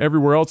Music and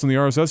everywhere else in the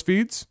RSS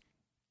feeds.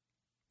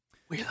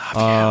 We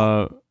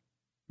love you.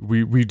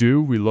 We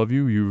do. We love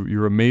you.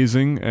 You're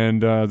amazing,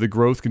 and the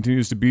growth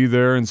continues to be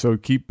there. And so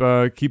keep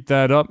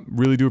that up.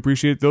 Really do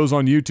appreciate those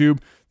on YouTube.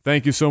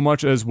 Thank you so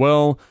much as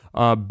well.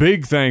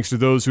 Big thanks to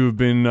those who have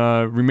been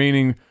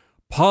remaining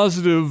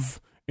positive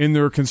in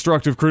their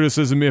constructive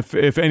criticism,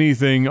 if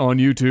anything, on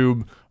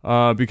YouTube,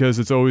 because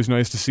it's always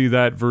nice to see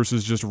that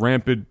versus just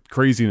rampant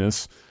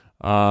craziness.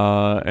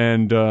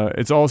 And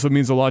it also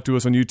means a lot to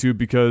us on YouTube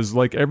because,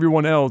 like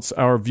everyone else,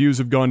 our views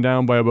have gone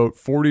down by about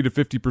 40 to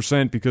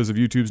 50% because of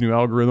YouTube's new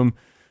algorithm.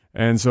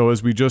 And so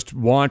as we just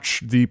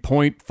watch the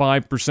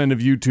 0.5% of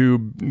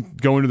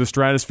YouTube go into the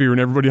stratosphere and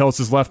everybody else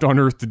is left on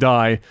Earth to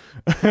die,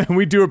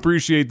 we do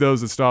appreciate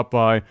those that stop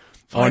by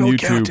on YouTube.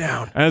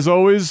 Countdown. As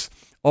always,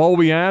 all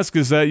we ask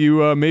is that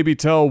you maybe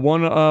tell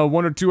one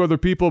or two other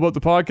people about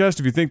the podcast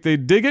if you think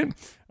they'd dig it.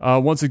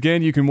 Once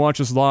again, you can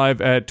watch us live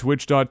at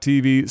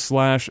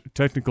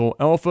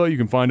twitch.tv/technicalalpha. You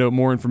can find out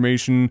more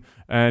information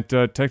at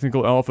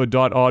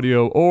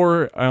technicalalpha.audio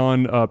or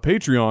on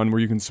Patreon, where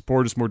you can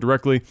support us more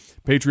directly,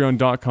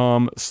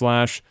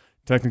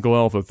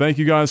 patreon.com/technicalalpha. Thank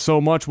you guys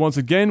so much once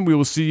again. We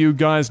will see you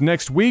guys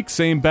next week.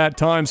 Same bat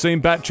time,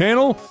 same bat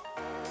channel.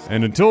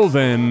 And until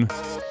then,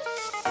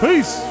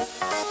 peace!